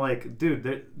breath and we're like,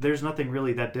 dude, there's nothing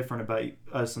really that different about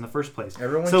us in the first place.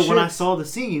 When I saw the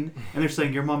scene and they're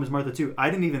saying your mom is Martha too, I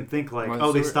didn't even think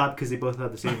like, they stopped because they both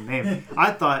have the same name.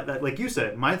 I thought that, like you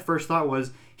said, my first thought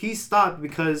was he stopped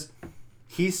because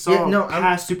he saw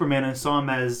past Superman and saw him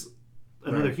as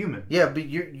another human. Yeah, but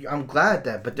I'm glad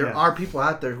but there are people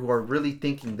out there who are really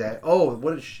thinking that, oh,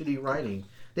 what a shitty writing.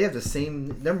 They have the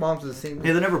same, their moms are the same.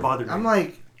 Yeah, they never bothered me. I'm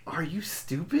like, are you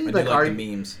stupid? I do like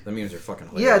the memes. The memes are fucking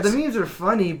hilarious. Yeah, the memes are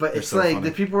funny, but it's so like funny.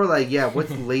 The people are like, yeah,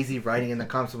 what's lazy writing in the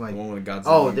comments? I'm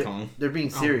like, they're being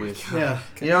serious. Yeah.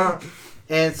 You know?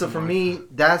 And so for me,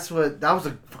 that was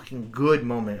a fucking good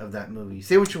moment of that movie.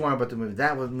 Say what you want about the movie.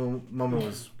 That moment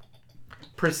was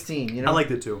pristine, you know? I liked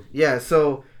it too. Yeah,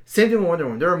 so same thing with Wonder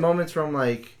Woman. There are moments where I'm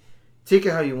like, take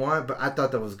it how you want, but I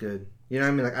thought that was good. You know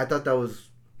what I mean? Like, I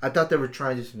thought they were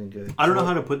trying to do something good. I don't know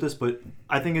how to put this, but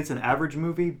I think it's an average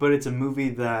movie, but it's a movie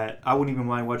that I wouldn't even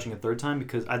mind watching a third time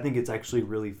because I think it's actually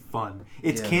really fun.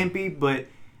 It's campy, but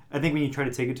I think when you try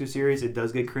to take it too serious, it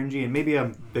does get cringy, and maybe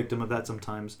I'm a victim of that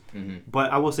sometimes. Mm-hmm.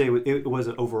 But I will say it was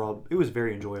overall, it was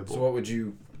very enjoyable.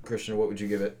 So Christian, what would you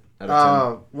give it out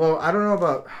of 10? Well, I don't know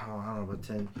about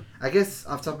 10. I guess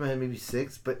off the top of my head, maybe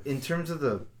 6. But in terms of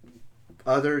the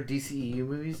other DCEU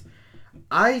movies,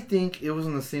 I think it was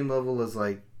on the same level as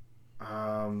like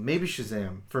maybe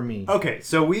Shazam for me. Okay,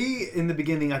 so we in the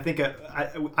beginning, I think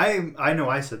I know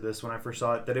I said this when I first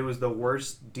saw it that it was the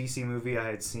worst DC movie I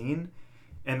had seen,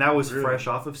 and that was fresh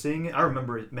off of seeing it. I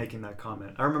remember making that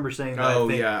comment. I remember saying that.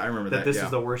 I remember that. This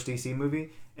is the worst DC movie,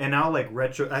 and now like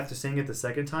after seeing it the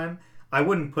second time, I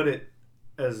wouldn't put it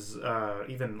as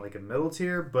even like a middle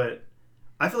tier, but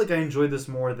I feel like I enjoyed this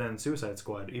more than Suicide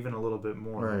Squad, even a little bit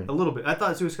more. Right. A little bit. I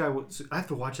thought I have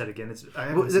to watch that again. I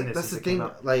haven't seen it that's since the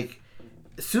thing. Like,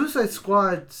 Suicide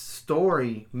Squad's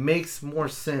story makes more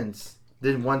sense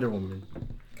than Wonder Woman.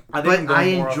 I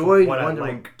enjoyed Wonder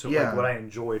Woman. What I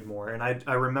enjoyed more, and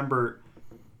I remember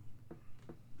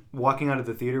walking out of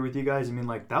the theater with you guys. I mean,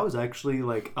 like that was actually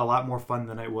like a lot more fun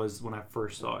than it was when I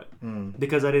first saw it,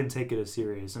 because I didn't take it as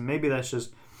serious, and maybe that's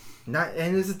just. And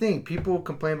there's the thing, people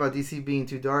complain about DC being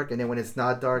too dark, and then when it's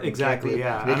not dark, exactly, they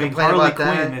complain Harley about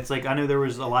Quinn. that. It's like I knew there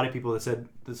was a lot of people that said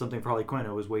that something for Harley Quinn.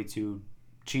 It was way too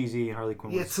cheesy, and Harley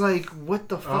Quinn. It's like, what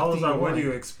the fuck? I was like, what do you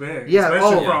expect? Yeah,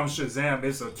 especially from Shazam.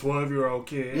 It's a 12-year-old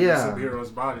kid in a superhero's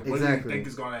body. What do you think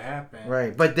is going to happen?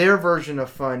 Right, but their version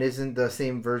of fun isn't the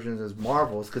same version as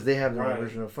Marvel's because they have their own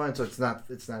version of fun, so it's not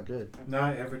good.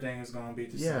 Not everything is going to be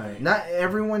the same. Yeah, not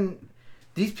everyone.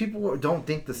 These people don't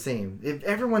think the same. If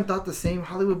everyone thought the same,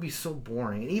 Hollywood would be so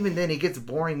boring. And even then, it gets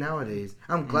boring nowadays.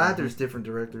 I'm glad there's different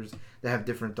directors that have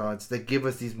different thoughts that give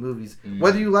us these movies,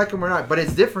 whether you like them or not. But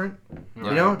it's different. Right.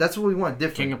 You know, that's what we want.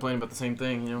 Different. Can't complain about the same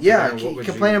thing. You know. Yeah,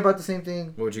 complain about the same thing.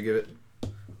 What would you give it?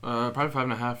 Probably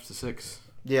 5.5 to 6.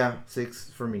 Yeah, 6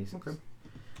 for me. Okay.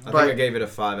 I think I gave it a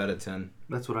 5 out of 10.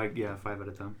 That's what 5 out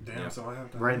of 10. Damn, so I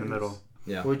have right in the middle.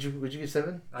 Yeah. Would you give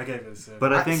 7? I gave it a 7.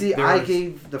 But I think I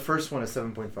gave the first one a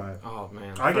 7.5. Oh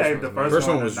man. I gave the first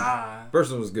one a 9.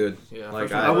 First one was good. Yeah.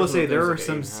 Like I will say there were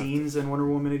some scenes in Wonder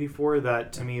Woman 84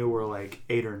 that to me were like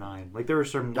 8 or 9. Like there were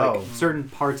certain certain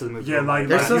parts of the movie. Yeah, like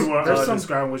you were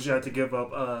describing what you had to give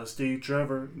up Steve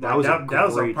Trevor. That was a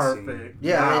Scene. perfect.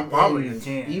 Yeah, probably a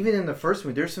 10. Even in the first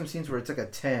one, there's some scenes where it's like a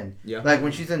 10. Yeah. Like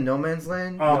when she's in No Man's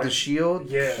Land with the shield,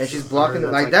 and she's blocking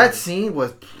it. Like that scene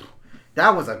was.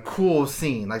 That was a cool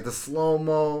scene, like the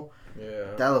slow-mo.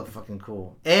 Yeah. That looked fucking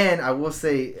cool. And I will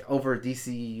say, over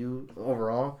DCEU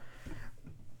overall,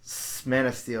 Man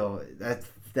of Steel, that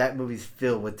that movie's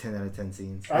filled with 10 out of 10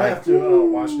 scenes. I have to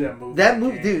watch that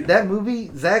movie. That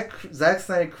movie, Zack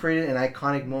Snyder created an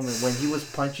iconic moment when he was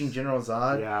punching General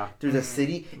Zod through the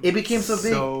city. It became so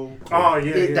big.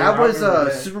 That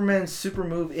was Superman's super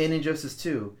move in Injustice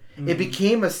 2. Mm-hmm. It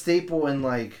became a staple in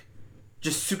like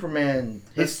just Superman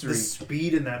history. The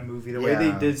speed in that movie, the way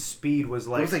they did speed was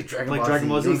like, it was like Dragon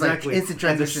Ball Z. Exactly. Like instant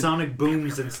transition. And the sonic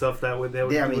booms and stuff they would do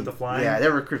with the flying. Yeah,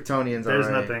 there were Kryptonians. There was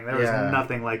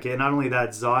nothing like it. Not only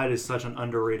that, Zod is such an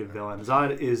underrated villain.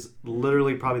 Zod is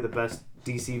literally probably the best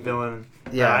DC villain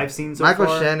that I've seen so far.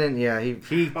 Michael Shannon, he in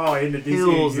the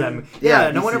kills them.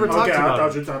 No one ever talks about it. I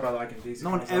thought you were talking about like in DC.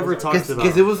 No one ever talks about it.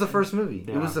 Because it was the first movie.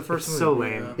 It was the first movie. So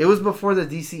lame. It was before the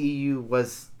DCEU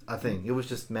was a thing. It was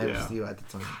just Man of Steel at the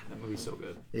time. That movie's so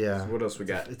good. Yeah. So what else we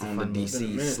got on the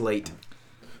DC slate?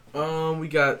 We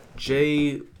got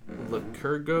Jay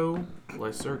Lycurgo. I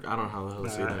don't know how the hell to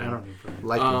say that. I don't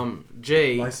know.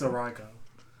 Jay. Lycurgo.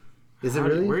 Is it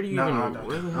really? Where do you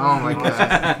where the hell? Oh my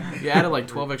god! You added like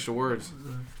 12 extra words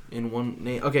in one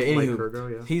name. Okay,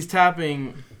 anywho, he's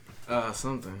tapping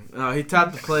something. He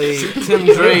tapped to play Tim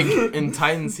Drake in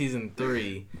Titans season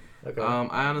 3. Okay.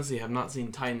 I honestly have not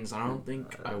seen Titans. I don't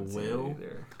think I will.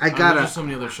 There's so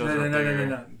many other shows.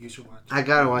 No. You should watch it. I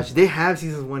gotta watch it. They have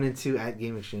seasons 1 and 2 at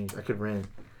Game Exchange. I could rent.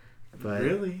 But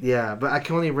really? Yeah, but I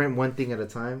can only rent one thing at a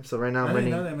time. So right now I'm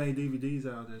renting. I didn't know they made DVDs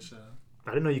out of this show. I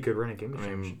didn't know you could rent a Game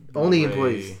Exchange. Only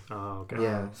employees. Oh, okay.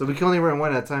 Yeah, so we can only rent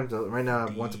one at a time. So right now I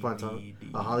have Once Upon a Time,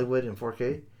 Hollywood in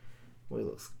 4K. Boy, it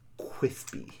looks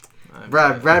crispy.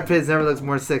 Brad Pitt never looks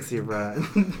more sexy, bro.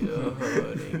 You're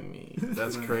hurting me.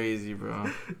 That's crazy, bro.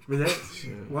 But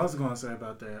what I was going to say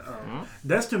about that,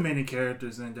 that's too many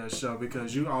characters in that show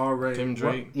because you already... Tim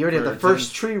Drake. You already have the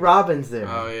first Tree Robbins there.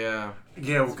 Oh, yeah.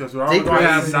 Yeah, because we already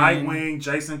have Nightwing,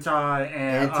 Jason Todd,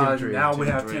 and now we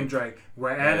have Tim Drake.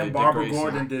 We're adding Barbara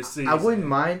Gordon this season. I wouldn't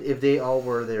mind if they all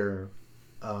were their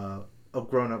a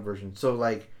grown-up version. So,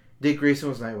 like, Dick Grayson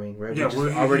was Nightwing, right? Yeah,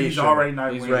 he's already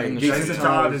Nightwing. He's right. Jason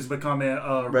Todd is becoming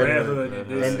Red Hood.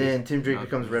 And then Tim Drake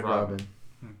becomes Red Robin.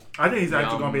 I think he's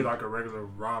actually going to be like a regular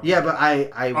Robin. Yeah, but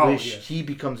I wish he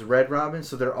becomes Red Robin,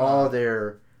 so they're all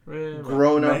their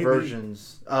grown-up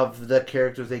versions of the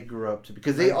characters they grew up to.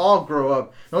 Because they all grow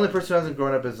up. The only person who hasn't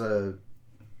grown up is a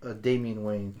Damian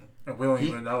Wayne. And we don't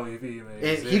even know if he even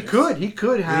exists. He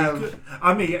could have...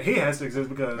 he has to exist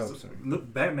because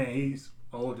Batman, he's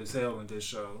old as hell in this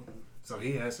show. So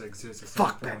he has to exist.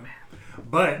 Fuck Batman.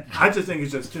 But I just think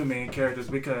it's just too many characters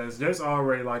because there's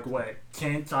already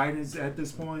 10 Titans at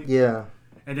this point. Yeah.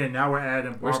 And then now we're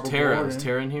adding Where's Barbara Tara? Gordon. Is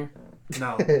Tara in here?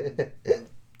 No.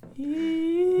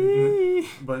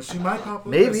 But she might pop up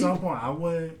Maybe. at some point. I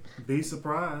wouldn't be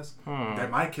surprised. They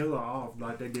might kill her off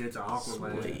like they did to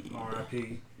Aquaman.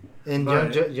 R.I.P. And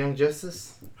Young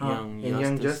Justice?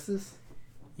 Young Justice?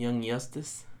 Young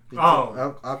Justice?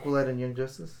 Aqualad and Young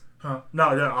Justice? Huh?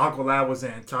 No, the Aqualad was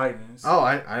in Titans. Oh,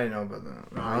 I didn't know about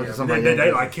that.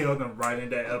 They killed him right in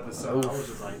that episode. Oof. I was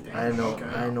just like, damn.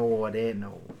 I know what they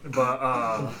know.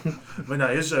 But no,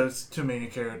 it's just too many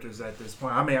characters at this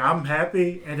point. I mean, I'm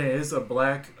happy, and then it's a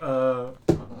black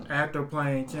actor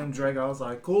playing Tim Drake. I was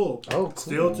like, cool. Oh, cool.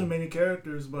 Still too many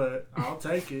characters, but I'll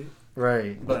take it.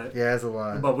 Right. But yeah, that's a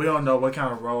lot. But we don't know what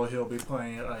kind of role he'll be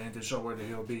playing in the show, whether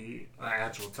he'll be an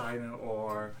actual Titan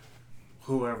or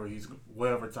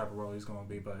whatever type of role he's going to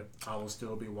be, but I will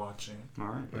still be watching. All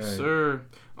right. Yes, sir.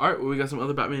 All right, well, we got some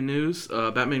other Batman news.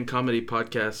 Batman comedy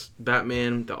podcast,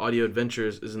 Batman, The Audio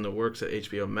Adventures, is in the works at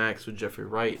HBO Max with Jeffrey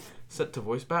Wright, set to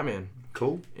voice Batman.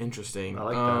 Cool. Interesting. I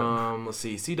like that. Let's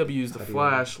see. CW's The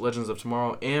Flash, Legends of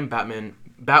Tomorrow, and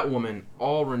Batwoman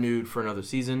all renewed for another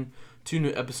season. 2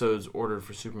 new episodes ordered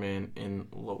for Superman and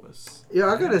Lois. Yeah,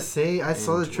 I gotta say, I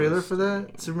saw the trailer for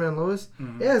that, Superman and Lois.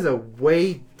 Mm-hmm. It has a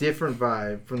way different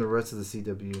vibe from the rest of the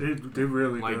CW. They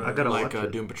really do. I gotta like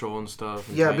Doom Patrol and stuff.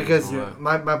 And yeah, because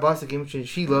my boss at Game Exchange,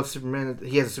 she loves Superman.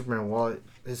 He has a Superman wallet.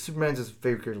 Superman's his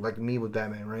favorite character, like me with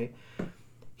Batman, right?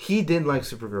 He didn't like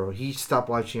Supergirl. He stopped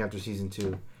watching after season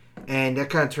 2. And that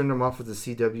kind of turned him off with the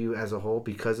CW as a whole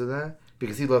because of that.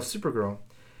 Because he loves Supergirl.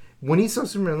 When he saw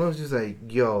Superman Lois, he was like,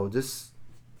 yo, this...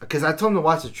 Because I told him to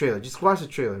watch the trailer. Just watch the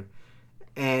trailer.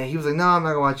 And he was like, no, I'm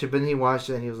not going to watch it. But then he watched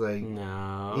it and he was like...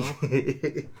 No.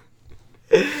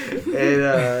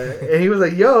 and he was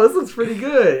like, yo, this looks pretty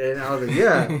good. And I was like,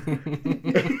 yeah.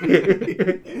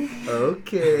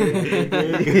 Okay.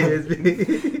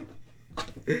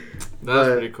 That's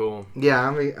pretty cool. Yeah,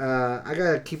 I mean, I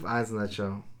got to keep eyes on that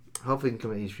show. Hopefully it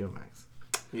can come at HBO Max.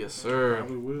 Yes, sir.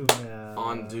 Probably will.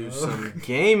 On to some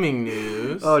gaming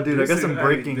news. Oh, dude, I got some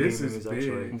breaking gaming news,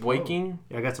 actually. Breaking?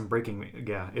 Yeah, I got some breaking.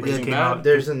 Yeah, it Breaking just came Bad? out.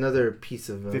 There's another piece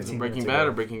of... 15 Breaking Bad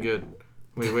or Breaking Good?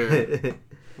 Wait, where?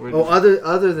 Oh,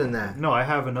 other than that. No, I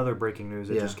have another breaking news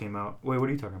that just came out. Wait, what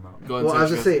are you talking about? Well, I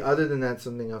was going to say, other than that,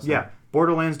 something else. Yeah.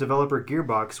 Borderlands developer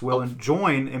Gearbox will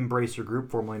join Embracer Group,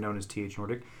 formerly known as TH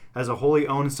Nordic, as a wholly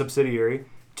owned subsidiary.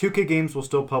 2K Games will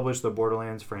still publish the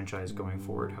Borderlands franchise going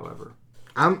forward, however.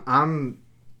 I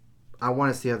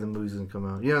want to see how the movie's going to come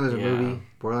out. You know there's a movie,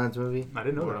 Borderlands movie? I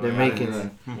didn't know that. They're making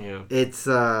it. Yeah. It's,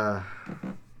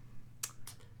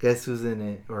 guess who's in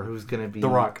it, or who's gonna be The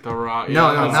Rock. The Rock.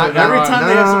 No, yeah. not every time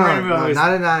they have some random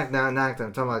not an actor.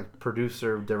 I'm talking about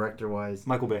producer, director wise.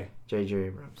 Michael Bay. J.J.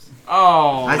 Abrams.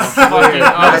 Oh, I swear.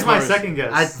 That's my second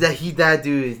guess. That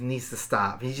dude needs to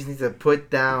stop. He just needs to put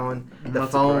down the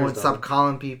phone, stop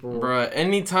calling people. Bruh,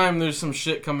 anytime there's some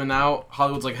shit coming out,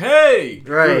 Hollywood's like, hey!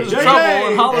 Right. There's trouble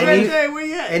in Hollywood. JJ, where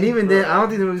you at? And even then, I don't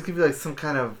think the movie's gonna be like some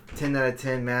kind of 10 out of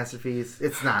 10 masterpiece.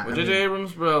 It's not. With J.J.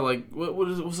 Abrams, bro, like,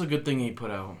 what's a good thing he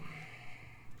put out?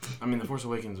 I mean, The Force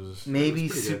Awakens was... Maybe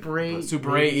Super 8.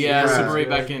 Super 8, yeah. Super 8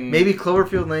 back in... Maybe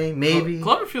Cloverfield Lane, maybe.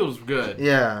 Cloverfield was good.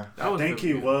 Yeah. I think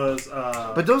he was...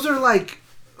 But those are like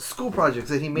school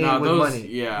projects that he made with money.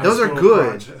 Yeah. Those are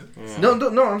good. Yeah.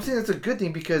 No, I'm saying it's a good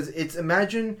thing because it's,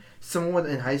 imagine someone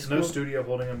in high school... No studio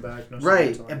holding him back. No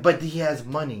right, but he has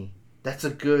money. That's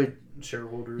a good...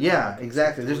 shareholders. Yeah,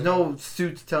 exactly. There's no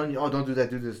suits telling you, oh, don't do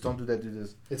that, do this. Don't do that, do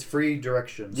this. It's free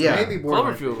direction. So yeah. Maybe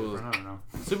Cloverfield was... I don't know.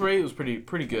 Super 8 was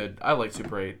pretty good. I like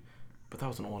Super 8. But that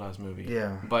was an old-ass movie.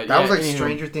 Yeah. But that was like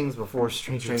Stranger Things before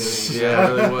Stranger Things. Yeah,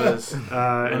 it really was.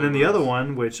 And then the other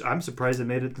one, which I'm surprised it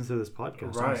made it into this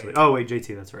podcast, right. honestly. Oh, wait,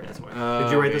 JT, that's right. That's why.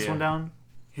 Did you write this one down?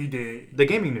 He did. The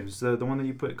gaming news, the one that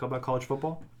you put about college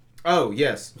football? Oh,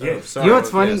 yes. Yes. Oh, sorry. You know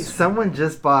what's funny? Yes. Someone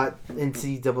just bought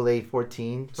NCAA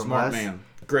 14 from Smart us. man.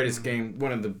 Greatest game.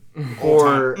 One of the...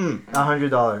 For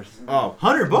 $100. Oh.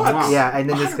 $100? Yeah, and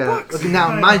then this guy. Okay,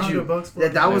 now, mind you, that was the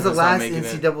Let's not last make it.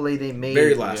 NCAA they made.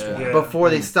 Very last Yeah. one. Yeah. Before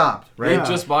they stopped, They right?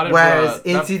 just bought it Whereas for...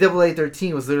 NCAA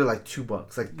 13 was literally like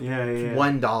 $2, like Yeah.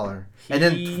 $1. And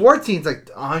then 14 is like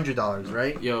 $100,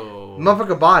 right? Yo.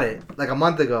 Motherfucker bought it like a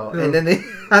month ago, and then they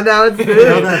and now it's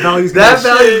Now that value's that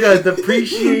gonna value's gonna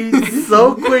depreciate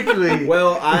so quickly.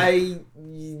 Well, I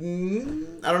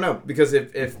don't know, because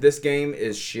if this game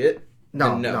is shit,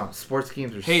 No. Sports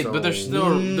games are Hey, so... but they're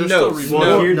still No,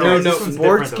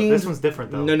 This games- one's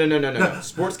different, though. No.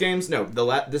 Sports games, no.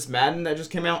 This Madden that just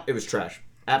came out, it was trash.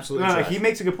 Absolutely No, trash. he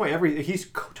makes a good point. He's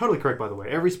totally correct, by the way.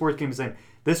 Every sports game is the same.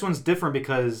 This one's different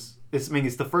because it's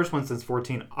the first one since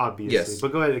 14, obviously. Yes.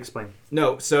 But go ahead and explain.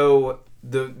 No, so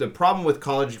the problem with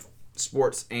college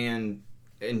sports and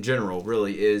in general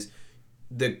really is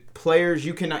the players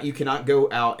you cannot go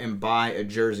out and buy a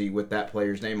jersey with that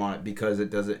player's name on it because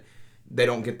they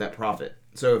don't get that profit.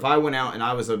 So if I went out and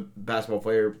I was a basketball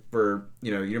player for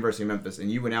University of Memphis,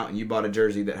 and you went out and you bought a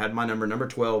jersey that had my number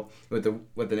 12 with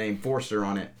the name Forster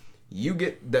on it, you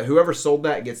get that. Whoever sold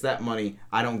that gets that money.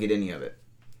 I don't get any of it.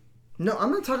 No,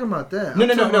 I'm not talking about that.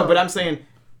 No. But I'm saying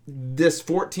this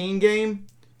 14 game,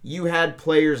 you had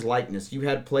players' likeness, you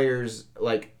had players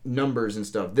like numbers and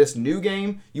stuff. This new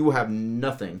game, you will have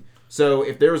nothing. So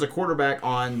if there was a quarterback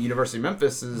on University of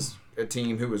Memphis's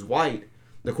team who was white,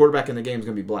 the quarterback in the game is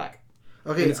going to be black.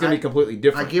 Okay, and it's going to be completely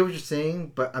different. I get what you're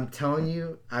saying, but I'm telling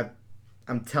you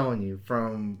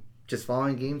from just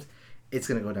following games, it's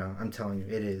gonna go down. I'm telling you,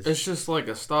 it is. It's just like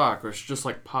a stock, or it's just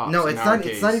like Pops. No, it's not.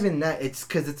 It's not even that. It's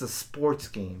because it's a sports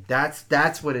game.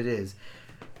 That's what it is.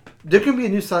 There can be a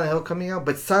new Silent Hill coming out,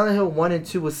 but Silent Hill 1 and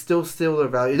 2 was still their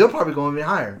value. They'll probably go even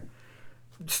higher.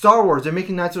 Star Wars, they're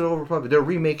making Knights of the Old Republic. They're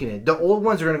remaking it. The old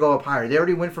ones are gonna go up higher. They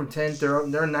already went from 10. They're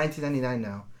 $19.99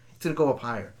 now. It's gonna go up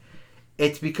higher.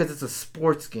 It's because it's a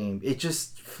sports game. It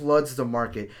just floods the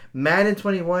market. Madden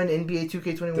 21, NBA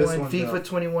 2K21, FIFA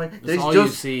 21.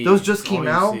 Those just came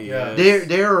out.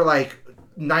 They're like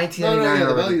 $19.99. No,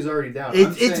 the value's already down.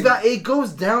 It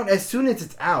goes down as soon as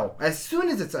it's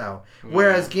out.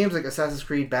 Whereas games like Assassin's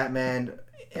Creed, Batman,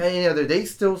 any other, they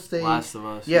still stay. Last of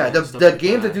Us. Yeah, the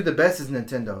games that do the best is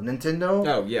Nintendo. Nintendo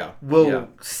will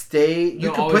stay.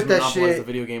 You can put that shit. The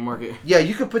video game market. Yeah,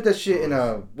 you could put that shit in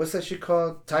a, what's that shit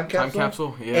called? Time capsule. Time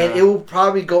capsule. Yeah. And it will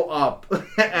probably go up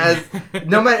as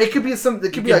no matter. It could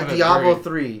be like Diablo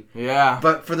 3. Yeah.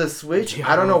 But for the Switch,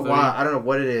 I don't know why. I don't know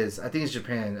what it is. I think it's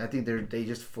Japan. I think they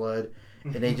just flood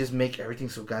and they just make everything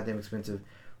so goddamn expensive.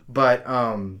 But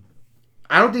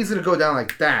I don't think it's gonna go down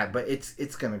like that, but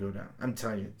it's gonna go down. I'm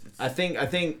telling you. I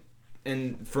think,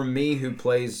 and for me who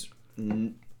plays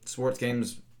sports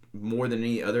games more than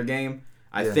any other game,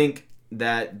 I think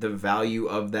that the value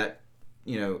of that,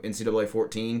 NCAA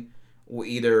 14 will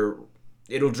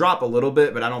it'll drop a little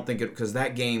bit, but I don't think because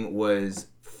that game was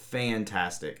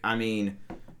fantastic. I mean,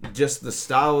 just the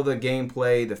style of the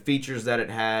gameplay, the features that it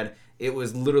had, it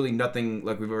was literally nothing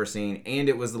like we've ever seen, and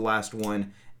it was the last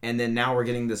one. And then now we're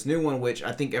getting this new one, which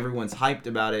I think everyone's hyped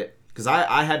about it. Because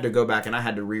I had to go back and I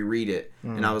had to reread it.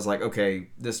 And I was like, okay,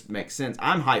 this makes sense.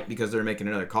 I'm hyped because they're making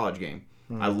another college game.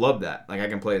 I love that. Like, I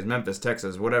can play as Memphis,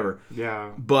 Texas, whatever.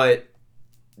 Yeah. But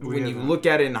when you look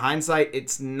at it in hindsight,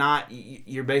 it's not...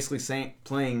 You're basically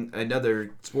playing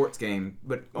another sports game,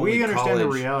 but only we understand college. the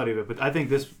reality of it, but I think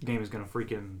this game is going to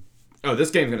freaking... Oh,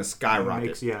 this game's going to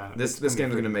skyrocket. This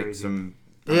game's going to make crazy. some...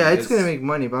 Yeah, it's going to make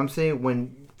money, but I'm saying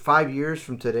when 5 years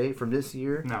from this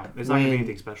year... No, it's not going to be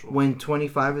anything special. When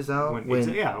 25 is out... I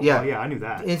knew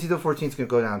that. NCAA 14 is going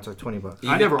to go down to $20.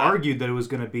 I never argued that it was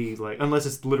going to be like... Unless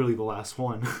it's literally the last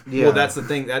one. Yeah. Well, that's the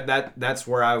thing. That's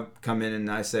where I come in and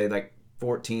I say, like,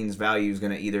 14's value is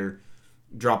going to either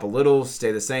drop a little,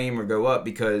 stay the same, or go up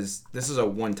because this is a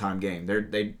one-time game.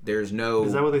 There's no...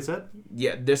 Is that what they said?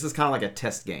 Yeah, this is kind of like a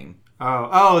test game.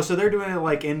 Oh, so they're doing it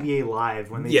like NBA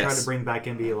Live when they try to bring back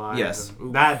NBA Live. Yes.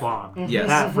 That bombed. Yes.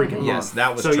 That freaking bombed. Yes,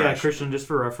 that was so trash. Yeah, Christian, just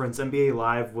for reference, NBA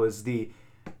Live was the...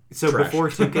 So Trash. before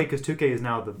 2K, because 2K is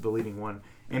now the leading one,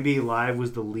 NBA Live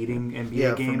was the leading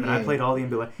NBA game, and I played all the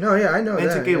NBA Live. No, yeah, I know and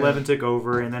that. And 2K11 took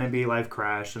over, and then NBA Live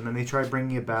crashed, and then they tried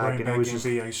bringing it back, and it was just...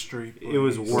 NBA Street. It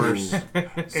was worse.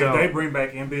 If they bring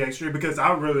back NBA Street, because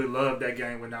I really loved that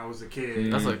game when I was a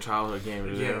kid. That's like a childhood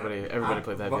game. Yeah, everybody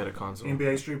played that if you had a console.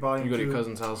 NBA Street Volume 2. You go to your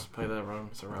cousin's house, play that run.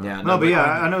 It's around. Yeah, no, but yeah,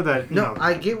 I know that... No,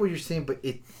 I get what you're saying, but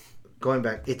going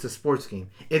back, it's a sports game.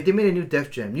 If they made a new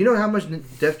Def Jam, you know how much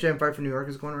Def Jam Fight for New York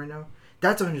is going right now?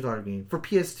 That's a $100 game for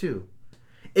PS2.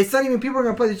 It's not even people are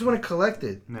going to play. They just want to collect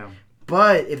it. No.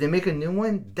 But if they make a new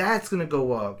one, that's going to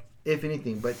go up, if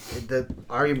anything. But the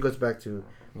argument goes back to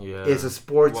it's a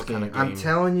sports game. I'm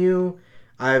telling you,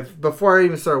 before I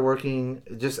even started working,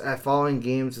 just at following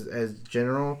games as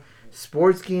general,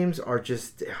 sports games are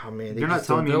just, oh man. They're not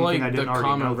telling me anything I didn't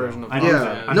already know. Version of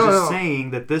I'm just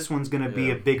saying that this one's going to be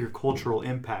a bigger cultural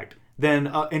impact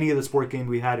than any of the sport game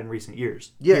we had in recent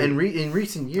years. Yeah, in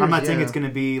recent years. I'm not saying it's going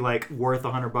to be like worth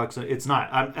 $100. It's not.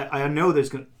 I know there's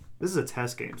going. This is a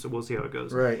test game, so we'll see how it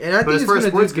goes. Right, and I but think as far as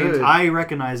sports games, good. I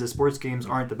recognize that sports games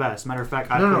aren't the best. Matter of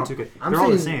fact, I play 2K. They're all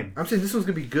the same. I'm saying this one's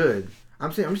gonna be good.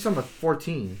 I'm just talking about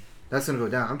 14. That's gonna go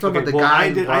down. I'm talking about the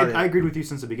guy who bought it. I agreed with you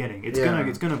since the beginning. It's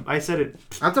gonna. I said it.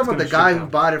 I'm talking about the guy who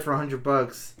bought it for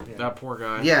 $100. Yeah. That poor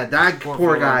guy. Yeah, that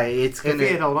poor guy. It's gonna. If he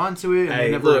had held on to it and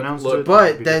they never announced it.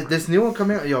 But this new one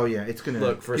coming out. Oh yeah, it's gonna.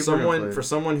 Look for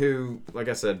someone who, like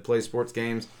I said, plays sports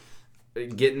games.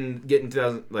 Getting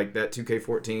 2000 like that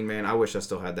 2K14, man. I wish I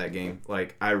still had that game.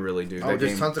 Like I really do. Oh,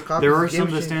 there's tons of copies. There are some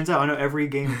that stands out. I know every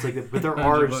game it's like that, but there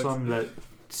are some that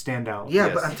stand out.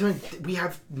 Yeah, but I'm telling you, we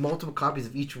have multiple copies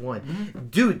of each one.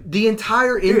 Dude, the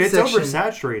entire in section... It's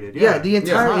oversaturated. Yeah, the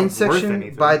entire in section,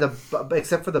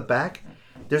 except for the back,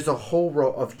 there's a whole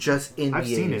row of just NBAs. I've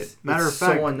seen it. Matter of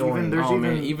fact, so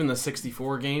annoying. Even the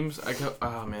 64 games, it's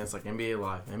like NBA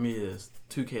Live, NBA this,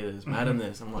 2K this, Madden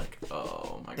this. I'm like,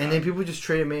 oh my god. And then people just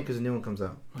trade them in because a new one comes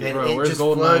out. And bro,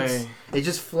 it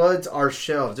just floods our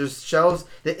shelves. There's shelves,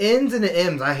 the N's and the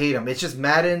M's, I hate them. It's just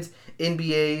Maddens,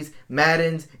 NBAs,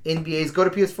 Maddens, NBAs. Go to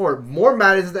PS4. More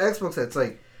Maddens than the Xbox. It's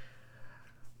like,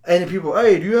 and then people,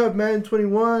 hey, do you have Madden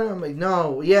 21? I'm like,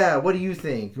 no. Yeah, what do you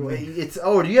think? It's,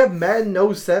 do you have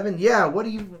Madden 07? Yeah, what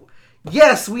do you...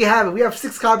 Yes, we have it. We have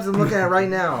 6 copies I'm looking at right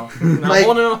now. Like,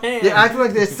 they're acting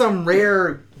like there's some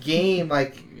rare game,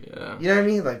 like, you know what I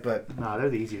mean? Like, but... Nah, they're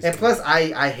the easiest. And plus,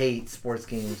 I hate sports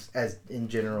games as in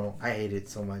general. I hate it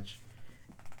so much.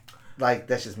 Like,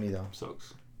 that's just me, though.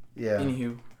 Sucks. Yeah.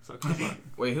 Anywho.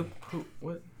 Wait,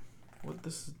 what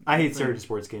this... I hate certain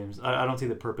sports games. I don't see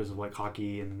the purpose of, like,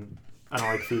 hockey, and I don't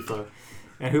like FIFA.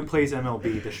 And who plays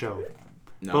MLB, the show?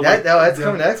 No, that's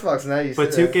coming to Xbox now. But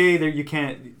 2K, there you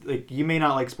can't, like, you may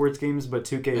not like sports games, but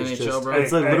 2K is just, bro.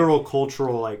 it's a literal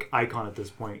cultural, like, icon at this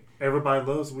point. Everybody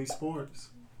loves Wii Sports.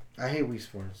 I hate Wii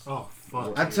Sports. Oh,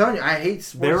 fuck. I'm telling you, I hate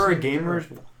sports. There are gamers,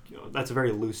 that's a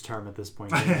very loose term at this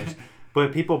point, gamers,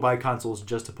 but people buy consoles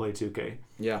just to play 2K.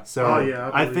 Yeah. So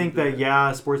I think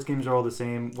that, sports games are all the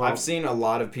same. Well, I've seen a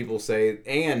lot of people say,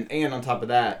 and on top of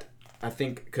that, I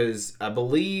think, because I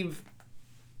believe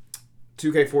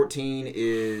 2K14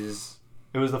 is...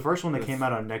 It was the first one that came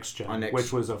out on Next Gen,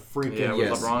 which was a freaking...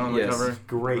 LeBron on the cover.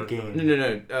 Great game.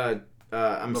 No.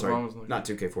 I'm sorry, not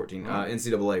 2K14.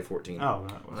 NCAA 14. Oh,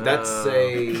 that's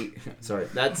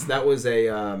that was a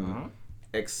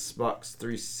Xbox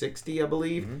 360, I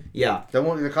believe. Mm-hmm. Yeah,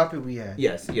 the copy we had.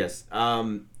 Yes.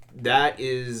 That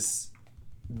is,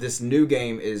 this new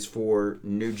game is for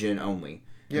new gen only.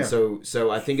 Yeah. And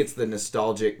so I think it's the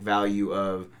nostalgic value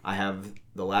of I have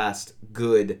the last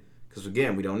good, because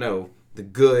again we don't know, the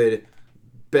good,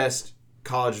 best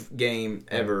college game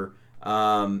ever.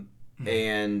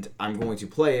 And I'm going to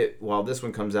play it while this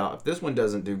one comes out. If this one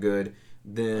doesn't do good,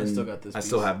 then I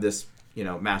still have this,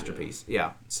 masterpiece.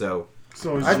 Yeah. So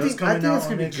I think it's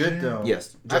gonna be good though.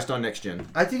 Yes, just on next gen.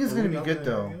 I think it's gonna be good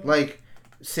though. Like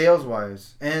sales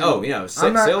wise. And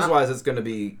sales wise, it's gonna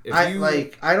be. I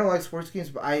don't like sports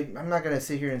games, but I'm not gonna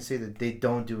sit here and say that they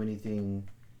don't do anything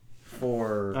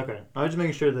for. Okay, I was just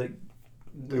making sure that.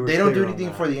 They don't do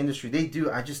anything for the industry. They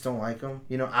do. I just don't like them.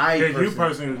 You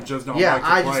personally just don't. Yeah,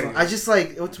 I just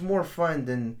like it's more fun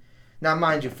than. Now,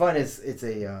 mind you, fun is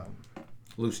a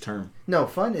loose term. No,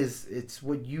 fun is it's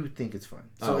what you think is fun.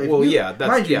 So that's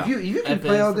mind you, if you can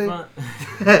play all day,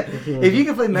 if you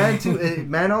can play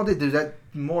Madden all day, there's that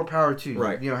more power to you.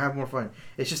 Right. Have more fun.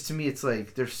 It's just to me, it's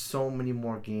like there's so many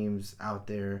more games out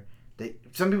there.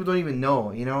 Some people don't even know,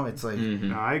 it's like...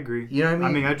 No, I agree. You know what I mean?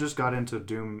 I mean, I just got into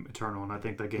Doom Eternal, and I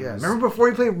think that game is...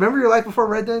 Remember your life before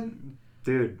Red Dead?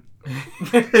 Dude.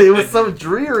 It was so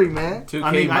dreary, man. 2K,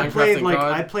 I mean, Minecraft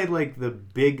I played the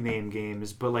big name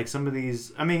games, but like some of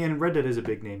these... I mean, and Red Dead is a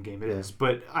big name game, it is.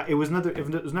 But it was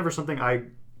never something I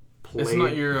played. It's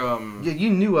not your... Yeah, you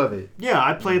knew of it. Yeah,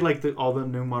 I played all the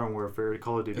new Modern Warfare,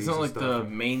 Call of Duty. It's not like the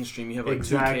mainstream. You have like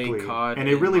 2K, COD, and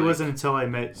it really wasn't until I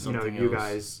met you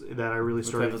guys that I really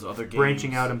started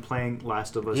branching out and playing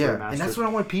Last of Us. Yeah, and that's what I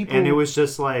want people. And it was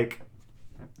just like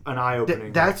an eye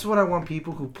opening. That's what I want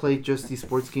people who play just these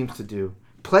sports games to do.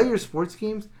 Play your sports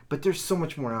games, but there's so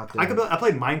much more out there. I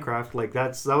played Minecraft. Like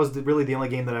that was really the only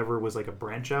game that ever was like a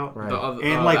branch out. Right.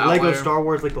 And like Lego Star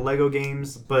Wars, like the Lego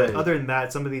games. But other than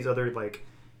that, some of these other like.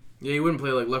 Yeah, you wouldn't play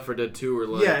like Left 4 Dead 2 or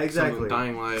like exactly.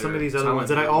 Dying Light. Some of these other ones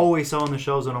that I always saw on the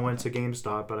shelves when I went to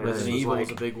GameStop, but Resident Evil was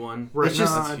a big one. It's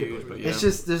just huge, but it's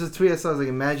just there's a tweet I saw. I was like,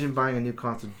 imagine buying a new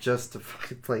console just to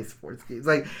fucking play sports games.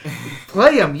 Like,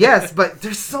 play them, yes, but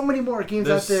there's so many more games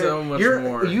out there. So much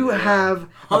more. You have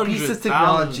a piece of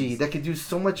technology that can do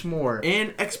so much more.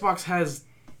 And Xbox has.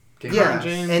 Yeah,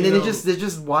 and then they're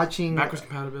just watching backwards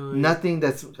compatibility. Nothing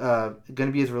that's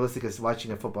gonna be as realistic as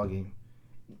watching a football game.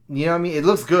 You know what I mean? It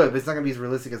looks good, but it's not going to be as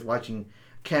realistic as watching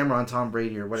camera on Tom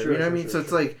Brady or whatever. You know what I mean? So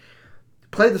it's like,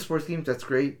 play the sports games. That's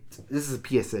great. This is a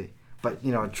PSA. But,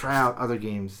 try out other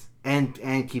games and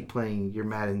keep playing your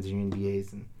Maddens and your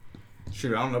NBAs. And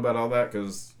shoot, I don't know about all that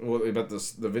because, about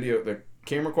the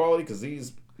camera quality because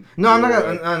these... No, I'm not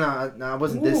gonna... No, I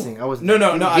wasn't dissing. I was... No,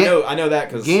 I know that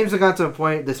because... Games have got to a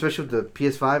point, especially with the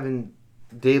PS5, and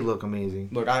they look amazing.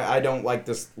 Look, I don't like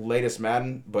this latest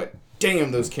Madden, but...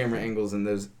 Damn, those camera angles and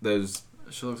those.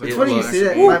 It's funny you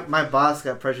say that. My boss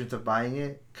got pressured into buying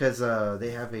it because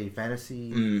they have a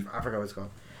fantasy. I forgot what it's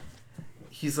called.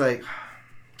 He's like,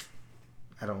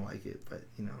 I don't like it, but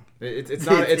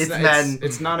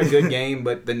it's not a good game,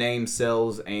 but the name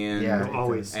sells and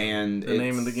always and the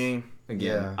name of the game.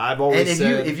 Again, I've always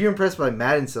said if you're impressed by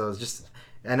Madden sales, just.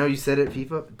 I know you said it,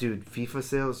 FIFA. Dude, FIFA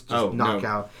sales just knock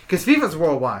out. Because FIFA's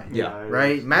worldwide. Yeah.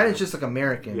 Right? Madden's just like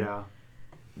American. Yeah.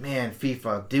 Man,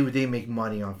 FIFA, dude, they make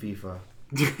money on FIFA.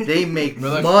 They make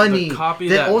money. The copy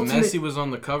that Messi was on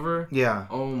the cover. Yeah.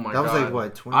 Oh my god. That was like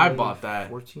what? 20, I bought that.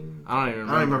 14? I don't even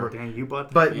remember. Dang, you bought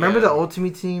that? But remember the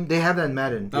Ultimate Team? They have that in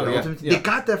Madden. Ultimate Team, they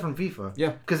got that from FIFA. Yeah.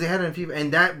 Because they had it in FIFA,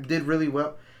 and that did really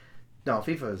well. No,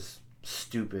 FIFA is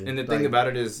stupid. And the thing about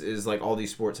it is like all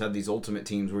these sports have these Ultimate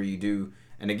Teams where you do,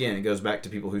 and again, it goes back to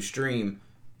people who stream.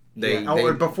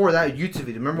 Or before that, YouTube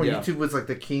video. Remember when YouTube was like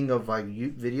the king of like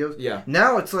videos? Yeah.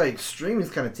 Now it's like streaming's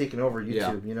kind of taking over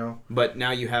YouTube, But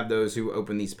now you have those who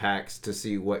open these packs to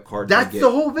see what cards That's they get. the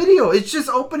whole video. It's just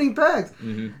opening packs.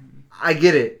 Mm-hmm. I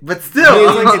get it. But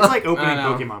still. It's like opening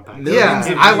Pokemon packs.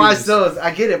 Yeah. I watch those.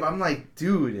 I get it. But I'm like,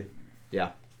 dude.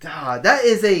 Yeah. That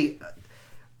is a...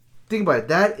 Think about it.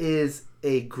 That is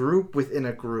a group within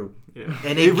a group. Yeah.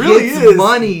 And it really gets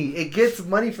money. It gets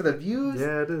money for the views.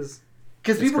 Yeah, it is.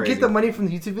 Because people get the money from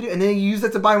the YouTube video and then you use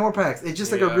that to buy more packs. It's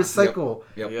just like a recycle.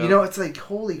 Yep. It's like,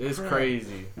 holy crap. It's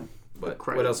crazy. But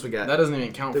what else we got? That doesn't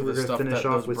even count for the stuff that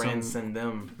those brands send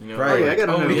them. Right. I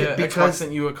gotta know. Xbox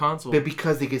sent you a console. But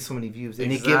because they get so many views.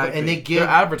 And they give their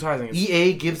advertising.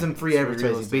 EA gives them free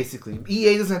advertising, basically.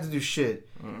 EA doesn't have to do shit.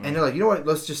 Mm-hmm. And they're like, you know what?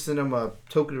 Let's just send them a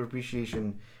token of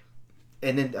appreciation.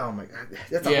 And then, oh my god,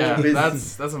 that's a whole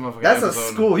business. That's a motherfucking That's episode.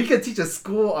 A school. You can teach a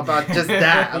school about just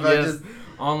that. About just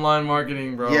online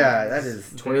marketing, bro. Yeah, that is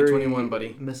 2021,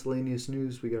 buddy. Miscellaneous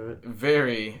news we got.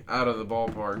 Very out of the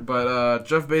ballpark. But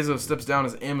Jeff Bezos steps down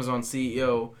as Amazon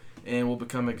CEO and will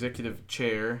become executive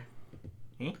chair.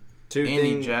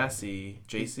 Andy Jassy.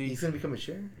 He's gonna become a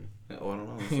chair? Oh, I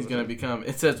don't know. He's gonna become.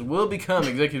 It says will become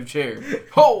executive chair.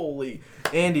 Holy,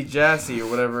 Andy Jassy or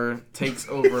whatever takes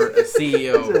over as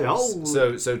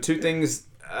CEO. So two things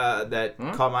that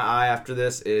caught my eye after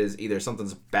this is either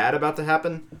something's bad about to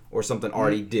happen or something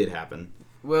already did happen.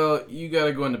 Well, you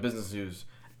gotta go into business news.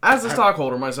 As a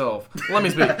stockholder myself, let me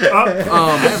speak. I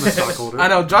am a stockholder. I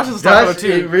know Josh is a stockholder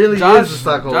too. It really Josh, is a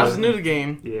stockholder. Josh is new to the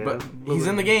game, Yeah, but he's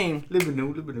in the game. Living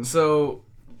new. So,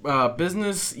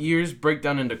 business years break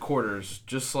down into quarters,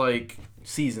 just like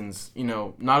seasons. You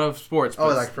know, not of sports.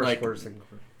 But like first quarter, second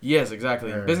quarter. Yes,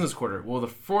 exactly. Right. Business quarter. Well, the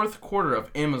fourth quarter of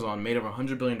Amazon made over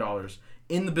 $100 billion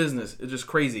in the business. It's just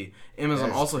crazy. Amazon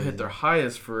That's also crazy. hit their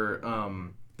highest for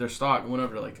their stock. It went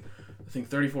over to I think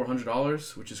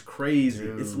 $3,400, which is crazy.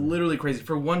 Dude. It's literally crazy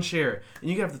for one share. And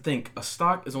you have to think a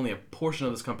stock is only a portion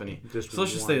of this company. So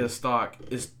let's just say the stock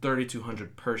is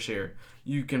 $3,200 per share.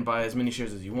 You can buy as many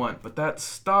shares as you want, but that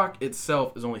stock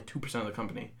itself is only 2% of the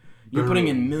company. You're putting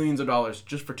in millions of dollars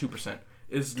just for 2%.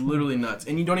 It's literally nuts,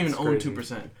 and you don't even own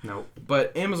 2%. Nope.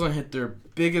 But Amazon hit their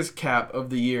biggest cap of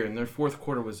the year, and their fourth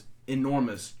quarter was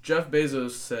enormous. Jeff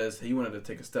Bezos says he wanted to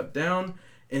take a step down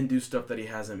and do stuff that he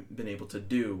hasn't been able to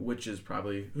do, which is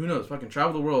probably, who knows, fucking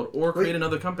travel the world or create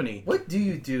another company. What do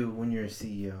you do when you're a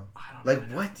CEO? I don't Like,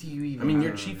 know. what do you even? I mean, do?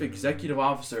 you're chief executive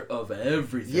officer of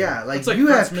everything. Yeah, like It's you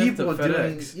Pat have Smith people to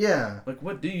doing. FedEx. Yeah, Like,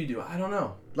 what do you do? I don't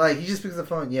know. like he just picks up the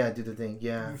phone. Yeah, do the thing.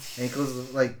 Yeah, and he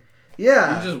goes like,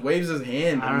 yeah. He just waves his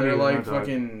hand, I and don't they're even like know, dog.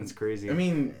 fucking. It's crazy. I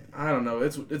mean, I don't know.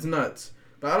 It's nuts.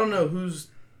 But I don't know who's.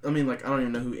 I mean, like, I don't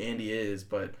even know who Andy is,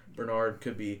 but Bernard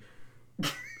could be.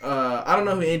 I don't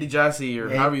know who Andy Jassy or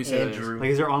however you say Andrew. Like,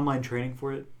 is there online training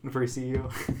for it for a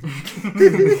CEO?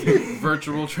 it is.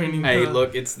 Virtual training. Hey,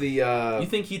 look, it's the. You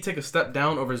think he'd take a step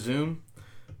down over Zoom?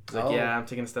 He's like, Oh. yeah, I'm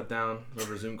taking a step down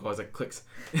over Zoom calls. Like, clicks.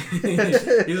 He's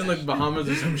in like Bahamas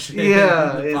or some shit.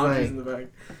 Yeah, the he's palm like- trees in the back.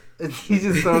 He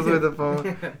just throws away the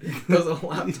phone. Throws a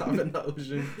laptop in the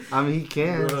ocean. I mean, he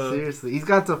can Bruh. seriously. He's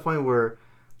got to a point where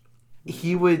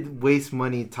he would waste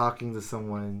money talking to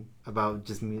someone about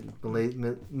just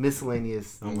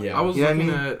miscellaneous. Yeah. I was You know what I looking mean?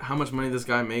 at how much money this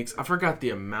guy makes. I forgot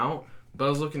the amount, but I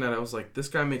was looking at it. I was like, this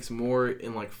guy makes more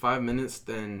in like 5 minutes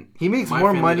than He makes my more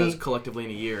family money. does collectively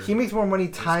in a year. He makes more money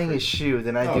tying his shoe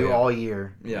than I Oh, do yeah. all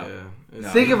year. Yeah. It's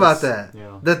Think nuts. about that.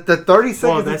 Yeah. The 30 seconds.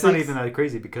 Well, it that's not takes- even that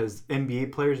crazy because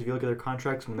NBA players, if you look at their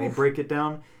contracts, when they break it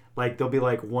down, like they'll be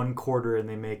like 1 quarter and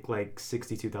they make like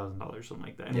 $62,000, something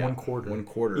like that. In 1 quarter. 1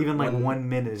 quarter. Even like 1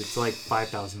 minute, it's like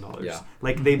 $5,000. Yeah.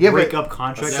 Like they Yeah, break but- up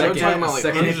contracts. Yeah, we're like talking that, about like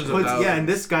second- and it hundreds of puts, thousands. yeah, and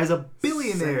this guy's a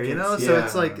billionaire, you know. So Yeah.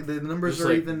 it's like the numbers Just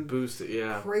are like even boosted,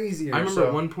 yeah. crazier. I remember so.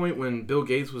 at one point when Bill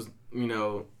Gates was,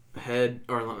 head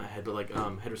or not head, but like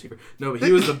head receiver. No, but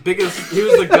he was the biggest. He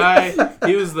was the guy.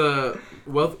 He was the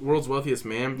world's wealthiest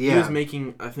man. He Yeah. was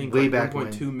making I think Way like back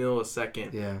 1.2 mil a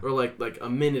second. Yeah. Or like a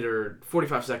minute or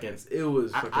 45 seconds. It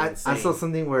was fucking I insane. saw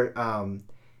something where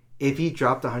if he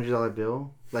dropped $100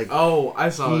 bill, like Oh, I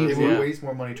saw He this. They would Yeah. waste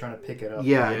more money trying to pick it up.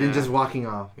 yeah, Yeah. then just walking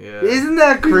off. Yeah. Isn't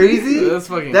that crazy? That's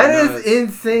fucking That nuts. is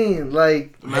insane.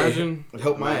 Like Imagine.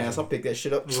 Help my ass. I'll pick that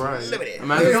shit up. Right.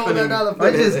 Imagine spending.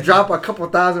 I just drop a couple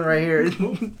thousand right here.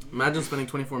 Imagine spending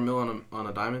 24 mil on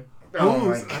a diamond Oh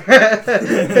my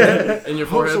god. in your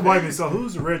So forehead. wait a minute. So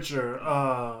who's richer,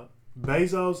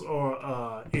 Bezos or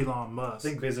Elon Musk? I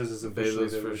think Bezos is officially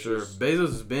Bezos the for sure. richest. Bezos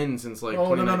has been since like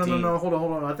Oh no 2019. no! Hold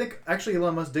on! I think actually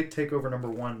Elon Musk did take over number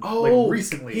 1 Oh, like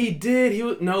recently. he did. He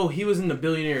was in the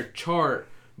billionaire chart,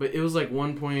 but it was like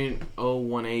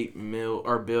 1.018 mil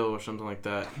or bill or something like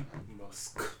that.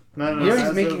 Musk. No, You know he's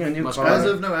as making of, a new Musk car.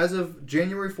 as of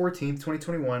January 14th,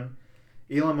 2021,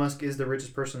 Elon Musk is the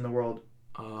richest person in the world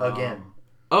again,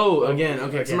 Oh, again. Okay,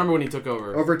 Again. so remember when he took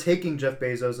over? overtaking Jeff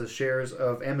Bezos as shares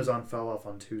of Amazon fell off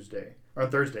on Thursday.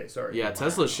 Sorry. Yeah,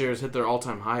 Tesla shares hit their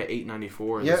all-time high at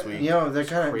 894 Yeah, this week. they're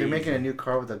making Crazy. a new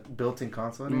car with a built-in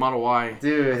console. in The it. Model Y.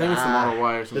 Dude, I think it's the Model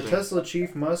Y or The something. Tesla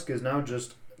chief Musk is now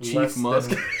just Chief less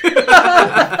Musk. is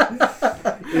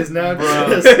now Bruh,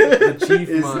 just the Chief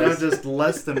is Musk. now just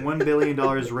Less than $1 billion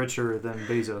richer than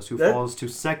Bezos, who That- falls to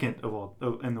second of all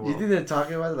in the You world. think they're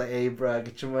talking about it? Like, hey, bro,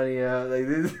 get your money out. Like,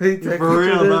 they text For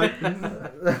each real,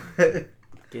 other.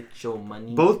 Get your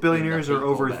money. Both in billionaires the are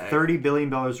over paper bag. $30 billion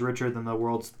richer than the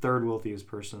world's third wealthiest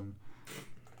person.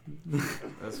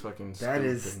 That's fucking That stupid.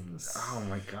 is, oh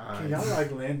my Can god. y'all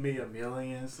like lend me $1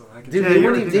 million so I can? Dude, Yeah, they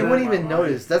you're wouldn't, looking they at wouldn't even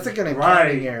notice. That's like an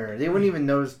accounting Right. error. They wouldn't even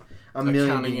notice a million.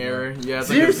 Accounting being error. there. Yeah, it's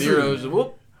Seriously? like a zero. Just,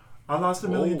 whoop. I lost $1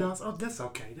 million. Oh. Oh, that's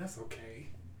okay. That's okay.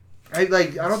 I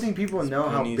don't think people know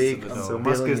how pennies big. to the a dollar. So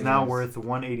Musk is now billion worth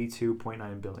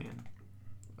 $182.9 billion.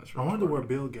 That's I wonder retarded. where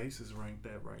Bill Gates is ranked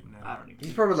at right now. I don't even.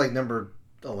 He's probably like number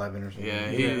 11 or something. Yeah,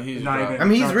 he's not even. I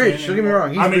mean, he's rich. Don't get me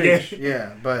wrong. He's rich.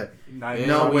 Yeah, but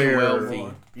nowhere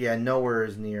wealthy. Yeah, nowhere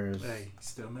as near as. Hey,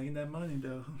 still making that money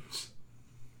though.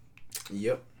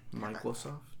 Yep.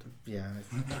 Microsoft. Yeah.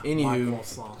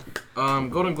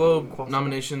 Anywho, Golden Globe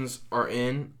nominations are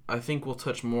in. I think we'll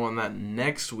touch more on that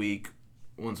next week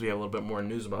once we have a little bit more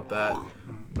news about that.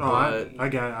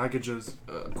 I could just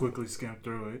quickly skim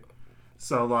through it.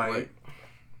 So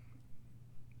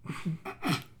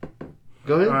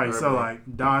Go ahead. All right, so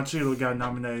Don Cheadle got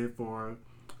nominated for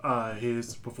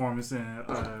his performance in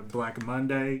Black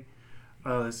Monday.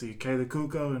 Let's see, Kayla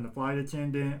Kuko in The Flight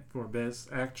Attendant for Best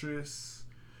Actress.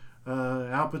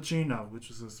 Al Pacino, which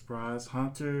was a surprise.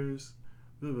 Hunters.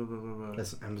 Blah, blah, blah, blah, blah.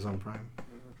 That's Amazon Prime.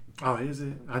 Oh, is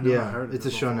it? I never heard of it. It's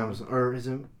a show on Amazon, or is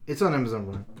it? It's on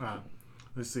Amazon Prime.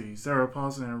 Let's see, Sarah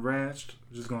Paulson and Ratched.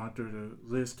 Just going through the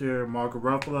list here. Margaret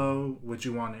Ruffalo, what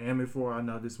you won an Emmy for? I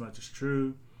know this much is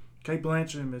true. Kate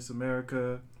Blanchett, Miss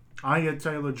America. Anya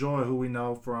Taylor-Joy, who we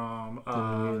know from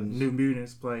New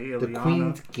Mutants, play Ileana. The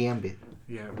Queen's Gambit.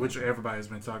 Yeah, which everybody's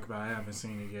been talking about. I haven't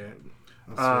seen it yet.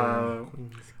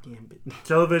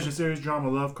 Television series drama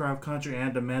Lovecraft Country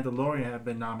and The Mandalorian have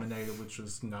been nominated, which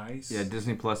was nice. Yeah,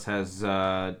 Disney Plus has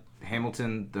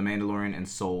Hamilton, The Mandalorian, and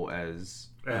Soul as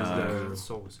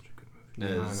Soul was such a good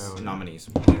movie. As nominees.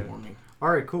 Yeah.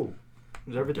 All right, cool.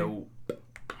 Is everything?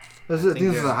 These are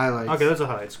the highlights. Okay, those are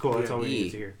highlights. Cool. That's all we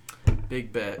need to hear.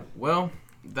 Big bet. Well,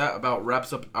 that about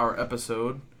wraps up our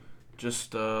episode.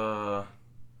 Just okay.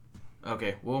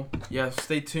 Well, yeah.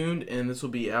 Stay tuned, and this will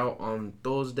be out on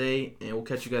Thursday, and we'll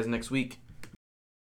catch you guys next week.